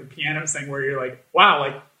back to like the piano thing where you're like, wow,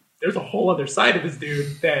 like there's a whole other side of this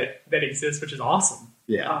dude that exists, which is awesome.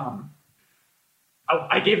 Yeah.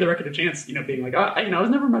 I gave the record a chance, being like, I was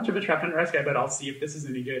never much of a Trapped Under Ice guy, but I'll see if this is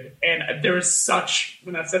any good. And there was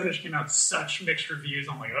when that 7-inch came out, such mixed reviews.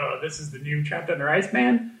 I'm like, oh, this is the new Trapped Under Ice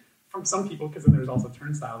band from some people, because then there's also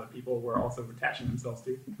Turnstile that people were also attaching themselves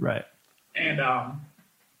to. Right. And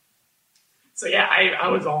so yeah, I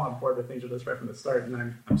was all on board with Angel Dust right from the start,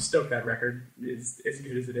 and I'm stoked that record is as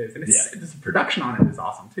good as it is, and the production on it is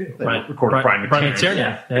awesome too. Right, recorded Brian McTiernan.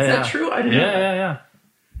 Yeah. Is that true? I didn't know that. Yeah.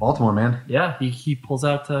 Baltimore, man. Yeah, he pulls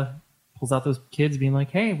out those kids being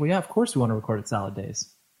like, hey, well, yeah, of course we want to record at Salad Days.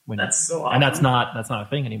 That's so awesome. And that's not a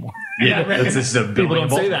thing anymore. Yeah, that's just a people don't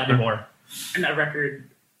say that anymore. And that record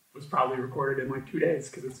was probably recorded in like 2 days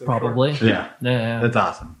because it's so probably short. Yeah. That's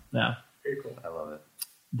awesome. Yeah, very cool. I love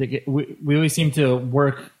it. We always seem to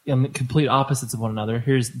work in the complete opposites of one another.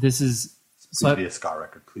 Please be a ska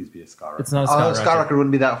record. Please be a ska record. It's not a ska record. Ska record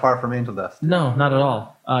wouldn't be that far from Angel Dust. No, not at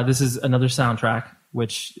all. This is another soundtrack,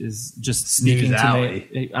 which is just sneaking to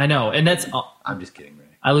me. I know, and that's. I'm just kidding, Ray.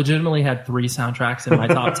 I legitimately had 3 soundtracks in my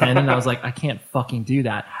top 10, and I was like, I can't fucking do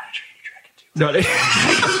that. How to Train Your Dragon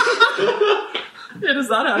 2. No, it is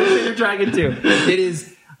not How to Train Your Dragon 2.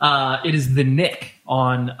 It is The Nick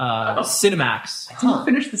on Cinemax. I didn't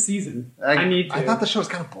finish the season. I need to. I thought the show was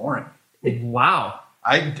kind of boring. Wow.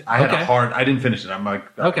 I had a hard. I didn't finish it. I'm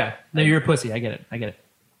like, okay. No, you're a pussy. I get it.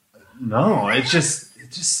 No, it's just.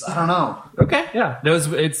 I don't know. Okay, yeah. There's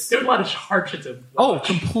a lot of hardships of. Oh,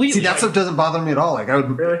 completely. See, that stuff doesn't bother me at all. Like I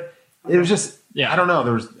would. Really? It was just. Yeah. I don't know.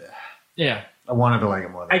 There was. Yeah. I wanted to like it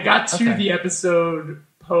more. I got to the episode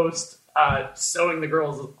post sewing the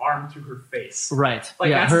girl's arm to her face. Right.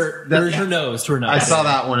 Like her nose to her nose. I saw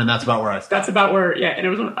that one, and that's about where I stopped. That's about where. Yeah, and it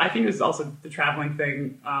was. I think it was also the traveling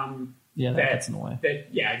thing. Yeah, that gets in the way.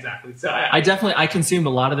 Yeah, exactly. So I consumed a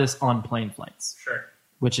lot of this on plane flights. Sure.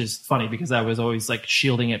 Which is funny because I was always like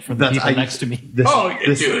shielding it from the people next to me. Dude,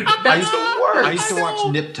 that's the worst. I used to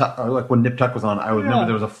watch Nip Tuck, or like when Nip Tuck was on. I would remember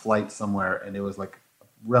there was a flight somewhere, and it was like a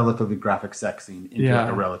relatively graphic sex scene into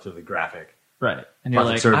like a relatively graphic. Right. And you're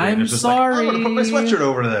like, surgery, I'm sorry. Like, I'm going to put my sweatshirt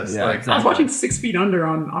over this. Yeah, like, exactly. I was watching 6 Feet Under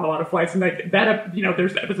on a lot of flights, and like that,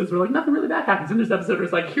 there's episodes where like nothing really bad happens, and there's episodes where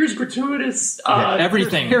it's like here's gratuitous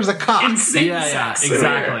everything. Here's a cock. Insane sex.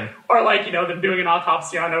 Exactly. Or like them doing an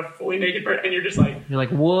autopsy on a fully naked bird, and you're just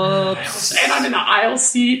like, whoops. And I'm in the aisle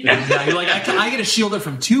seat. Yeah, you're like, I get to shield it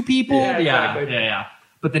from 2 people. Yeah, exactly. Yeah.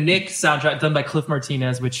 But the Nick soundtrack done by Cliff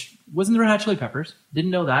Martinez, which wasn't the Red Hot Chili Peppers.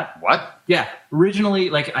 Didn't know that. What? Yeah.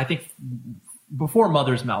 Originally, like I think before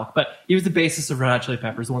Mother's Milk, but he was the bassist of Red Hot Chili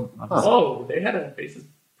Peppers. Oh, they had a bassist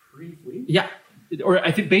briefly. Yeah. Or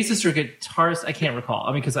I think bassist or guitarist. I can't recall.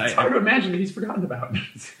 I mean, because it's hard to imagine that he's forgotten about.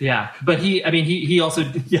 Yeah, but he also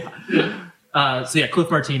so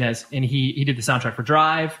Cliff Martinez, and he did the soundtrack for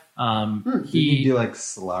Drive. He do like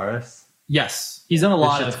Solaris. Yes, he's done a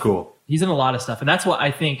lot of cool. He's done a lot of stuff, and that's what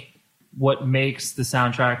I think. What makes the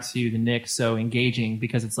soundtrack to the Nick so engaging,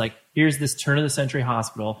 because it's like, here's this turn of the century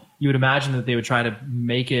hospital. You would imagine that they would try to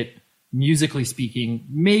make it, musically speaking,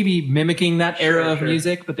 maybe mimicking that era of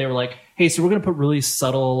music, but they were like, hey, so we're going to put really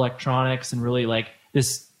subtle electronics and really like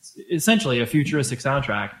this, essentially a futuristic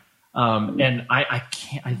soundtrack. And I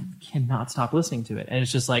cannot stop listening to it. And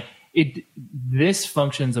it's just like, this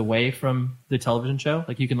functions away from the television show.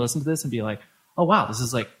 Like you can listen to this and be like, oh wow, this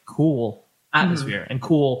is like cool atmosphere and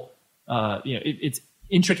cool. It's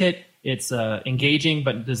intricate, it's engaging,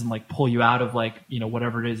 but it doesn't like pull you out of like,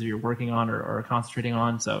 whatever it is that you're working on or concentrating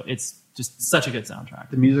on. So it's just such a good soundtrack.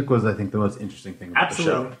 The music was, I think, the most interesting thing about the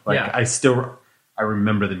show. Like I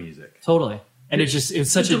remember the music. Totally. And it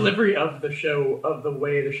was such a delivery of the show, of the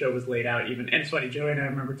way the show was laid out even. And it's funny, Joey and I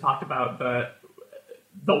remember talked about the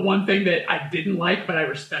one thing that I didn't like, but I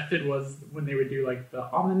respected was when they would do like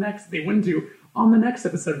they wouldn't do on the next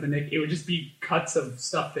episode of the Nick, it would just be cuts of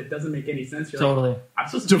stuff that doesn't make any sense. You're totally. Like, I'm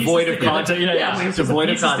supposed to devoid of content. Devoid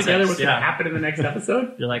of context. Together what's going to happen in the next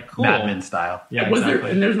episode. You're like, cool. Mad Men style. Yeah, exactly.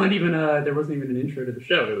 And there wasn't even an intro to the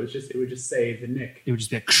show. It would just say the Nick. It would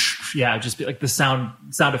just be like, just be like the sound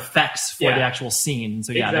effects for the actual scene.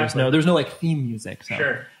 So there's no like theme music. So.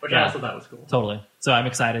 Sure, which I also thought was cool. Totally. So I'm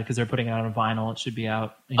excited because they're putting it out on vinyl. It should be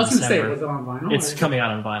out in I was going to December. say, was it on vinyl? It's coming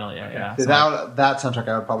out on vinyl. Yeah. So that soundtrack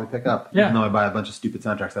I would probably pick up. Yeah. Even though I buy a bunch of stupid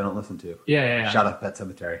soundtracks I don't listen to. Yeah. Shout out Pet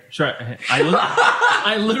Sematary. Sure.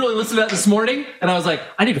 I literally listened to that this morning, and I was like,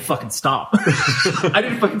 I need to fucking stop. I need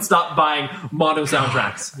to fucking stop buying mono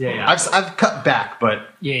soundtracks. Yeah. I've cut back, but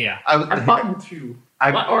I've bought two.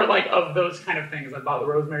 Or like of those kind of things. I bought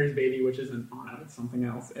Rosemary's Baby, which isn't on it. It's something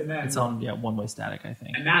else. And then it's on One Way Static, I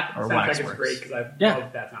think. And that soundtrack is great because I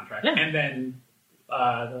love that soundtrack. Yeah. And then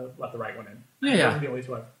Let the Right One In. Yeah. Those are the only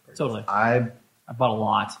two I've purchased. Totally. I bought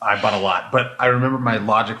a lot. But I remember my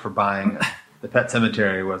logic for buying the Pet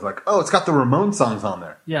Sematary was like, oh, it's got the Ramones songs on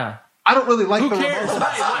there. Yeah. I don't really like Who the cares?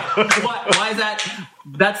 Ramones. Why is that?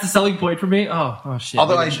 That's the selling point for me. Oh shit.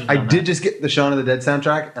 Although I did just get the Shaun of the Dead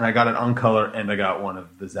soundtrack, and I got it on color, and I got one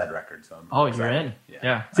of the Zed records. So you're in.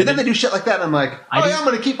 Yeah. See, then they do shit like that, and I'm like, I'm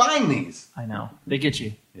going to keep buying these. I know. They get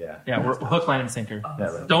you. Yeah. Yeah, we're hook, line, and sinker.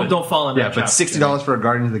 Yeah, don't fall in that trap. But $60 for a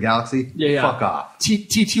Guardians of the Galaxy? Yeah. Fuck off.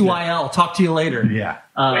 TTYL. Talk to you later. Yeah.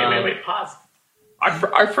 Wait. Pause.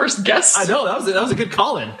 Our first guest. I know that was a good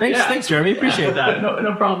call in. Thanks, Jeremy. Appreciate that.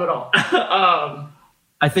 No problem at all.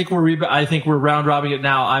 I think we're round robbing it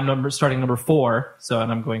now. I'm starting number 4,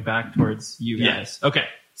 and I'm going back towards you guys. Yeah. Okay,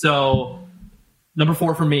 so number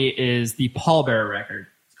 4 for me is the Pallbearer record.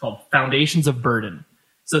 It's called Foundations of Burden.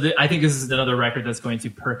 So I think this is another record that's going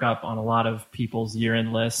to perk up on a lot of people's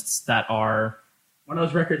year-end lists that are one of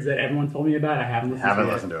those records that everyone told me about. I haven't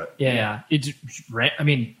listened to it. Yeah.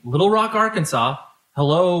 Little Rock, Arkansas.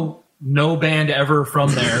 Hello, no band ever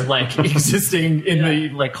from there, like existing in the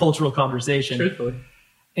like cultural conversation. Truthfully.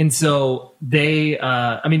 And so they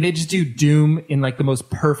they just do doom in like the most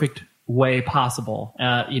perfect way possible.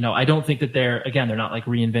 I don't think that they're not like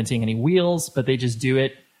reinventing any wheels, but they just do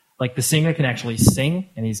it. Like the singer can actually sing,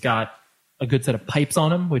 and he's got a good set of pipes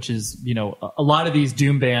on him, which is, a lot of these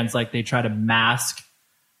doom bands, like they try to mask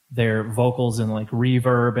their vocals and like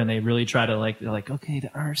reverb, and they really try to they're like, okay,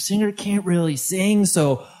 our singer can't really sing,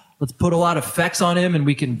 so let's put a lot of effects on him and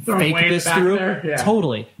we can fake this through. Yeah.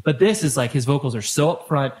 Totally. But this is like his vocals are so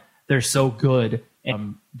upfront, they're so good.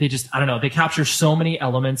 They just, I don't know, they capture so many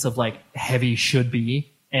elements of like heavy should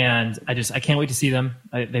be. And I can't wait to see them.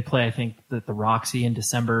 They play, I think, the Roxy in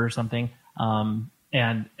December or something.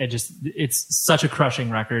 And it's such a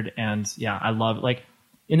crushing record. And yeah, I love it. Like,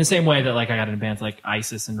 in the same way that like I got into bands like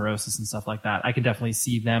ISIS and Neurosis and stuff like that, I can definitely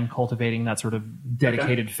see them cultivating that sort of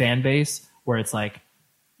dedicated fan base where it's like,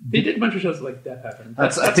 they did a bunch of shows like Death Heaven. I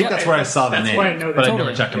think that's where I saw the name, I know but that. I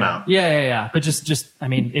never checked them out. Yeah. But just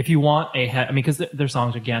if you want because their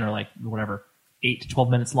songs again are like whatever 8 to 12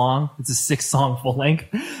 minutes long. It's a 6-song full length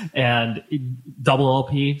and double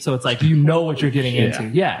LP, so it's like what you're getting into.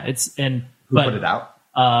 Yeah, Who put it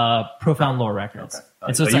out? Profound Lore Records. Okay.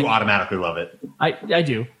 And so you automatically love it. I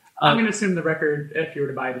do. I'm going to assume the record, if you were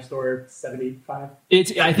to buy it at a store, $75.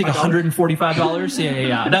 It's I think $145.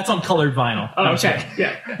 Yeah. That's on colored vinyl. Oh, okay.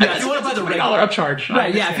 Yeah. If you want to buy the regular upcharge.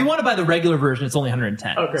 Right. Yeah. If you want to buy the regular version, it's only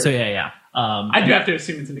 $110. Okay. So yeah. I do have to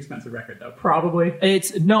assume it's an expensive record, though. Probably. I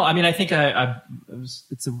think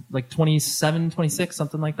it's like 27, 26,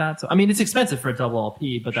 something like that. So it's expensive for a double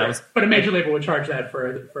LP, but sure. But a major label would charge that for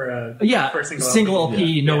a single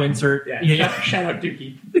LP, no insert. Yeah. Shout out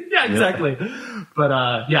Dookie. Yeah, exactly.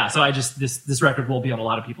 But so this record will be on a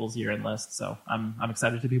lot of people's year-end list, so I'm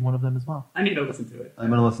excited to be one of them as well. I need to listen to it. I'm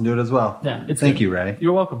going to listen to it as well. Yeah, Thank you, Ray.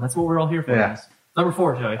 You're welcome. That's what we're all here for. Yeah. Guys. Number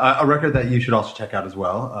 4, Joey. A record that you should also check out as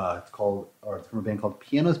well. It's from a band called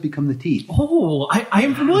Pianos Become the Tea. Oh, I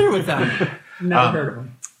am familiar with that. Never heard of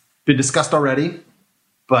them. Been discussed already,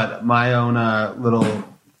 but my own little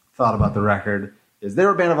thought about the record is they're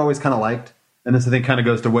a band I've always kind of liked, and this I think kind of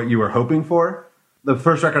goes to what you were hoping for. The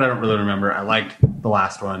first record I don't really remember. I liked the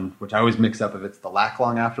last one, which I always mix up if it's the Lack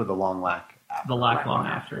Long After or the Long Lack After. The Lack Long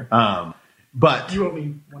After. But you owe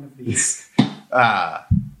me one of these.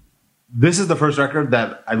 This is the first record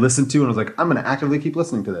that I listened to and was like, I'm going to actively keep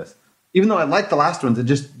listening to this. Even though I liked the last ones, it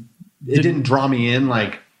didn't draw me in.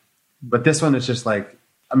 But this one is just like,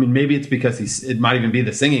 maybe it's because it might even be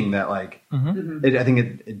the singing that I think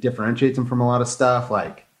it differentiates him from a lot of stuff.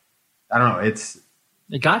 Like, I don't know.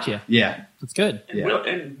 It got you. Yeah. It's good.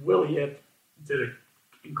 And Will Yip did an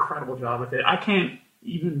incredible job with it. I can't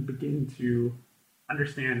even begin to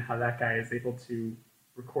understand how that guy is able to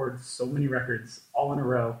record so many records all in a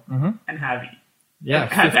row and have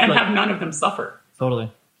none of them suffer.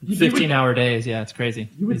 Totally. 15-hour days. Yeah, it's crazy.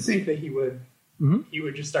 You would think that he would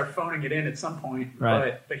just start phoning it in at some point,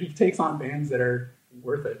 right. but he takes on bands that are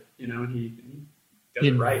worth it, and does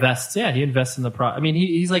it right. He invests in the I mean,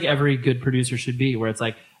 he's like every good producer should be, where it's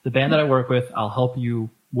like, the band that I work with, I'll help you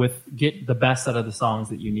get the best out of the songs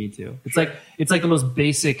that you need to. It's like the most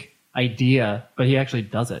basic idea, but he actually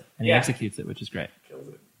does it and he executes it, which is great. Kills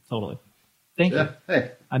it. Totally. Thank you.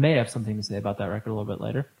 Hey, I may have something to say about that record a little bit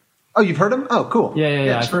later. Oh, you've heard him? Oh, cool.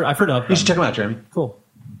 Yeah. I've heard of them. You should check them out, Jeremy. Cool.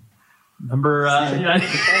 Remember,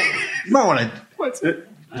 you might want to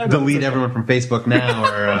delete everyone from Facebook now,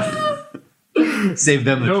 or save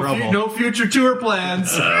them the trouble. No future tour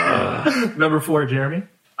plans. Number 4, Jeremy.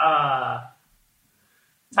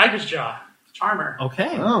 Tiger's Jaw, Charmer.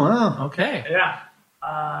 Okay. Oh wow. Okay. Yeah.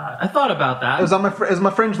 I thought about that. It was on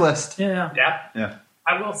my fringe list. Yeah.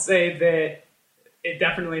 I will say that it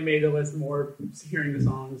definitely made the list more hearing the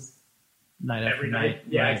songs every night.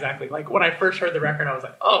 Yeah, right. exactly. Like when I first heard the record, I was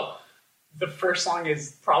like, oh, the first song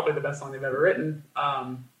is probably the best song they've ever written.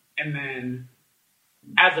 And then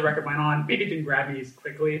as the record went on, maybe it didn't grab me as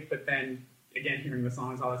quickly, but then again, hearing the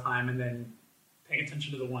songs all the time and then paying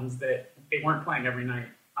attention to the ones that they weren't playing every night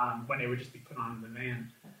when they would just be put on in the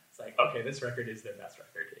van. It's like, okay, this record is their best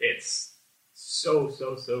record. It's so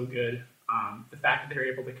good. The fact that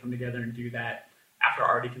they're able to come together and do that after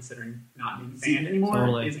already considering not being a band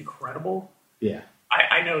anymore is incredible. Yeah.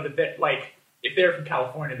 I know that like, if they're from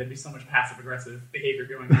California, there'd be so much passive-aggressive behavior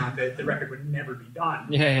going on that the record would never be done.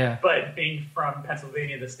 Yeah. But being from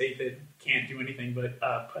Pennsylvania, the state that can't do anything but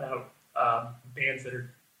put out bands that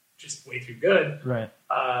are just way too good, right?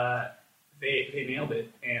 They nailed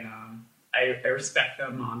it, and I respect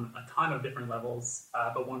them on a ton of different levels.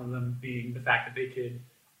 But one of them being the fact that they could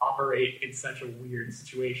operate in such a weird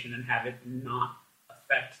situation and have it not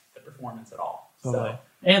affect the performance at all. Totally.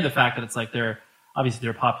 And the fact that it's like obviously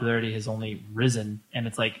their popularity has only risen, and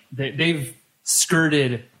it's like they've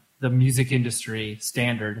skirted the music industry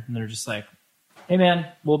standard, and they're just like, hey man,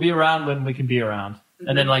 we'll be around when we can be around. Mm-hmm.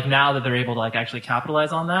 And then like now that they're able to like actually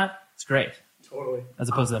capitalize on that, it's great. Totally. As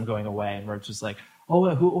opposed to them going away and we're just like, oh,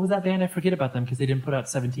 what was that band? I forget about them because they didn't put out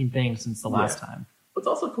 17 things since the last time. What's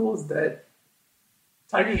also cool is that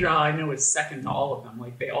Tiger's Jaw, I know, is second to all of them.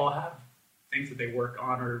 Like they all have things that they work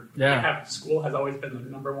on, or they have school has always been the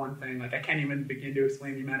number one thing. Like I can't even begin to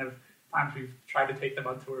explain the amount of times we've tried to take them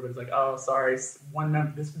on tour, but it's like, oh, sorry, this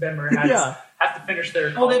member has to finish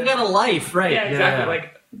their college. Oh, they've got a life, right? Yeah, exactly.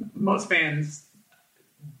 Like most fans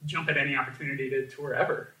jump at any opportunity to tour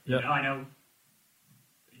ever. You know, I know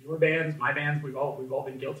your bands, my bands, we've all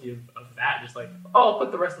been guilty of that. Just like, oh, I'll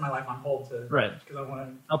put the rest of my life on hold because I want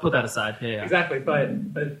to. I'll put that aside. Yeah. Exactly, but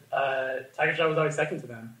Tiger's Jaw was always second to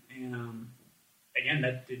them, and again,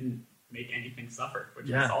 that didn't make anything suffer, which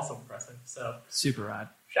is also impressive. So super rad.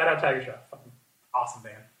 Shout out Tiger's Jaw, fucking awesome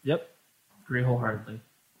band. Yep, agree wholeheartedly.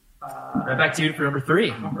 Right back to you for number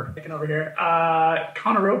 3. Picking over here,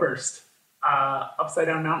 Conor Oberst, Upside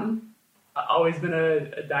Down Mountain. Always been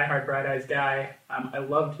a diehard Bright Eyes guy. I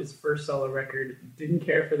loved his first solo record. Didn't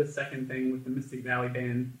care for the second thing with the Mystic Valley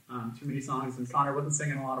Band. Too many songs, and Conor wasn't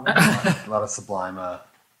singing a lot of them. A lot of Sublime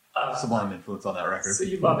influence on that record. So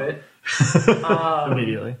you love it.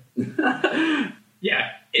 Immediately.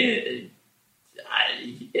 Yeah. It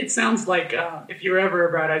sounds like if you're ever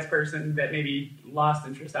a Bright Eyes person that maybe lost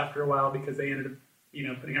interest after a while because they ended up,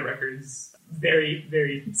 putting out records very,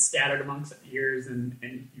 very scattered amongst years and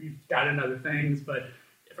you've got into other things. But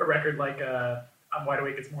if a record like I'm Wide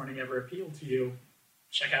Awake This Morning ever appealed to you,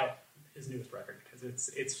 check out his newest record because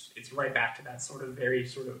it's right back to that sort of very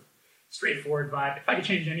sort of straightforward vibe. If I could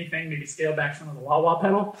change anything, maybe scale back some of the wah-wah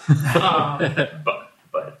pedal.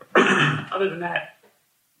 But other than that,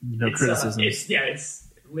 no criticism. It's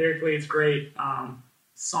lyrically it's great.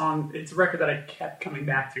 It's a record that I kept coming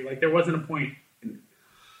back to. Like there wasn't a point in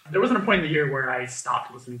the year where I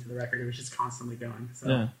stopped listening to the record. It was just constantly going. So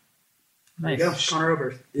nice. There you go, Conor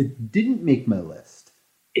Oberst. It didn't make my list.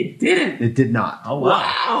 It didn't. It did not. Oh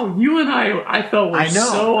wow! You and I felt were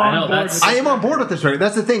so on board. I am on board with this record.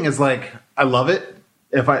 That's the thing. Is like I love it.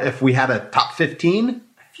 If we had a top 15.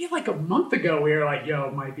 I feel like a month ago we were like, "Yo,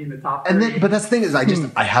 it might be in the top 30." But that's the thing is,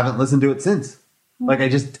 I haven't listened to it since. Like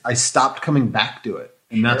I stopped coming back to it,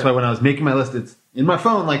 and that's why when I was making my list, it's in my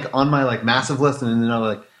phone, like on my like massive list, and then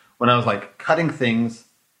like when I was like cutting things,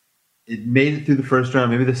 it made it through the first round,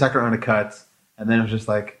 maybe the second round of cuts, and then it was just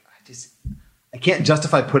like I can't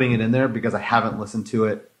justify putting it in there because I haven't listened to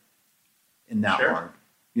it in that long,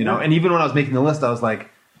 And even when I was making the list, I was like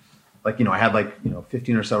I had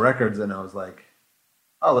 15 or so records, and I was like,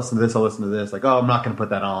 I'll listen to this. Like, oh, I'm not going to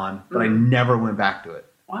put that on. But I never went back to it.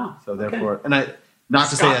 Wow. So therefore, and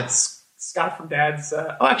to say that Scott from Dad's.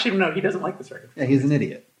 Actually, no, he doesn't like this record. Yeah, he's an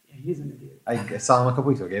idiot. Yeah, he's an idiot. I saw him a couple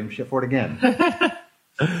weeks ago. Gave him shit for it again.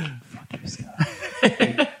 Fuck you, Scott.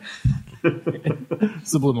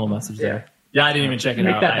 Subliminal message there. Yeah, I didn't even check it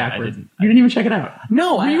Make out. that backwards. You didn't even check it out.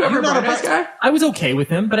 No, Were you ever a Bright Eyes guy? I was okay with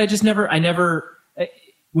him, but I never.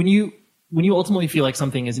 When you ultimately feel like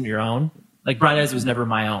something isn't your own, like Bright Eyes was never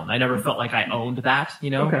my own. I never felt like I owned that,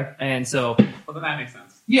 Okay. And so, well, then that makes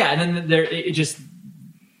sense. Yeah, and then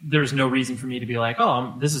there's no reason for me to be like,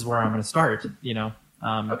 oh, this is where I'm going to start,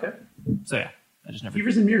 Okay. So yeah, I just never.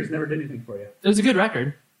 Fevers and Mirrors never did anything for you. It was a good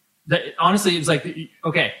record. Honestly, it was like,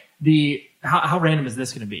 okay, how random is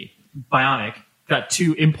this going to be? Bionic got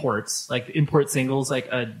 2 imports, like import singles, like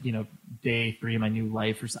Day 3 of My New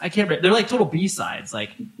Life or something. I can't remember. They're like total B-sides.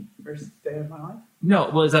 Like First Day of My Life? No,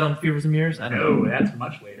 well, is that on Fevers and Mirrors? I don't know. No, that's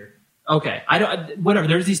much later. Okay, I don't. Whatever.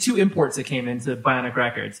 There's these 2 imports that came into Bionic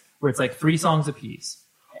Records where it's like 3 songs apiece.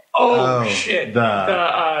 Oh shit!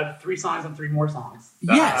 The 3 songs and 3 more songs.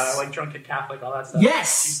 Yes, like Drunken Catholic, all that stuff.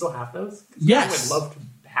 Yes. Do you still have those? Yes. I would love to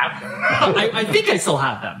have them. I think I still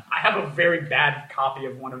have them. I have a very bad copy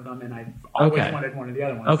of one of them, and I've always wanted one of the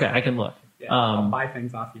other ones. Okay, I can look. Yeah, I'll buy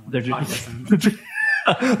things off you. They're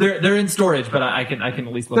in storage, but I can at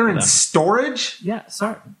least look. They're for in them. storage? Yeah.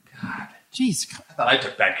 Sorry. God. Jeez. I thought I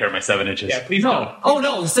took bad care of my 7 inches. Yeah, please no. don't. Oh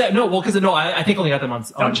no, no. Well, because I think I only got them on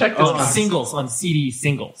check this box. singles on CD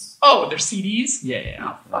singles. Oh, they're CDs. Yeah.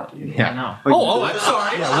 Oh, fuck you. Yeah. I know. Oh, I'm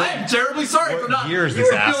sorry. Yeah, I'm terribly sorry for not. Years You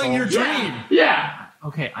this were feeling asshole. your dream. Yeah.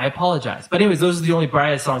 Okay, I apologize. But anyways, those are the only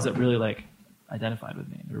Bright Eyes songs that really identified with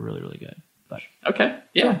me. They're really, really good. But okay,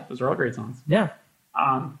 yeah, those are all great songs. Yeah.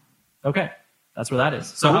 Okay, that's where that is.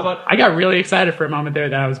 So how about? I got really excited for a moment there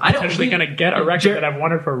that I was potentially going to get a record that I've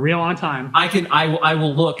wanted for a real long time. I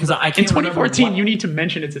will look because I can't. In 2014, you need to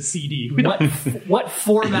mention it's a CD. What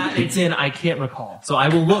format it's in, I can't recall. So I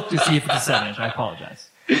will look to see if it's a 7-inch. I apologize.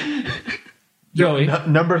 Joey,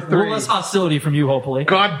 number 3. A little less hostility from you, hopefully.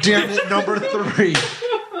 God damn it, number 3.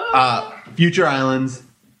 Future Islands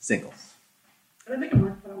singles. Did I make a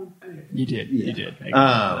mark for that one? You did. Yeah. You did. Make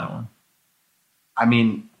that one. I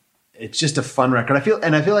mean, it's just a fun record. I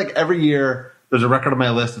feel like every year there's a record on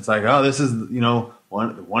my list. It's like, oh, this is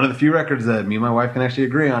one of the few records that me and my wife can actually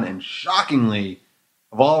agree on. And shockingly,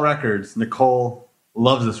 of all records, Nicole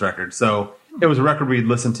loves this record. So it was a record we'd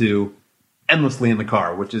listen to endlessly in the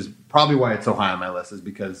car, which is probably why it's so high on my list, is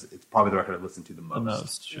because it's probably the record I've listened to the most. The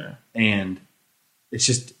most, sure. And it's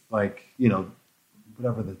just like,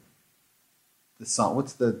 whatever the song.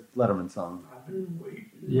 What's the Letterman song?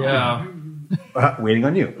 Yeah. Waiting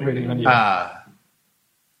on You. Waiting on You.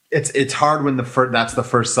 It's hard when that's the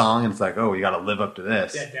first song, and it's like, oh, you got to live up to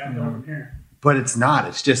this. Yeah, downhill from here. But it's not.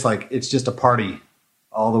 It's just a party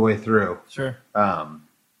all the way through. Sure.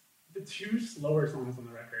 The 2 slower songs on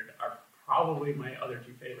the record are probably my other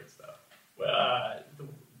 2 favorites, though. The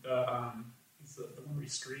one where he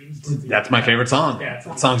screams. That's my favorite song. Yeah,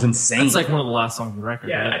 that song's insane. It's like one of the last songs on the record.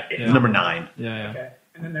 Yeah, right? It's number 9. Yeah. Okay,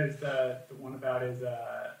 and then there's the one about his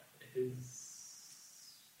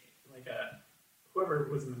whoever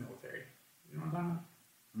was in the military. You know what I'm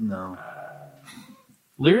talking about? No.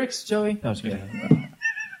 Lyrics, Joey? No, just kidding.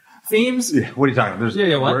 Themes? Yeah, what are you talking about?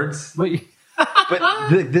 There's what? words. What?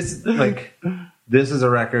 But this is a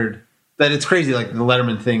record that it's crazy. Like the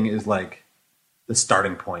Letterman thing is like the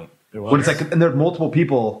starting point. When it's like, and there are multiple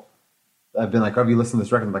people that have been like, oh, have you listened to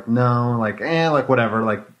this record? I'm like, no, like whatever.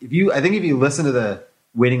 Like I think if you listen to the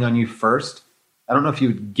Waiting on You first, I don't know if you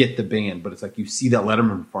would get the band, but it's like you see that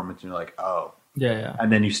Letterman performance and you're like, oh. Yeah. And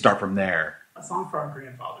then you start from there. A Song for Our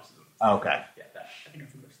Grandfathers. Okay. Yeah, I think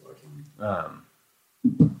it's in their slower song.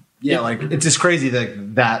 Like it's just crazy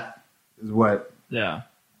that is what. Yeah.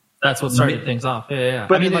 That's what started things off. Yeah.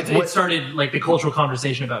 But I mean, like, it started like the cultural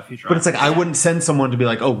conversation about future. But it's like I wouldn't send someone to be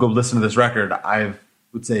like, oh, go listen to this record. I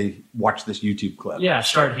would say watch this YouTube clip. Yeah,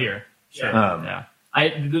 start here. Sure. Yeah.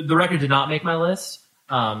 The record did not make my list.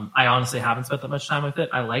 I honestly haven't spent that much time with it.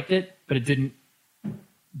 I liked it, but it didn't.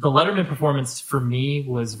 The Letterman performance for me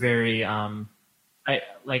was very. I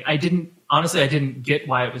didn't get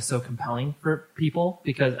why it was so compelling for people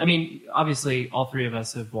because I mean, obviously, all 3 of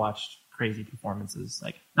us have watched crazy performances,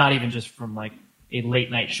 like not even just from like a late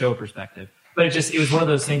night show perspective, but it was one of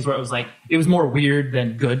those things where it was like it was more weird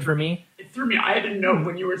than good for me. It threw me. I didn't know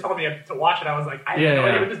when you were telling me to watch it. I was like, I have no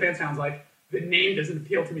idea what this band sounds like. The name doesn't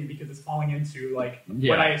appeal to me because it's falling into like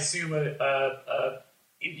what I assume a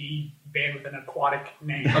indie band with an aquatic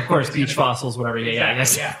name. Of course, Beach Fossils, whatever. Yeah.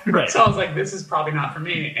 Right. So I was like, this is probably not for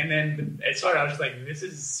me. And then it started. I was just like, this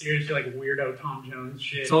is seriously like weirdo Tom Jones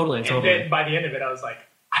shit. Totally. Then by the end of it, I was like,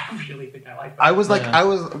 I really think I like that. I was like,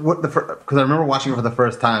 because I remember watching it for the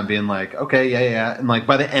first time, being like, okay, yeah, and like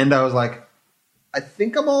by the end, I was like, I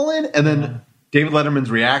think I'm all in. And then David Letterman's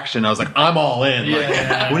reaction, I was like, I'm all in.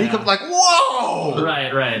 Yeah. When he comes, like, whoa!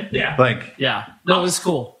 Right. Yeah. No, it was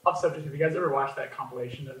cool. Off subject, have you guys ever watched that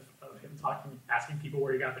compilation of him asking people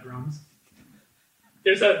where he got the drums?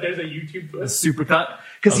 There's a YouTube clip. The supercut?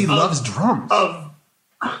 Because he loves drums.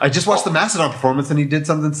 I just watched the Mastodon performance and he did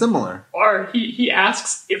something similar. Or he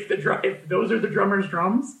asks if those are the drummer's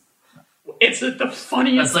drums. It's the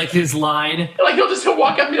funniest. That's like his line. Like he'll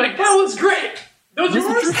walk up and be like, "That was great. Those are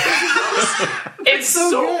yours." It's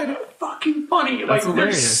so fucking funny. That's like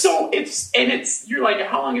hilarious. You're like,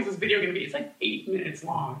 how long is this video going to be? It's like 8 minutes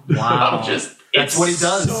long. Wow. That's what he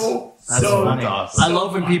does. That's funny. Awesome. I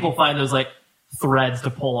love when people find those like threads to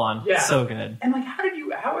pull on. Yeah. So good. And like,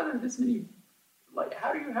 how are there this many? Like,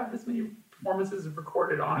 how do you have this many performances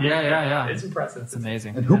recorded on? Yeah. It's impressive. It's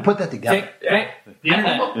amazing. And who put that together? The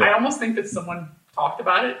internet. I almost think that someone talked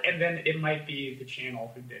about it, and then it might be the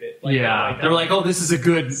channel who did it. They're like, oh, this is a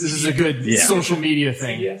good social media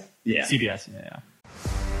thing. CBS. Yeah. CBS. Yeah.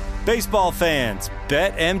 Baseball fans,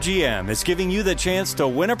 BetMGM is giving you the chance to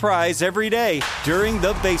win a prize every day during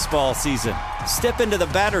the baseball season. Step into the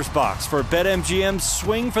batter's box for BetMGM's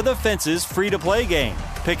Swing for the Fences free-to-play game.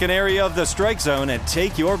 Pick an area of the strike zone and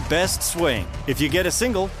take your best swing. If you get a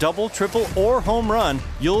single, double, triple, or home run,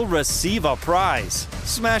 you'll receive a prize.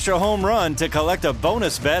 Smash a home run to collect a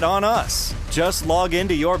bonus bet on us. Just log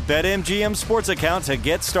into your BetMGM sports account to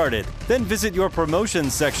get started. Then visit your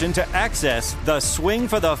promotions section to access the Swing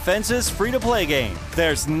for the Fences free-to-play game.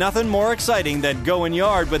 There's nothing more exciting than going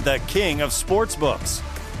yard with the king of sportsbooks.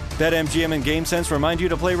 BetMGM and GameSense remind you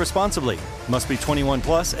to play responsibly. Must be 21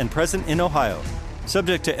 plus and present in Ohio.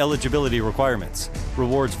 Subject to eligibility requirements.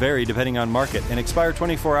 Rewards vary depending on market and expire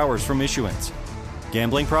 24 hours from issuance.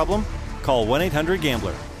 Gambling problem? Call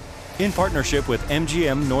 1-800-GAMBLER. In partnership with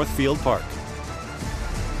MGM Northfield Park.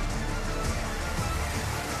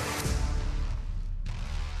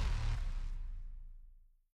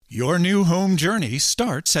 Your new home journey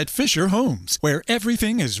starts at Fisher Homes, where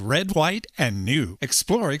everything is red, white, and new.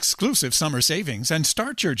 Explore exclusive summer savings and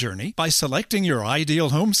start your journey by selecting your ideal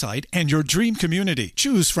home site and your dream community.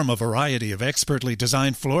 Choose from a variety of expertly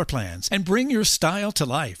designed floor plans and bring your style to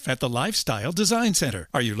life at the Lifestyle Design Center.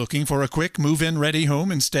 Are you looking for a quick move-in ready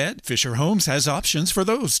home instead? Fisher Homes has options for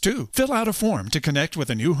those too. Fill out a form to connect with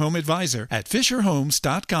a new home advisor at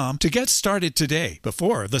FisherHomes.com to get started today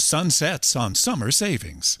before the sun sets on summer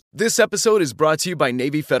savings. This episode is brought to you by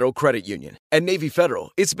Navy Federal Credit Union. At Navy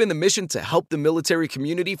Federal, it's been the mission to help the military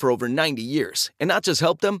community for over 90 years. And not just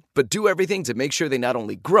help them, but do everything to make sure they not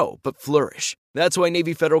only grow, but flourish. That's why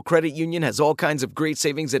Navy Federal Credit Union has all kinds of great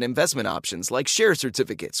savings and investment options like share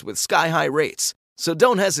certificates with sky-high rates. So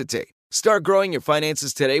don't hesitate. Start growing your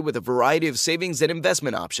finances today with a variety of savings and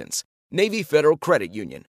investment options. Navy Federal Credit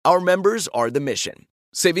Union. Our members are the mission.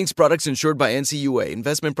 Savings products insured by NCUA.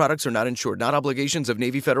 Investment products are not insured, not obligations of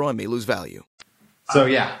Navy Federal and may lose value. So,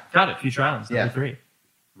 yeah. Got it. Future Islands, number 3.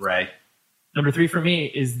 Ray. Number 3 for me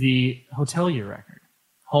is the Hotelier record.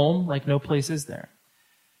 Home like no place is there.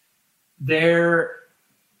 There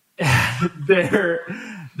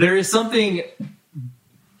is something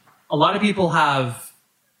a lot of people have.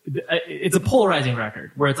 It's a polarizing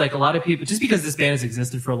record where it's like a lot of people, just because this band has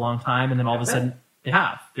existed for a long time and then all of a sudden they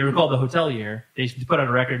have. They were called the Hotelier. They put out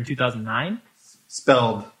a record in 2009.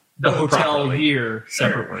 Spelled the hotel year,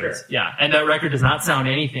 separate words. Sure. Yeah, and that record does not sound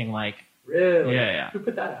anything like. Really? Yeah. Who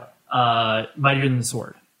put that out? Mightier Than the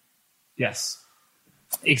Sword. Yes,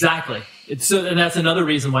 exactly. And that's another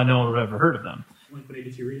reason why no one would have ever heard of them.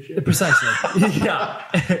 Blink-182 reissue. Precisely.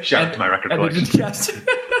 Yeah. Shout out to my record collection.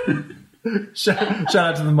 Shout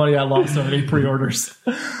out to the money I lost on any pre-orders.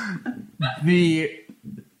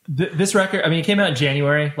 This record, I mean, it came out in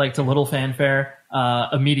January, like to little fanfare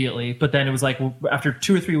immediately. But then it was like after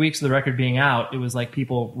 2 or 3 weeks of the record being out, it was like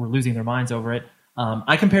people were losing their minds over it.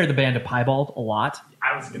 I compared the band to Piebald a lot.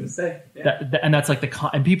 I was going to say, yeah. And that's like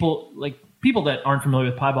and people that aren't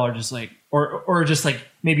familiar with Piebald are just like, or just like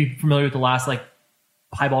maybe familiar with the last like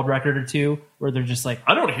Piebald record or two, where they're just like,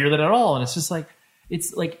 I don't hear that at all, and it's just like,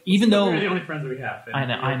 it's like even though we're the only friends that we have.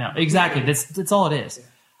 I know exactly. That's all it is. Yeah.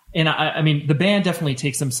 And I mean, the band definitely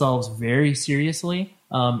takes themselves very seriously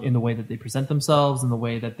in the way that they present themselves and the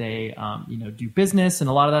way that they, do business and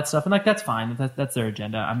a lot of that stuff. And like, that's fine. That's their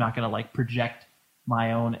agenda. I'm not going to like project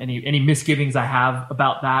my own, any misgivings I have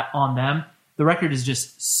about that on them. The record is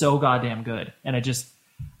just so goddamn good. And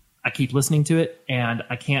I keep listening to it and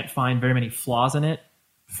I can't find very many flaws in it.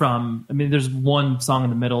 There's one song in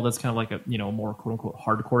the middle that's kind of like a, more quote unquote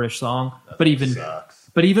hardcore-ish song, but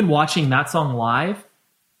even watching that song live,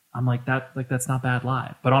 I'm like that's not bad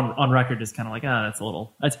live, but on record it's kind of like that's a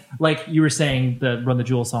little. That's like you were saying the Run the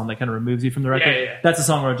Jewel song that kind of removes you from the record. Yeah. That's a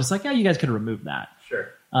song where I'm just like you guys could have removed that. Sure.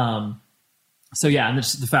 So yeah, and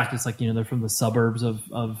the fact it's like they're from the suburbs of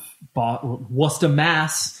Worcester,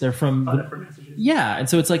 Mass. They're from and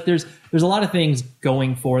so it's like there's a lot of things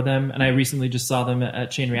going for them. And I recently just saw them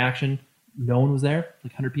at Chain Reaction. No one was there,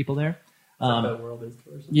 like 100 people there. The World is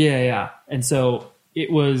tour. Yeah, and so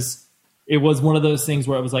it was one of those things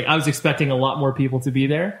where I was like, I was expecting a lot more people to be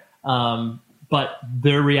there, but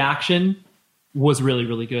their reaction was really,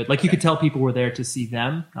 really good. Like you could tell people were there to see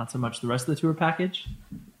them, not so much the rest of the tour package.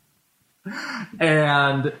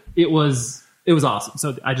 And it was awesome.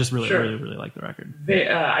 So I just really, really, really like the record.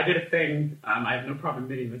 I did a thing. I have no problem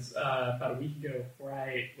admitting this. About a week ago, where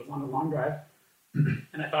I was on a long drive,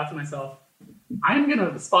 and I thought to myself, I'm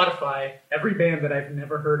gonna Spotify every band that I've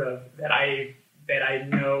never heard of that I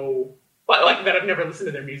know. Like that I've never listened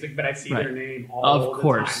to their music, but I see their name all the time. Of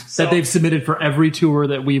course. So, that they've submitted for every tour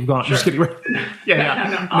that we've gone. Sure. Just kidding.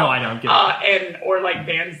 Yeah. No, I know. Or like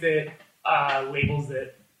bands that labels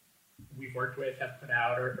that we've worked with have put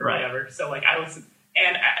out or whatever. So like I listened,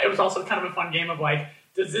 and it was also kind of a fun game of like,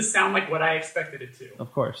 does this sound like what I expected it to?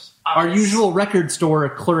 Of course. Our usual record store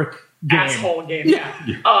clerk game. Asshole game,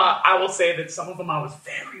 yeah. I will say that some of them I was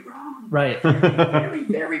very wrong. Right. Very,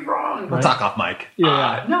 very wrong. We'll talk off mic.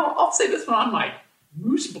 Yeah. No, I'll say this one on mic.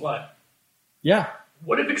 Moose Blood. Yeah.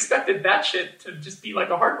 Would have expected that shit to just be like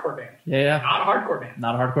a hardcore band. Yeah. Not a hardcore band.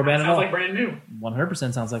 Not a hardcore band at all. Sounds like brand new.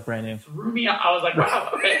 100% sounds like brand new. Threw me. I was like, wow,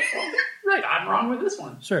 okay. Well, I'm wrong with this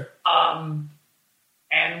one. Sure.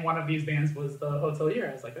 And one of these bands was the Hotelier.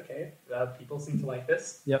 I was like, okay, people seem to like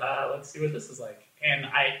this. Yep. Let's see what this is like. And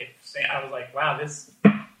I was like, wow, this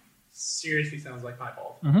seriously sounds like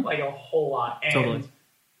Piebald. Mm-hmm. Like a whole lot. And totally.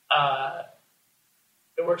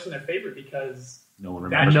 It works in their favor because no one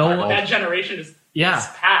remembers that generation is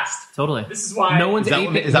past. Totally. This is why no one's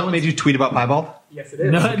is that what made you tweet about Piebald? Yes, it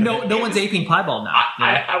is. No one's aping Piebald now.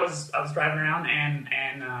 I was driving around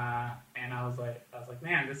and I was like,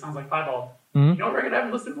 man, this sounds like Piebald. Mm-hmm. You know what record I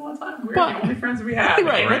haven't listened to in a long time? We're the only friends we have.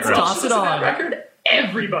 Right, let's toss it on. That record,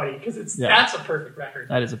 everybody, because that's a perfect record.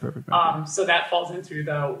 That is a perfect record. So that falls into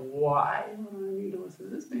the why would I need to listen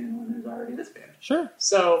to this band when there's already this band? Sure.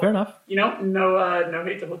 So fair enough. No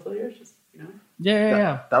hate to Hotelier. Just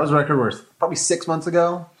Yeah. That was a record where probably 6 months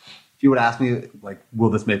ago. If you would ask me, like, will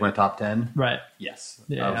this make my top 10? Right. Yes.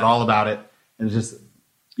 I was all about it. And it's just,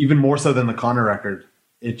 even more so than the Connor record,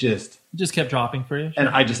 it just kept dropping for you. Sure. And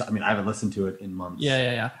I haven't listened to it in months.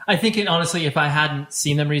 Yeah. I think honestly, if I hadn't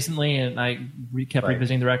seen them recently and I kept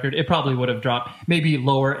revisiting the record, it probably would have dropped maybe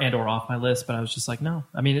lower and or off my list. But I was just like, no.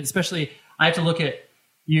 I mean, especially I have to look at,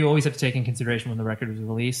 you always have to take in consideration when the record was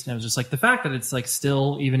released. And it was just like the fact that it's like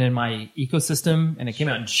still even in my ecosystem and it came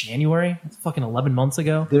out in January. It's fucking 11 months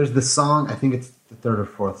ago. There's the song, I think it's the third or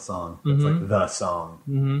fourth song. It's like the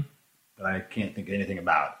song that I can't think anything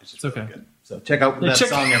about. It's just really good. So check out that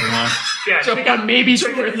song, everyone. Yeah, check out maybe 2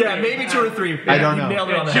 or 3. Yeah, maybe 2 or 3. I don't know. Nailed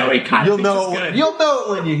it on the Joey head. You'll know it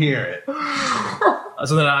when you hear it.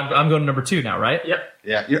 So then I'm going to number 2 now, right? Yep.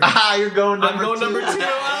 Yeah. You're going number 2. I'm going number 2.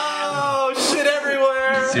 Oh, shit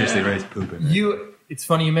everywhere. Seriously, Ray's pooping. It's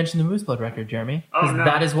funny you mentioned the Moose Blood record, Jeremy. Oh, no.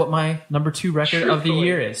 That is what my number 2 record of the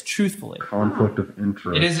year is, truthfully. Conflict of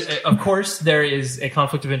interest. It is, of course, there is a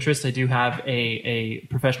conflict of interest. I do have a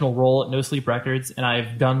professional role at No Sleep Records, and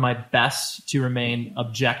I've done my best to remain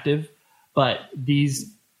objective. But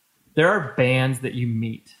there are bands that you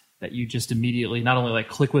meet that you just immediately not only like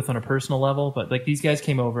click with on a personal level, but like these guys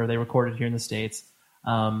came over, they recorded here in the States,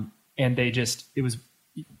 and they just,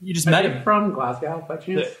 you just met him from Glasgow by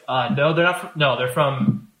chance? No, they're not.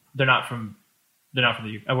 They're not from the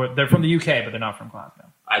UK. They're from the UK, but they're not from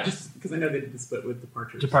Glasgow. Because I know they did the split with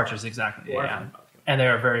Departures. Departures, exactly. Yeah. And they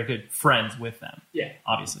are very good friends with them. Yeah,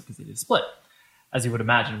 obviously because they did split. As you would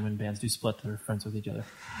imagine, when bands do split, they're friends with each other.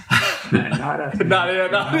 Not us.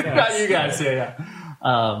 Not you guys.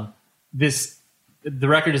 Yeah. The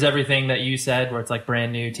record is everything that you said, where it's like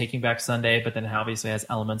brand new, Taking Back Sunday, but then it obviously has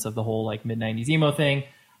elements of the whole like mid-90s emo thing.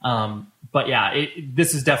 But yeah,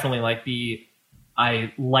 this is definitely like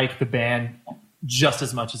I like the band just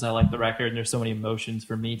as much as I like the record, and there's so many emotions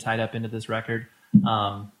for me tied up into this record.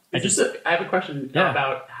 I have a question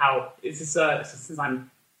about how is this since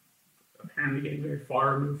I'm apparently getting very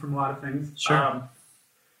far removed from a lot of things. Sure.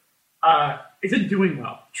 Is it doing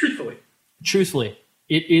well? Truthfully.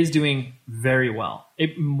 It is doing very well.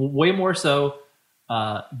 Way more so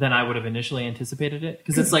than I would have initially anticipated it.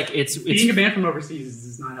 Because it's like it's being a band from overseas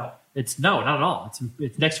does not help. It's not at all.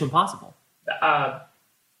 It's next to impossible.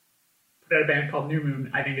 Put a band called New Moon.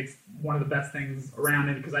 I think it's one of the best things around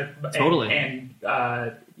it because it's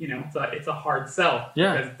a hard sell.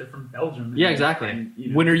 Yeah, because they're from Belgium. Yeah, exactly.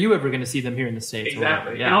 And, when are you ever going to see them here in the States?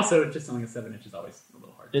 Exactly. Yeah. And also, just selling a 7-inch is always a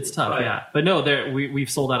little hard. It's tough. Yeah, but no, we've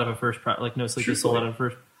sold out of a first. No Sleep is sold out of a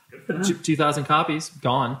first. 2,000 copies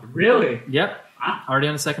gone. Really? Yep. Wow. Already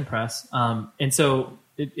on a second press. And so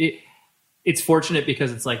it's fortunate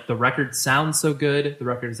because it's like the record sounds so good. The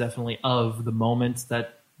record is definitely of the moment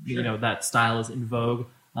that that style is in vogue.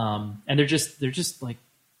 And they're just like,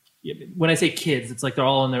 when I say kids, it's like they're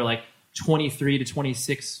all in their like 23 to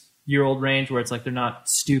 26-year-old range, where it's like they're not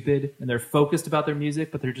stupid and they're focused about their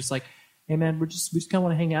music, but they're just like, hey man, we just kind of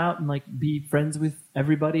want to hang out and like be friends with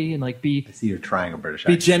everybody and like be. I see you're trying a British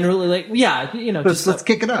be accent. Generally like let's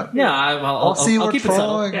kick it up. Yeah, I'll see what keep it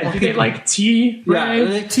subtle. Yeah, they like tea, right? Yeah,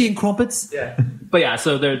 like tea and crumpets. Yeah, but yeah,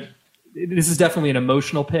 so this is definitely an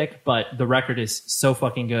emotional pick, but the record is so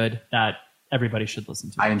fucking good that everybody should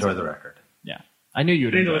listen to it. I enjoy the record. Yeah, I knew you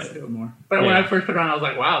would enjoy listen to it more. But when I first put it on, I was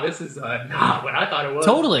like, wow, this is not what I thought it was.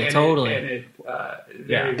 Totally.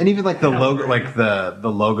 And even like the logo, like the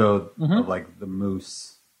logo of like the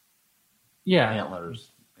moose, antlers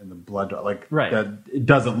and the blood, like it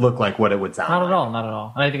doesn't look like what it would sound. Not at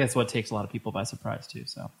all. And I think that's what takes a lot of people by surprise too.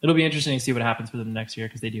 So it'll be interesting to see what happens for them next year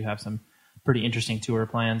because they do have some pretty interesting tour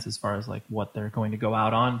plans as far as like what they're going to go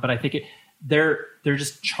out on. But I think they're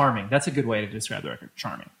just charming. That's a good way to describe the record.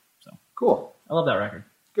 Charming. So cool. I love that record.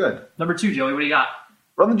 Good. Number 2, Joey. What do you got?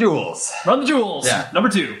 Run the Jewels. Run the Jewels. Yeah. Number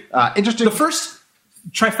 2. Interesting. The first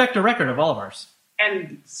trifecta record of all of ours.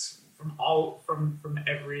 And from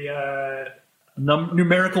every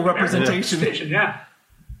numerical representation. Yeah.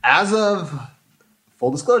 As of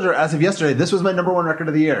full disclosure, as of yesterday, this was my number 1 record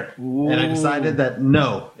of the year. Ooh. And I decided that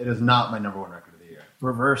no, it is not my number 1 record of the year.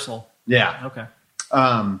 Reversal. Yeah. Okay.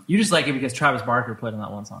 You just like it because Travis Barker played on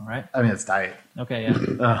that one song, right? I mean, it's tight. Okay,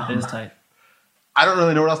 yeah. It is tight. I don't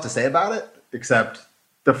really know what else to say about it, except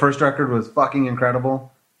the first record was fucking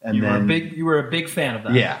incredible. And you were a big fan of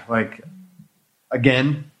that. Yeah, like,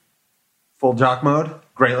 again, full jock mode.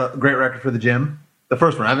 Great record for the gym. The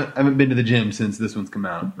first one, I haven't been to the gym since this one's come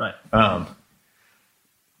out. Right.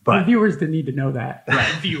 But the viewers didn't need to know that.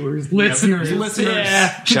 Right. Viewers, listeners.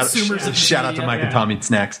 Yeah. Shout out to Mike and Tommy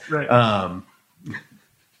Snacks. Right.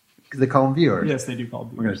 Because they call them viewers. Yes, they do call them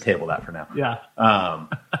viewers. We're going to table that for now. Yeah.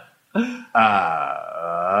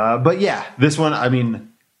 But yeah, this one, I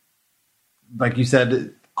mean, like you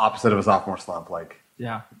said, opposite of a sophomore slump, like,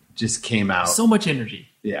 just came out. So much energy.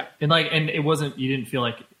 Yeah. And it wasn't, you didn't feel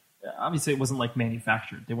like, obviously it wasn't like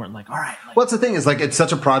manufactured. They weren't like, all right. Like, well, that's the thing is like, it's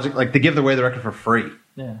such a project, like they give away the record for free.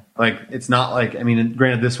 Yeah. Like, it's not like, I mean,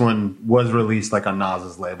 granted, this one was released like on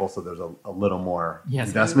Nas's label, so there's a little more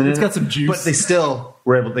investment in it. It's got some juice. But they still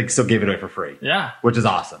gave it away for free. Yeah. Which is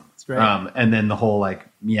awesome. It's great. And then the whole like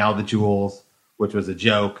Meow the Jewels, which was a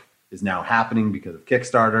joke, is now happening because of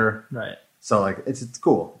Kickstarter. Right. So like, it's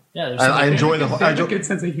cool. Yeah. I enjoy the whole, I enjoy a good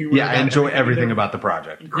sense of humor. Yeah. I enjoy everything about the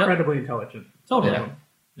project. Incredibly intelligent. Totally.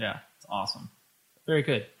 Yeah. It's awesome. Very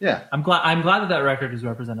good. Yeah. I'm glad that record is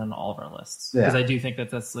represented on all of our lists because I do think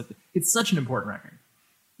that's like, it's such an important record.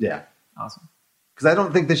 Yeah. Awesome. Because I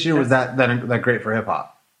don't think this year was that great for hip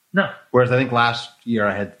hop. No. Whereas I think last year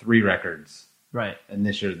I had 3 records. Right. And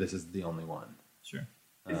this year this is the only one. Sure.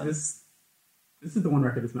 This is the one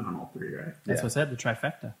record that's been on all 3, right? That's what I said, the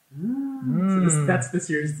trifecta. So that's this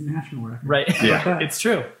year's national record. Right. Yeah. It's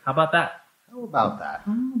true. How about that? How about that?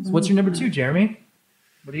 So what's your number 2, Jeremy?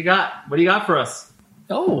 What do you got? What do you got for us?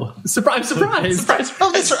 Oh, surprise! Surprise!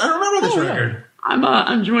 Oh, I remember this record.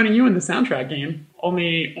 I'm joining you in the soundtrack game.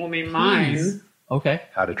 Only mine. Okay.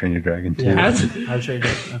 How to Train Your Dragon 2. How to Train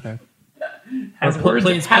Your Dragon. Okay. Has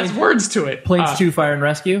words to it. Planes 2 Fire and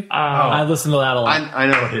Rescue. I listen to that a lot. I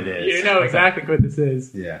know what it is. You know exactly what this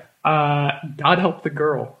is. Yeah. God Help the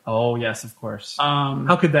Girl. Oh yes, of course.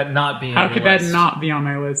 How could that not be? How could that not be on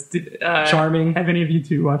my list? Charming. Have any of you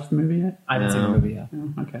two watched the movie yet? I haven't seen the movie yet.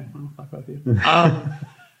 Oh, okay, well, fuck both of you.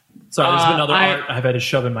 Sorry, there's been another art I've had to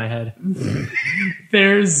shove in my head.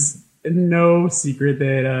 There's no secret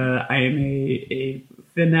that I am a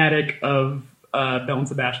fanatic of Belle and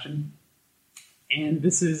Sebastian, and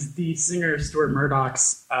this is the singer Stuart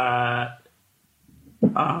Murdoch's.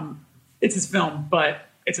 It's his film, but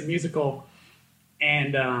it's a musical,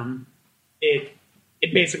 and it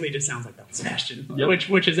basically just sounds like Belle and Sebastian,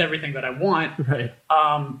 which is everything that I want. Right.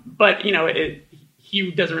 But you know,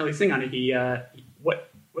 he doesn't really sing on it.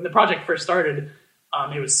 When the project first started,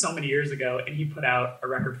 it was so many years ago, and he put out a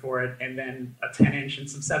record for it, and then a 10-inch and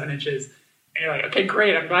some 7-inches. And you're like, okay,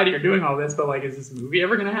 great, I'm glad you're doing all this, but like, is this movie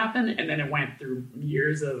ever going to happen? And then it went through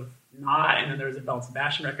years of not. And then there was a Belle and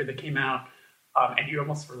Sebastian record that came out, and you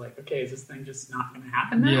almost were like, okay, is this thing just not going to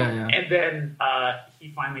happen now? Yeah. And then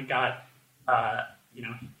he finally got,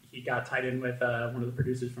 he got tied in with one of the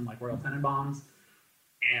producers from like Royal Tenenbaums,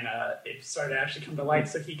 and it started to actually come to light.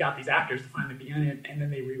 So he got these actors to finally be in it, and then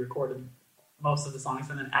they re-recorded most of the songs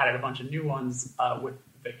and then added a bunch of new ones with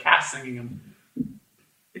the cast singing them.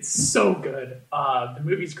 It's so good. The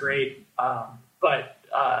movie's great, but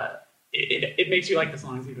it makes you like the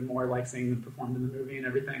songs even more, like seeing them performed in the movie and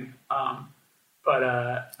everything. But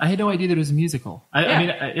I had no idea that it was a musical. I mean,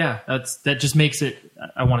 that just makes it.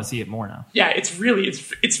 I want to see it more now. Yeah, it's really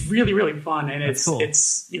fun, and That's cool.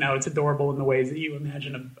 it's it's adorable in the ways that you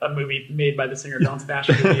imagine a movie made by the singer Belle and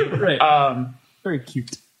Sebastian would be. Right. Very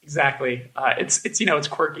cute. Exactly. It's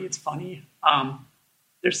quirky. It's funny.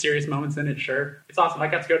 There's serious moments in it. Sure, it's awesome. I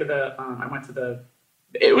got to go to I went to the.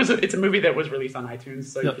 It's a movie that was released on iTunes,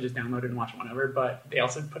 so you could just download it and watch it whenever. But they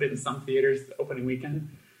also put it in some theaters the opening weekend.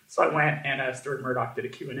 So I went, and Stuart Murdoch did a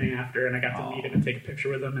Q&A after, and I got to meet him and take a picture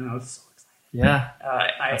with him, and I was so excited. Yeah,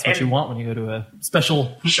 that's what you want when you go to a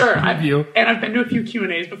special review. And I've been to a few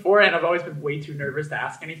Q&As before, and I've always been way too nervous to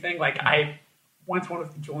ask anything. Like, I once went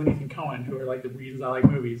with Joel and Ethan Cohen, who are like the reasons I like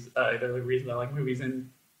movies. They're the reasons I like movies,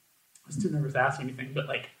 and I was too nervous to ask anything. But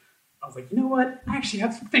like, I was like, you know what? I actually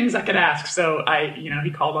have some things I could ask. So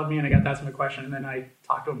he called on me, and I got to ask him a question, and then I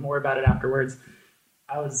talked to him more about it afterwards.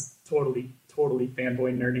 I was totally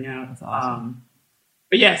fanboy nerding out. That's awesome.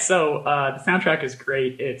 But yeah, so the soundtrack is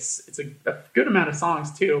great. It's a good amount of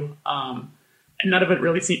songs too, and none of it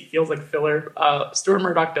really feels like filler. Stuart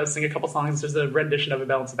Murdoch does sing a couple songs. There's a rendition of a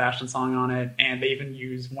Belle and Sebastian song on it, and they even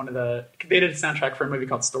use they did a soundtrack for a movie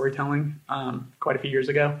called Storytelling quite a few years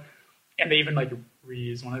ago, and they even like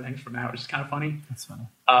reused one of the things from that, which is kind of funny. That's funny.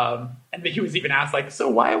 And he was even asked like, so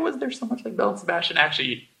why was there so much like Belle and Sebastian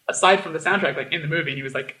actually aside from the soundtrack like in the movie? And he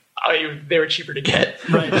was like, they were cheaper to get.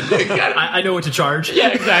 Right. I know what to charge. Yeah,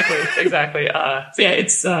 exactly. So yeah,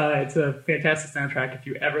 it's a fantastic soundtrack. If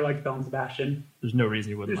you ever liked Belle and Sebastian, there's no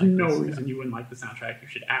reason you wouldn't. You wouldn't like the soundtrack. You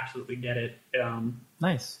should absolutely get it.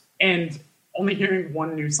 Nice. And only hearing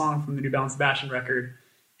one new song from the new Belle and Sebastian record,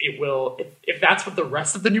 it will. If that's what the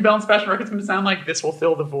rest of the new Belle and Sebastian record is going to sound like, this will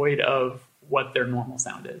fill the void of what their normal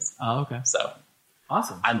sound is. Oh, okay. So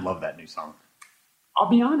awesome. I love that new song. I'll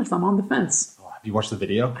be honest, I'm on the fence. Oh, have you watched the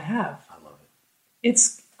video? I have. I love it.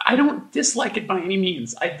 I don't dislike it by any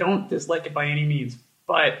means.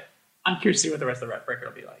 But I'm curious to see what the rest of the record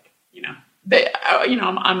will be like.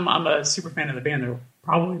 I'm a super fan of the band. They're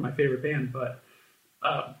probably my favorite band, but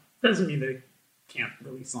doesn't mean they can't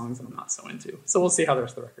release songs that I'm not so into. So we'll see how the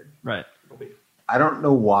rest of the record will be. I don't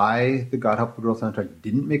know why the God Help the Girl soundtrack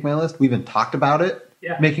didn't make my list. We even talked about it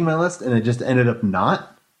making my list, and it just ended up not.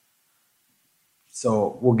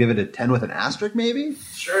 So we'll give it a 10 with an asterisk, maybe?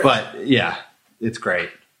 Sure. But yeah, it's great.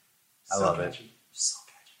 I love catchy. it. So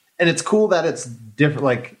catchy. And it's cool that it's different.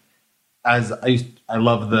 Like, I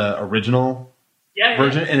love the original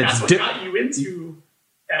version. And that's what got you into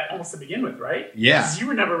that almost to begin with, right? Yeah. Because you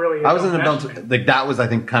were never really I was in the Belle, like, that was, I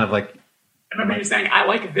think, kind of like. I remember you saying, I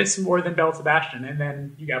like this more than Belle and Sebastian, and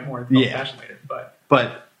then you got more Belle and Sebastian later.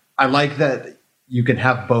 But I like that you can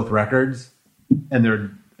have both records, and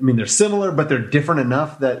they're similar, but they're different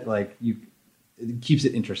enough that like it keeps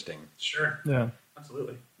it interesting. Sure. Yeah.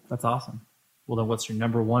 Absolutely. That's awesome. Well, then what's your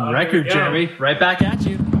number one record, Jeremy? Right back at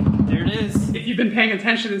you. There it is. If you've been paying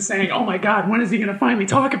attention and saying, oh my God, when is he going to finally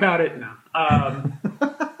talk about it? No.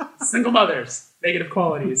 Single Mothers, Negative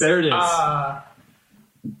Qualities. There it is.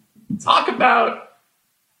 Talk about,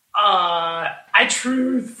 I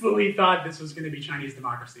truthfully thought this was going to be Chinese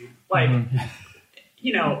Democracy. Like,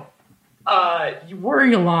 you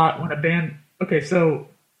worry a lot when a band. Okay, so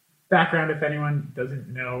background, if anyone doesn't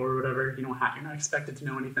know or whatever, you're not expected to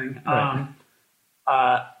know anything. Right.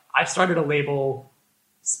 I started a label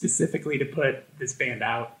specifically to put this band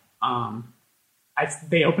out.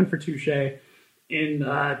 They opened for Touche in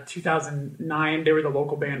 2009. They were the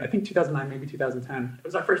local band. I think 2009, maybe 2010. It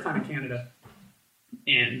was our first time in Canada,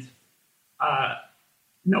 and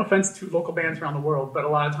no offense to local bands around the world, but a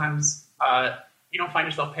lot of times. You don't find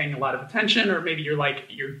yourself paying a lot of attention, or maybe you're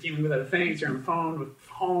dealing with other things. You're on the phone with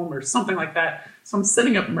home or something like that. So I'm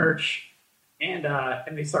setting up merch, and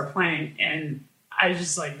they start playing, and I was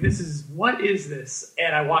just like, what is this?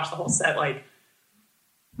 And I watched the whole set, like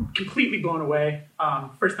completely blown away.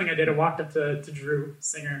 First thing I did, I walked up to Drew,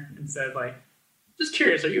 singer, and said, like, just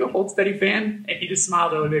curious, are you a Hold Steady fan? And he just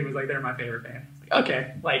smiled really big and was like, they're my favorite band. I was like,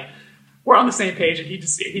 okay, like we're on the same page. And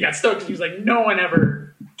he got stoked. He was like, no one ever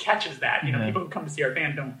catches that. People who come to see our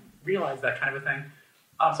band don't realize that kind of a thing.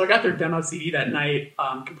 So I got their demo CD that night.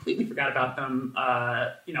 Completely forgot about them.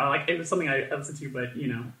 Like it was something I listened to, but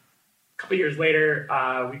a couple years later,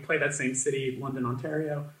 we played that same city, London,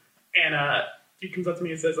 Ontario, and dude comes up to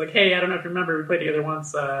me and says like, "Hey, I don't know if you remember, we played together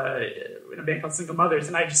once in a band called Single Mothers,"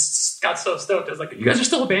 and I just got so stoked. I was like, "You guys are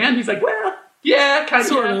still a band?" He's like, "Well, yeah, kind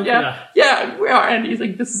of, yeah, we are." And he's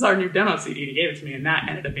like, "This is our new demo CD." And he gave it to me, and that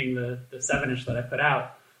ended up being the 7-inch that I put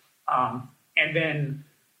out. And then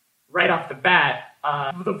right off the bat,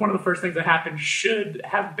 one of the first things that happened should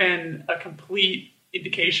have been a complete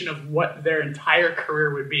indication of what their entire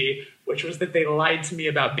career would be, which was that they lied to me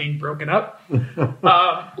about being broken up. I'm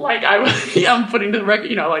putting the record,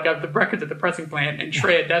 the records at the pressing plant, and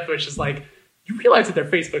Trey at Deathwish is like, you realize that their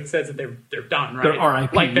Facebook says that they're done, right? They're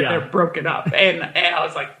RIP, like that they're broken up. And I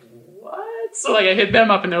was like, what? So I hit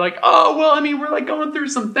them up and they're like, oh, well, we're going through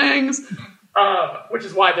some things. Which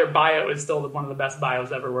is why their bio is still one of the best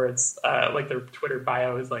bios ever, where it's their Twitter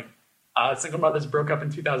bio is like, Single Mothers broke up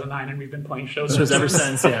in 2009 and we've been playing shows ever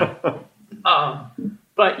since. Yeah.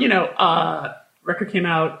 But record came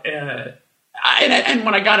out, and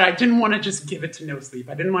when I got it, I didn't want to just give it to No Sleep.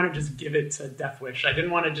 I didn't want to just give it to Deathwish. I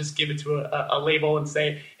didn't want to just give it to a label and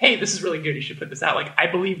say, hey, this is really good, you should put this out. Like, I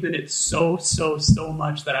believed in it so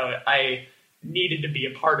much that I needed to be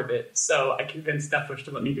a part of it. So I convinced Deathwish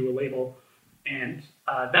to let me do a label. And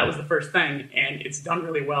that was the first thing, and it's done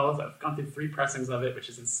really well. I've gone through 3 pressings of it, which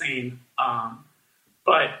is insane. And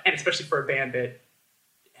especially for a band that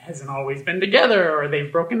hasn't always been together, or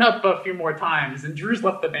they've broken up a few more times, and Drew's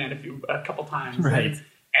left the band a couple times, right?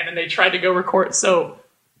 And then they tried to go record. So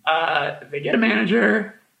they get a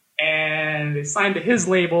manager, and they signed to his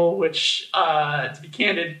label, which, to be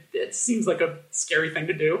candid, it seems like a scary thing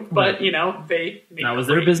to do. But they that was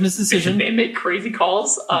their business decision. They make crazy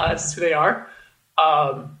calls. This is who they are.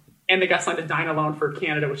 And they got signed to Dynalone for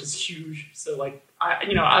Canada, which is huge. So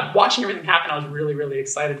watching everything happen, I was really, really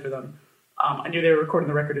excited for them. I knew they were recording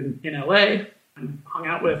the record in LA, and hung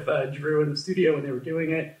out with Drew in the studio when they were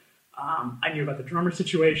doing it. I knew about the drummer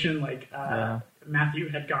situation. Matthew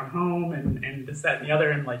had gone home, and this, that, and the other.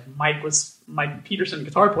 And Mike Peterson,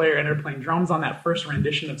 guitar player, ended up playing drums on that first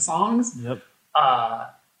rendition of songs. Yep. I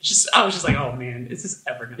was just like, oh man, is this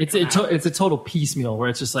ever going to come out? It's a total piecemeal where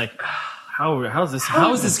it's just like, how is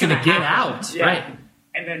this going to get out? Yeah. Right.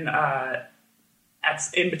 And then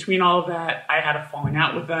in between all of that, I had a falling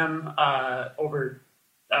out with them over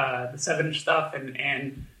the 7-inch stuff,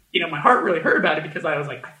 and my heart really hurt about it, because I was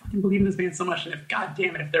like, I fucking believe in this band so much, and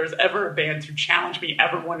if there was ever a band to challenge me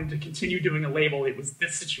ever wanting to continue doing a label, it was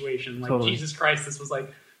this situation. Totally. Jesus Christ, this was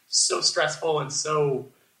so stressful and so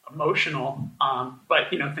emotional. But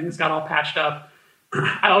things got all patched up.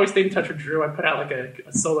 I always stayed in touch with Drew. I put out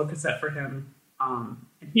a solo cassette for him. And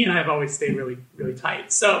he and I have always stayed really, really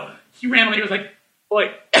tight. So he randomly was like,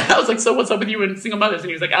 I was like, so what's up with you and Single Mothers? And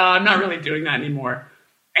he was like, I'm not really doing that anymore.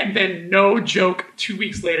 And then, no joke, 2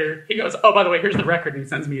 weeks later, he goes, oh, by the way, here's the record. And he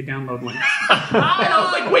sends me a download link. And I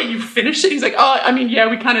was like, wait, you finished it? He's like, yeah,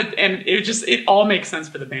 we kind of, and it all makes sense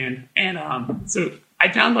for the band. And so I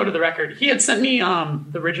downloaded the record. He had sent me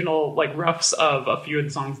the original roughs of a few of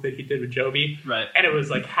the songs that he did with Joby. Right. And it was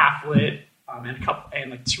Half Lit and a couple,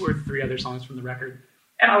 and 2 or 3 other songs from the record.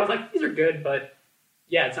 And I was like, these are good, but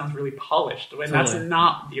yeah, it sounds really polished. And that's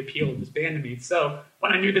not the appeal of this band to me. So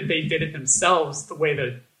when I knew that they did it themselves, the way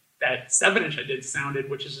that 7-inch I did sounded,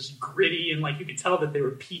 which is just gritty, and you could tell that they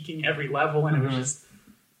were peaking every level, and it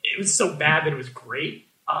was so bad that it was great.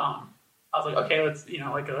 I was like, okay, let's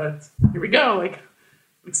here we go. I'm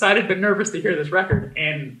excited but nervous to hear this record.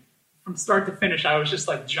 And from start to finish, I was just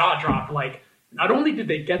jaw dropped. Not only did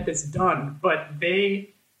they get this done, but they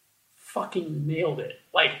fucking nailed it.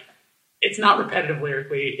 It's not repetitive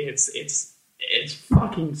lyrically. It's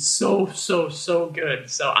fucking so good.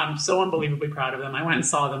 So I'm so unbelievably proud of them. I went and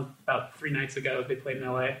saw them about 3 nights ago. They played in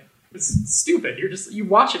LA. It was stupid. You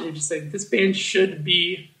watch it and you just say, this band should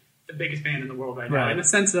be the biggest band in the world right now. In the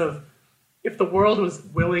sense of, if the world was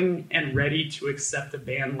willing and ready to accept a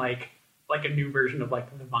band like a new version of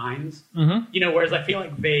the Vines, whereas I feel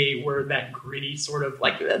like they were that gritty sort of,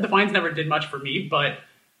 the Vines never did much for me, but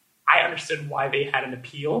I understood why they had an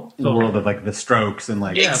appeal. In the world of the Strokes and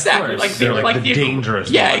exactly, they're the dangerous.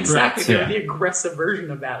 Yeah, exactly. They're the aggressive version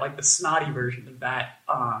of that, the snotty version of that.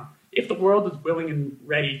 If the world was willing and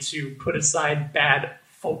ready to put aside bad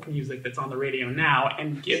folk music that's on the radio now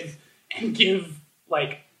and give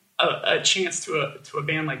a chance to a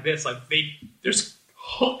band like this, there's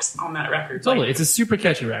hooks on that record. Totally, it's a super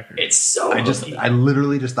catchy record. It's so. I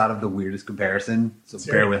literally just thought of the weirdest comparison. So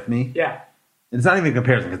bear with me. Yeah. It's not even a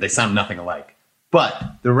comparison because they sound nothing alike.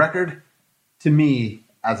 But the record, to me,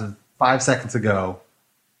 as of 5 seconds ago,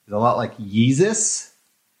 is a lot like Yeezus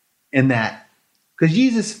in that, because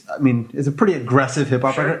Yeezus, I mean, is a pretty aggressive hip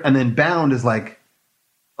hop record, and then Bound is like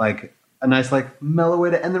a nice like mellow way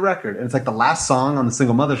to end the record, and it's like the last song on the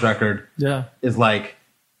Single Mothers record. Yeah, is like,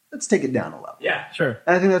 let's take it down a level. Yeah, sure.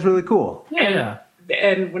 And I think that's really cool. Yeah.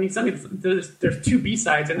 And when he sent me, there's 2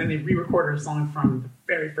 B-sides, and then they re-recorded a song from the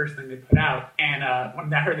very first thing they put out. And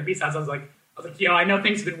when I heard the B-sides, I was like, yo, I know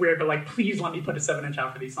things have been weird, but like, please let me put a 7-inch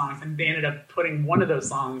out for these songs. And they ended up putting one of those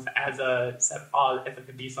songs as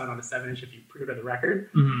the B-side on a 7-inch if you pre-order the record.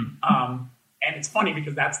 Mm-hmm. And it's funny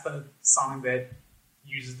because that's the song that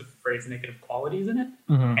uses the phrase negative qualities in it,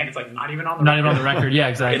 and it's like not even on the record. Yeah,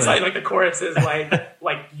 exactly. It's like the chorus is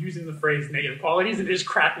like using the phrase negative qualities, and it just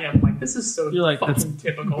cracked me up. I'm like, this is so fucking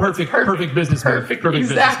typical. Perfect business move. Perfect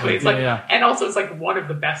exactly. It's and also it's like one of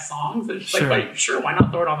the best songs. It's just like why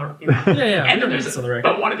not throw it on the And then there's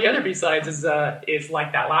but one of the other B-sides is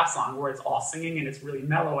like that last song where it's all singing and it's really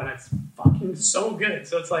mellow and it's fucking so good.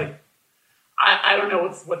 So it's like, I don't know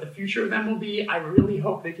what the future of them will be. I really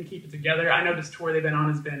hope they can keep it together. I know this tour they've been on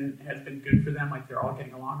has been good for them. Like, they're all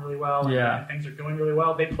getting along really well. And things are going really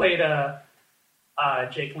well. They played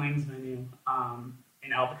Jake Lang's venue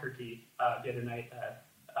in Albuquerque the other night.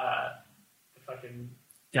 The fucking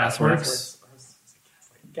Gasworks.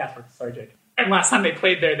 Gasworks. Sorry, Jake. And last time they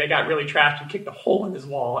played there, they got really trashed and kicked a hole in his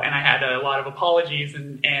wall. And I had a lot of apologies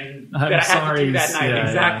and that I had to do that night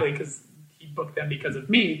exactly because he booked them because of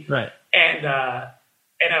me. Right. And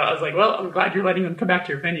I was like, well, I'm glad you're letting them come back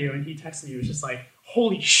to your venue. And he texted me, he was just like,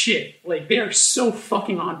 holy shit, like, they are so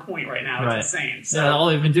fucking on point right now. It's insane. So, all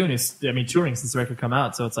they've been doing is, touring since the record come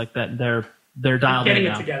out. So it's like that they're dialed in getting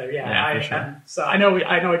now. It together. Yeah. So I know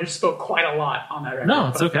I just spoke quite a lot on that record. No,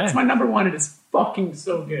 it's okay. It's my number one. It is fucking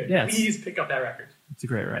so good. Yeah, please pick up that record. It's a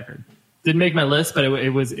great record. Didn't make my list, but it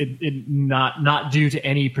was not due to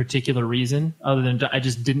any particular reason other than I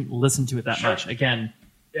just didn't listen to it that much. Again,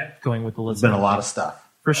 going with the list. There's been a lot of stuff.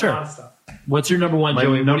 For sure. A lot of stuff. What's your number one,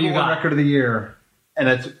 Joey? Number one record of the year, and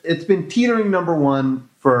it's been teetering number one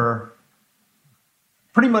for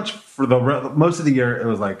pretty much for most of the year. It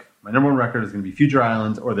was like my number one record is going to be Future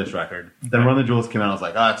Islands or this record. Okay. Then Run the Jewels came out. I was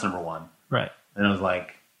like, oh, that's number one. Right. And I was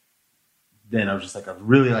like, then I was just like, I was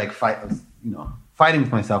really like fighting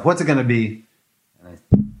with myself. What's it going to be? And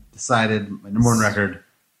I decided my number one record,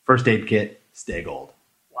 First Aid Kit, Stay Gold.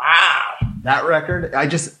 Wow. That record, I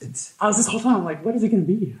was this whole time, I'm like, what is it going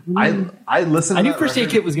to be? I listened to I knew First Aid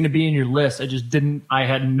Kit was going to be in your list. I just didn't, I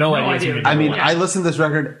had no idea. I mean, I listen to this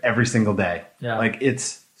record every single day. Yeah. Like,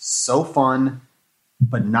 it's so fun,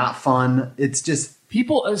 but not fun. It's just...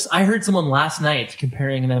 I heard someone last night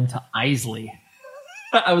comparing them to Isley.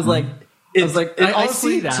 I was like... I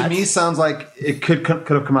see that. To me, sounds like it could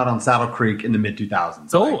have come out on Saddle Creek in the mid 2000s.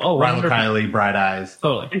 Rilo Kiley, Bright Eyes,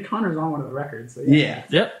 totally. And Connor's on one of the records. So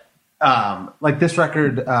Yep. Like this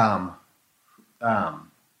record. No,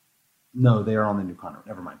 they are on the new Connor.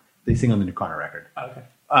 Never mind. They sing on the new Connor record. Okay.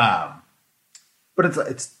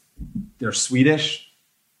 But they're Swedish.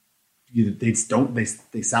 They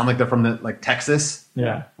sound like they're from Texas.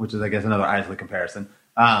 Yeah. Which is, I guess, another Isley comparison.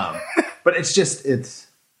 But it's.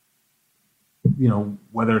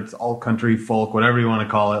 Whether it's all country, folk, whatever you want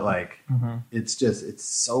to call it, it's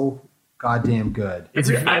so goddamn good.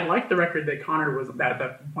 I like the record that Connor was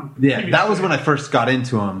that one. Yeah, that was when I first got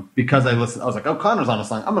into him because I listened. I was like, oh, Connor's on a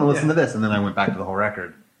song. I'm going to listen to this, and then I went back to the whole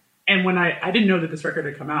record. And when I didn't know that this record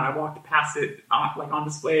had come out, I walked past it on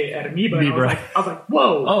display at Amoeba. And I was like,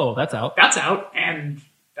 whoa, oh, that's out. That's out, and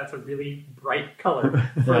that's a really bright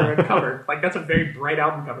color for a cover. Like, that's a very bright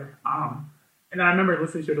album cover. And then I remember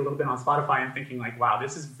listening to it a little bit on Spotify and thinking, like, wow,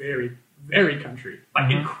 this is very, very country. Like,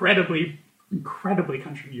 incredibly, incredibly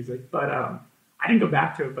country music. But I didn't go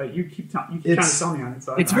back to it, but you keep trying to sell me on it.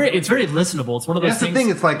 So it's very listenable. It's one of those things. That's the thing.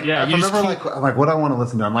 It's like, if I remember, like what I want to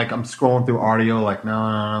listen to. I'm scrolling through audio, like,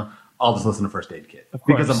 no. I'll just listen to First Aid Kit.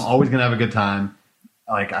 Because I'm always going to have a good time.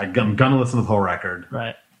 Like, I'm going to listen to the whole record.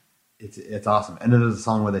 Right. It's awesome. And then there's a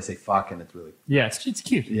song where they say fuck, and it's really... Yeah, it's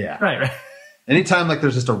cute. Yeah. Right. Anytime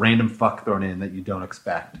there's just a random fuck thrown in that you don't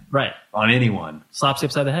expect, right, on anyone, slaps you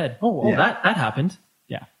upside the head. That happened.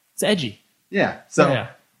 Yeah, it's edgy. Yeah. So,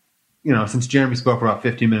 since Jeremy spoke for about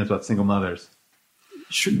 15 minutes about single mothers,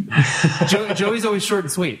 Joey's always short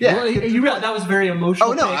and sweet. Yeah, well, that was very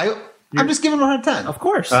emotional. Oh no, I'm just giving him a hard time, of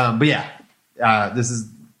course. But yeah, I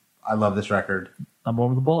love this record. Number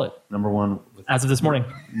one with a bullet. Number one as of this morning.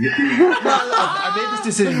 Yeah. I made this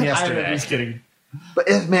decision yesterday. I'm just kidding. But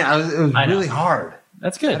it was really hard.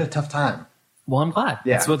 That's good. I had a tough time. Well, I'm glad.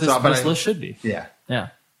 Yeah. That's what this list should be. Yeah. Yeah.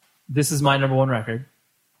 This is my number one record.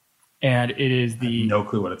 And it is I have no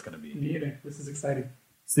clue what it's going to be. Me either. This is exciting.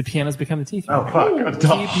 So the pianos become the teeth. Oh, fuck.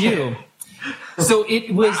 TPU. So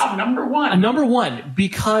it was number one. A number one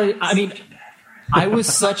because, I mean, I've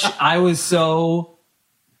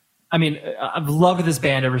loved this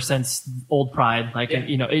band ever since Old Pride. Like,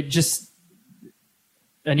 you know, it just,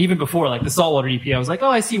 and even before, like the Saltwater EP, I was like, oh,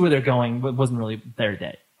 I see where they're going, but wasn't really there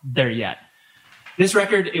yet. This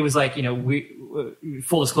record, it was like, you know,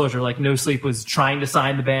 full disclosure, like No Sleep was trying to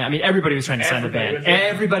sign the band. I mean, everybody was trying to sign the band.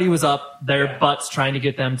 Everybody was up their butts trying to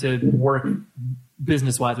get them to work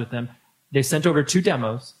business-wise with them. They sent over 2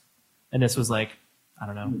 demos, and this was like, I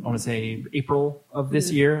don't know, I want to say April of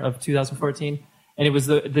this year, of 2014. And it was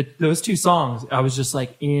those 2 songs, I was just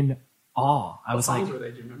like in awe. What songs were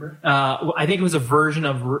they, do you remember? I think it was a version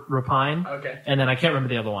of Rapine. Okay. And then I can't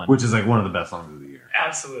remember the other one. Which is like one of the best songs of the year.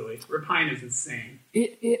 Absolutely. Rapine is insane.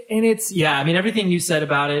 And it's, yeah, I mean, everything you said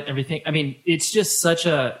about it, everything, I mean, it's just such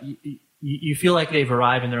a, you feel like they've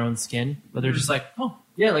arrived in their own skin, but they're just like, oh,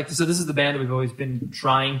 yeah, like, so this is the band that we've always been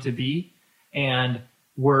trying to be. And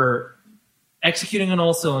we're executing on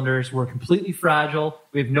all cylinders. We're completely fragile.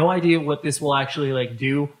 We have no idea what this will actually like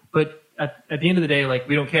do. But at the end of the day, like,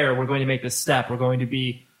 we don't care. We're going to make this step. We're going to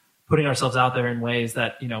be putting ourselves out there in ways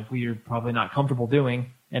that, you know, we're probably not comfortable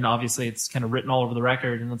doing. And obviously it's kind of written all over the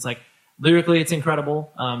record. And it's like, lyrically, it's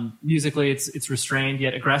incredible. Musically, it's restrained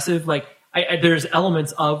yet aggressive. Like, there's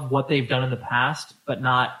elements of what they've done in the past,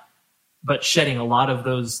 but shedding a lot of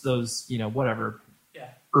those, you know, whatever,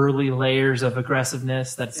 early layers of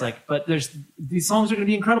aggressiveness. That's like, but these songs are going to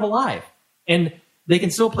be incredible live, and they can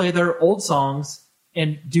still play their old songs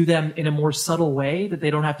and do them in a more subtle way, that they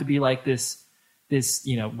don't have to be like this,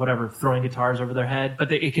 you know, whatever, throwing guitars over their head, but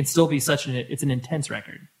it can still be it's an intense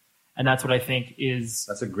record. And that's what I think is,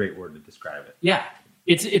 that's a great word to describe it. Yeah.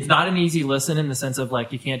 It's not an easy listen in the sense of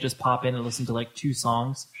like, you can't just pop in and listen to like 2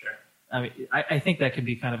 songs. Sure. I mean, I think that could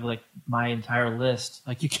be kind of like my entire list.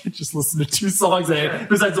 Like, you can't just listen to 2 songs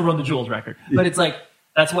besides the Run the Jewels record. But it's like,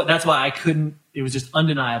 that's why I couldn't, it was just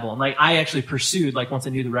undeniable. And like, I actually pursued, like, once I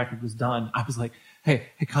knew the record was done, I was like, hey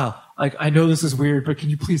Kyle, like, I know this is weird, but can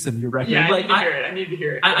you please send me your record? Yeah, like, I need to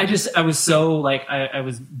hear it. I was so like, I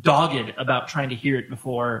was dogged about trying to hear it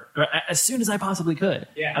before, or as soon as I possibly could.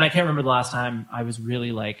 Yeah. And I can't remember the last time I was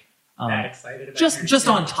really like, that excited about just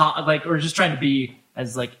on top, like, or just trying to be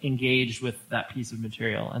as like engaged with that piece of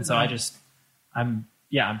material. And so I'm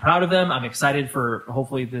proud of them. I'm excited for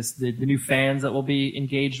hopefully the new fans that will be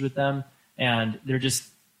engaged with them. And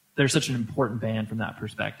they're such an important band from that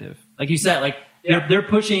perspective. Like you said, like they're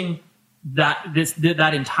pushing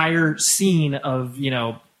that entire scene of, you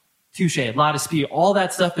know, Touche, Lot of Speed, all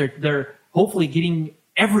that stuff. They're hopefully getting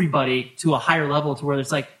everybody to a higher level to where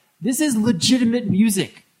it's like, this is legitimate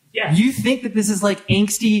music. Yeah. You think that this is like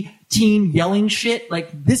angsty teen yelling shit? Like,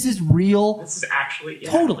 this is real. This is actually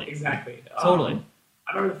totally, exactly, totally.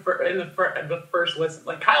 I remember in the first listen,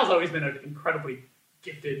 like, Kyle's always been an incredibly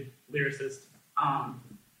gifted lyricist,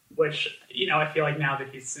 which, you know, I feel like now that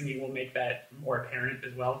he's singing will make that more apparent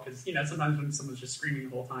as well. Because, you know, sometimes when someone's just screaming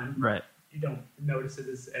the whole time, right, you don't notice it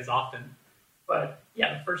as often. But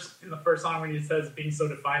yeah, in the first song when he says being so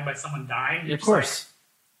defined by someone dying, of course. Like,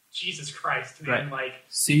 Jesus Christ, man! Right. Like,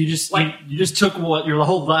 so you just took what your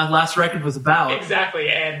whole last record was about, exactly,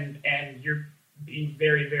 and you're being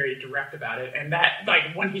very, very direct about it. And that,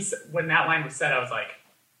 like, when that line was said, I was like,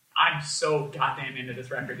 I'm so goddamn into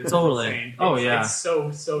this record. This totally. is insane. It's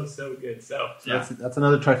so good. So yeah. That's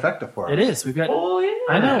another trifecta for us. It is. We've got. Oh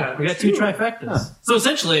yeah. I know. We got 2 trifectas. Huh. So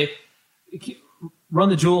essentially, Run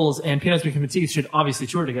the Jewels and Peanuts Become Teeth should obviously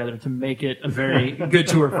tour together to make it a very good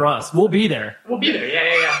tour for us. We'll be there.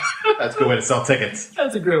 Yeah. That's a good way to sell tickets.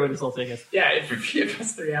 That's a great way to sell tickets. Yeah, if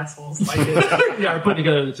us 3 assholes like it. Yeah, we're putting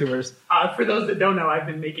together the tours. For those that don't know, I've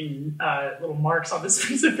been making little marks on this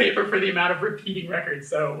piece of paper for the amount of repeating records.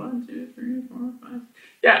 So 1, 2, 3, 4, 5.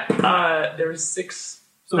 Yeah, there was 6.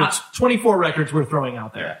 So it's 24 records we're throwing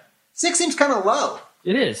out there. 6 seems kind of low.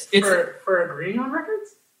 It is. For agreeing on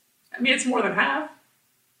records? I mean, it's more than half.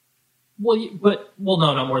 Well,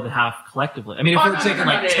 no, not more than half collectively. I mean, if we're taking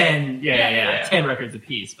like 10, 10 records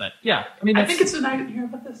apiece, but yeah. I mean, I think it's a nice. You know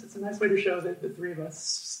about this? It's a nice way to show that the 3 of us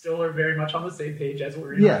still are very much on the same page as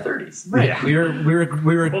we're in our 30s. Right. Yeah.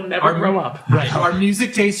 We'll never grow up. Right. Our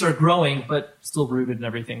music tastes are growing, but still rooted in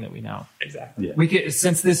everything that we know. Exactly. Yeah. We could,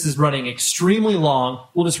 since this is running extremely long,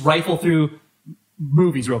 we'll just rifle through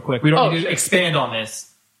movies real quick. We don't need to expand on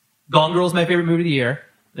this. Gone Girl is my favorite movie of the year.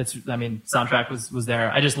 Soundtrack was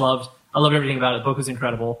there. I loved everything about it. The book was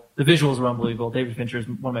incredible. The visuals were unbelievable. David Fincher is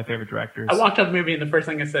one of my favorite directors. I walked out of the movie and the first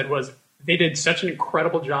thing I said was, they did such an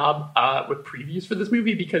incredible job with previews for this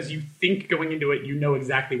movie because you think going into it, you know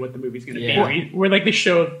exactly what the movie's going to be. Where like they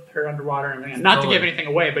showed her underwater and not to give anything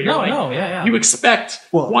away, but you're you expect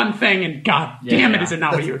one thing and god damn it, is it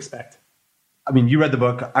not what you expect? I mean, you read the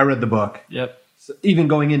book. I read the book. Yep. So even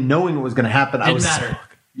going in, knowing what was going to happen, I was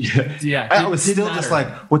still just like,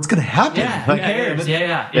 what's going to happen? Yeah, who cares?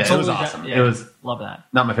 It was awesome. It was love that.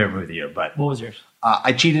 Not my favorite movie of the year, but what was yours?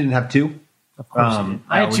 I cheated and have 2. Of course you did.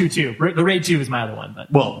 I had 2 too. The Raid 2 is my other one.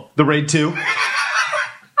 But the Raid 2.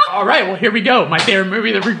 All right, well, here we go. My favorite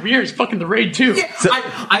movie of the year is fucking The Raid 2. Yeah, so,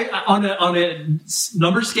 I on a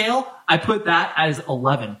number scale, I put that as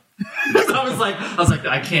 11. I was like,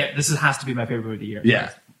 I can't. This has to be my favorite movie of the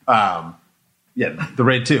year. Yeah. The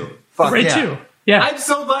Raid 2. Fuck Raid 2. Yeah. I'm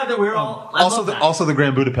so glad that we're all. Also the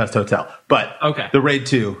Grand Budapest Hotel, but the Raid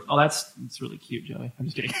 2. Oh, that's really cute, Joey. I'm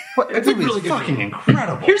just kidding. It's really fucking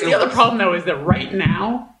incredible. Here's the other problem, though, is that right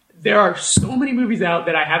now there are so many movies out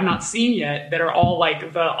that I have not seen yet that are all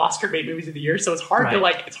like the Oscar bait movies of the year. So it's hard to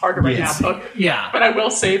right now pick. Yeah. But I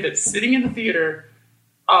will say that sitting in the theater,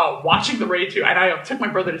 watching The Raid 2, and I took my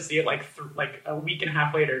brother to see it like a week and a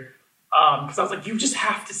half later. Because I was like, you just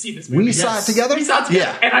have to see this movie. We saw it together? We saw it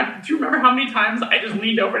together. Yeah. And do you remember how many times I just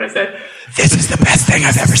leaned over and I said, this is the best thing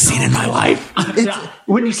I've ever seen in my life?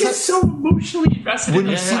 When you get so emotionally invested when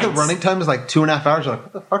you see the running time is like 2.5 hours, you're like,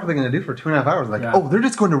 what the fuck are they going to do for 2.5 hours? Like, oh, they're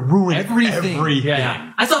just going to ruin everything.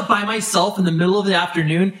 Yeah. I saw it by myself in the middle of the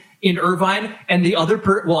afternoon in Irvine, and the other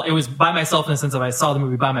it was by myself in the sense of I saw the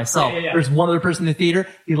movie by myself. There's one other person in the theater.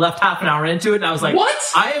 He left half an hour into it, and I was like, "What?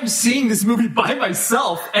 I am seeing this movie by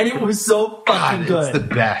myself," and it was so fucking good. It's the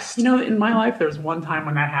best. You know, in my life, there was one time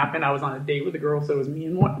when that happened. I was on a date with a girl, so it was me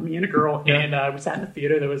and a girl, and we sat in the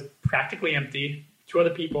theater that was practically empty. 2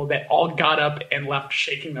 other people that all got up and left,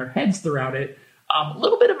 shaking their heads throughout it. A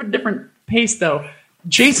little bit of a different pace, though.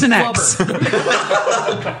 Jason X.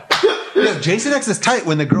 Yeah, Jason X is tight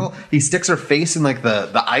when the girl, he sticks her face in like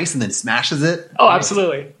the ice and then smashes it. Oh,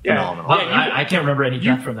 absolutely. Yeah. Phenomenal. I can't remember any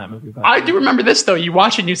death from that movie. But I do remember this, though. You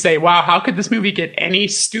watch it and you say, wow, how could this movie get any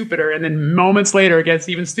stupider? And then moments later, it gets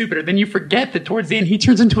even stupider. Then you forget that towards the end, he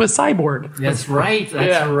turns into a cyborg. That's right.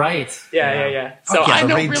 That's right. Yeah. So I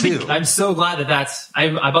know really... I'm so glad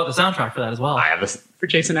I bought the soundtrack for that as well. I have this. For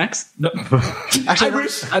Jason X? No. Actually, I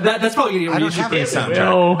wish, that's probably going to be I don't have the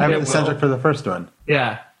soundtrack. I have the soundtrack for the first one.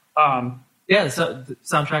 Yeah. The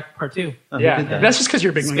soundtrack part 2. That's just because you're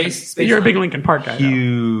a big Lincoln. You're a big Linkin Park guy.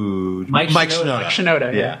 Huge. Mike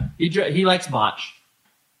Shinoda. Yeah. He likes Botch.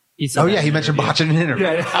 He mentioned Botch in an interview.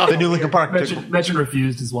 The new Linkin Park. Mentioned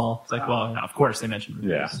Refused as well. It's like, of course they mentioned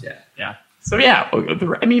Refused. Yeah. So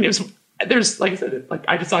I mean, it was. There's like I said, like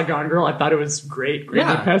I just saw Gone Girl. I thought it was great. Great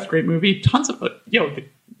Budapest, great movie. Tons of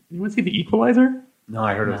anyone see The Equalizer? No,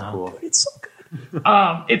 I heard it was cool. It's so good.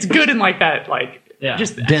 It's good in like that,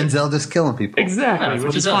 just Denzel just killing people. Exactly,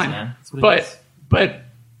 which is fine. But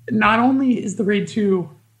not only is The Raid 2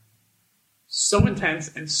 so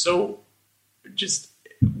intense and so just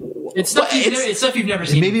it's stuff you've never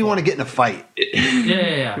seen. It made me want to get in a fight.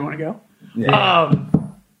 Yeah. You want to go? Yeah.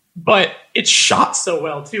 But it's shot so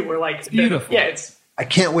well too. We're like, it's beautiful. I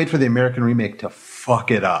can't wait for the American remake to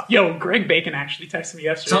fuck it up. Yo, Greg Bacon actually texted me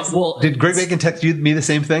yesterday. Did Greg Bacon text me the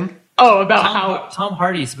same thing? Oh, about how Tom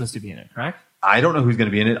Hardy is supposed to be in it, correct? I don't know who's going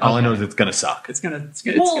to be in it. All I know is it's going to suck. It's gonna.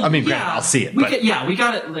 I mean, granted, I'll see it. We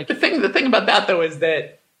got it. Like the thing about that though is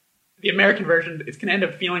that the American version is going to end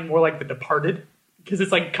up feeling more like The Departed because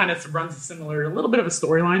it's like kind of runs a little bit of a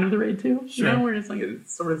storyline of The Raid 2. Sure. Where it's like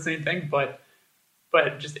it's sort of the same thing, but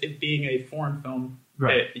just it being a foreign film,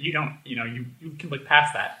 right? You don't, you can look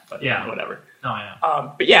past that, but whatever. No, I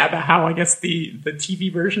know. But about how I guess the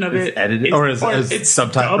TV version of it edited or is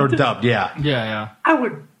subtitled or dubbed. Yeah. I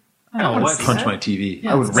would punch my TV.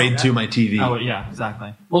 Yeah, I would Raid 2 my TV. Yeah,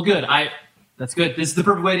 exactly. Well, good. That's good. This is the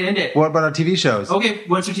perfect way to end it. What about our TV shows? Okay,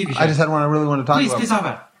 what's your TV show? I just had one I really want to talk about. Please talk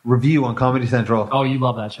about it. Review on Comedy Central. Oh, you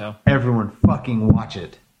love that show. Everyone fucking watch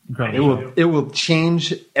it. Incredible. It will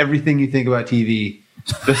change everything you think about TV.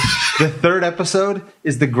 The third episode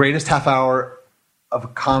is the greatest half hour of a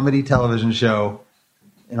comedy television show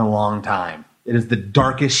in a long time. It is the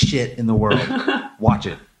darkest shit in the world. Watch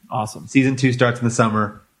it. Awesome. Season 2 starts in the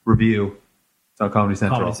summer. Review. It's on Comedy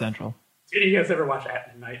Central. Did you guys ever watch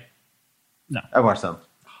At Midnight? No. I watched some.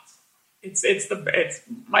 It's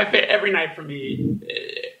my every night for me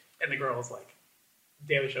and the girls like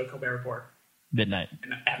Daily Show, Colbert Report, midnight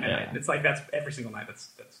and At Midnight. Yeah. It's like that's every single night.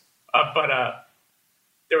 But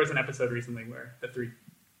there was an episode recently where the 3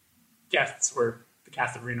 guests were the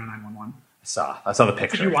cast of Reno 911. I saw the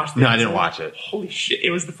picture. Did you watch No, I didn't watch it. Holy shit. It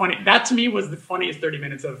was that to me was the funniest 30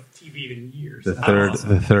 minutes of TV in years.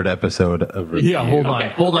 The third episode of review. Yeah,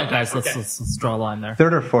 hold on, guys. Let's draw a line there.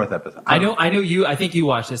 Third or fourth episode. I know you. I think you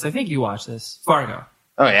watched this. Fargo.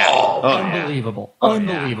 Oh yeah. Unbelievable.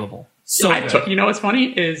 Unbelievable. So you know what's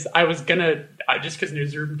funny is I was gonna just because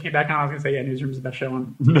Newsroom came back on, I was gonna say Newsroom's the best show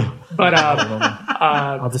on. No, but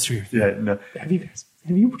I'll disagree with you. Yeah, no.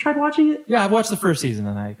 Have you tried watching it? Yeah, I've watched the first season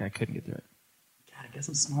and I couldn't get through it. God, I guess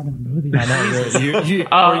I'm smarter than both of you.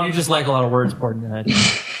 I know or you just like a lot of words poured in your head.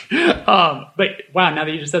 But wow, now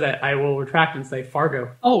that you just said that, I will retract and say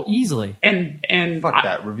Fargo. Oh, easily. And fuck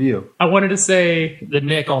that review. I wanted to say the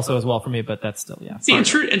Nick also as well for me, but that's still See, in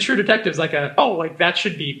True Detective's like that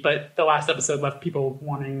should be, but the last episode left people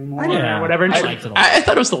wanting more or whatever. And I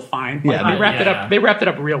thought it was still fine. Like, they wrapped it up. They wrapped it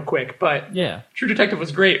up real quick, but True Detective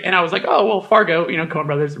was great. And I was like, oh well, Fargo. Coen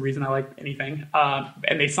Brothers, the reason I like anything.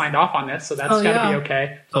 And they signed off on this, so that's got to be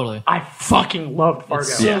okay. Totally. I fucking loved Fargo.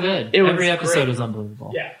 It's so good. Every episode is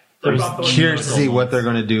unbelievable. Yeah. Curious to see what they're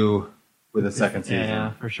going to do with the second season.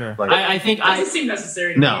 Yeah, for sure. Like, I think it doesn't seem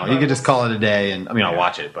necessary. No, you could just call it a day, and I'll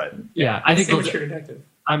watch it. But I think True Detective.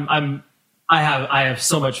 I have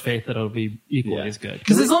so much faith that it'll be equally as good.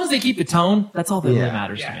 Because as long as they keep the tone, that's all that really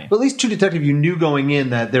matters to me. But at least True Detective, you knew going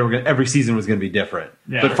in that every season was going to be different.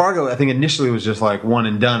 Yeah. But Fargo, I think initially was just like one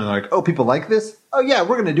and done, and like, oh, people like this? Oh yeah,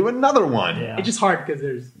 we're going to do another one. Yeah. It's just hard because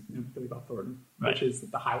there's Billy Bob Thornton, which is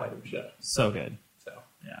the highlight of the show. So good. So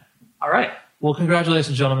all right. Well,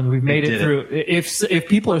 congratulations, gentlemen. We've made it through. If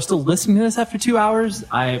people are still listening to this after 2 hours,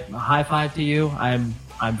 I high five to you. I'm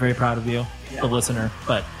very proud of you, the listener.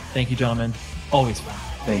 But thank you, gentlemen. Always fun.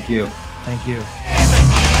 Thank you. Thank you.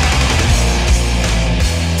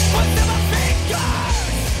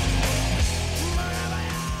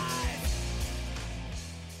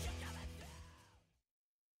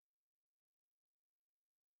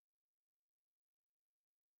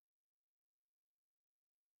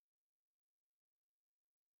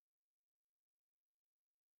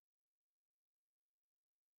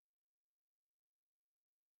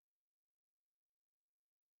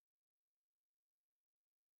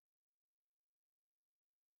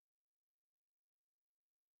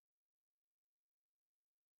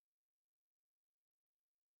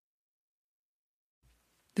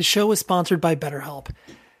 The show is sponsored by BetterHelp.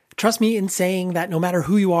 Trust me in saying that no matter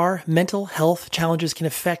who you are, mental health challenges can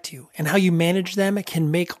affect you, and how you manage them can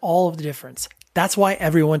make all of the difference. That's why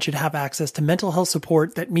everyone should have access to mental health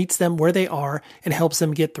support that meets them where they are and helps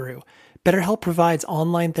them get through. BetterHelp provides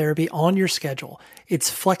online therapy on your schedule. It's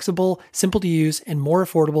flexible, simple to use, and more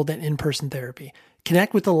affordable than in-person therapy.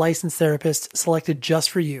 Connect with a licensed therapist selected just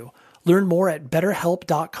for you. Learn more at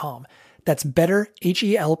betterhelp.com. That's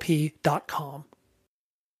betterhelp.com.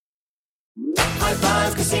 High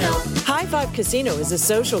Five Casino. High Five Casino is a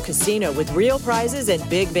social casino with real prizes and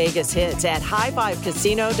big Vegas hits at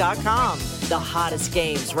highfivecasino.com. The hottest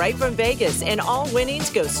games right from Vegas, and all winnings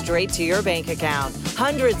go straight to your bank account.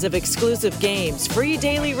 Hundreds of exclusive games, free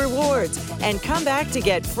daily rewards, and come back to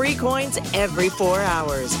get free coins every 4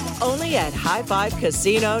 hours. Only at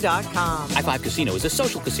highfivecasino.com. High Five Casino is a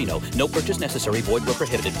social casino. No purchase necessary. Void where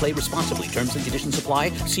prohibited. Play responsibly. Terms and conditions apply.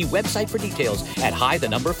 See website for details at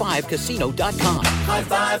high5casino.com. High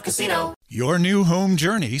Five Casino. Your new home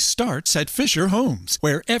journey starts at Fisher Homes,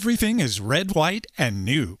 where everything is red, white, and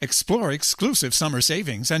new. Explore exclusive summer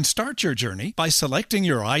savings and start your journey by selecting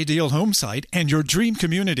your ideal home site and your dream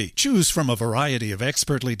community. Choose from a variety of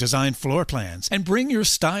expertly designed floor plans and bring your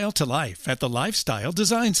style to life at the Lifestyle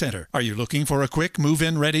Design Center. Are you looking for a quick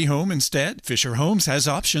move-in ready home instead? Fisher Homes has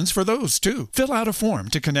options for those too. Fill out a form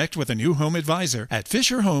to connect with a new home advisor at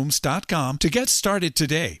fisherhomes.com to get started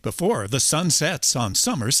today before the sun sets on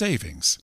summer savings.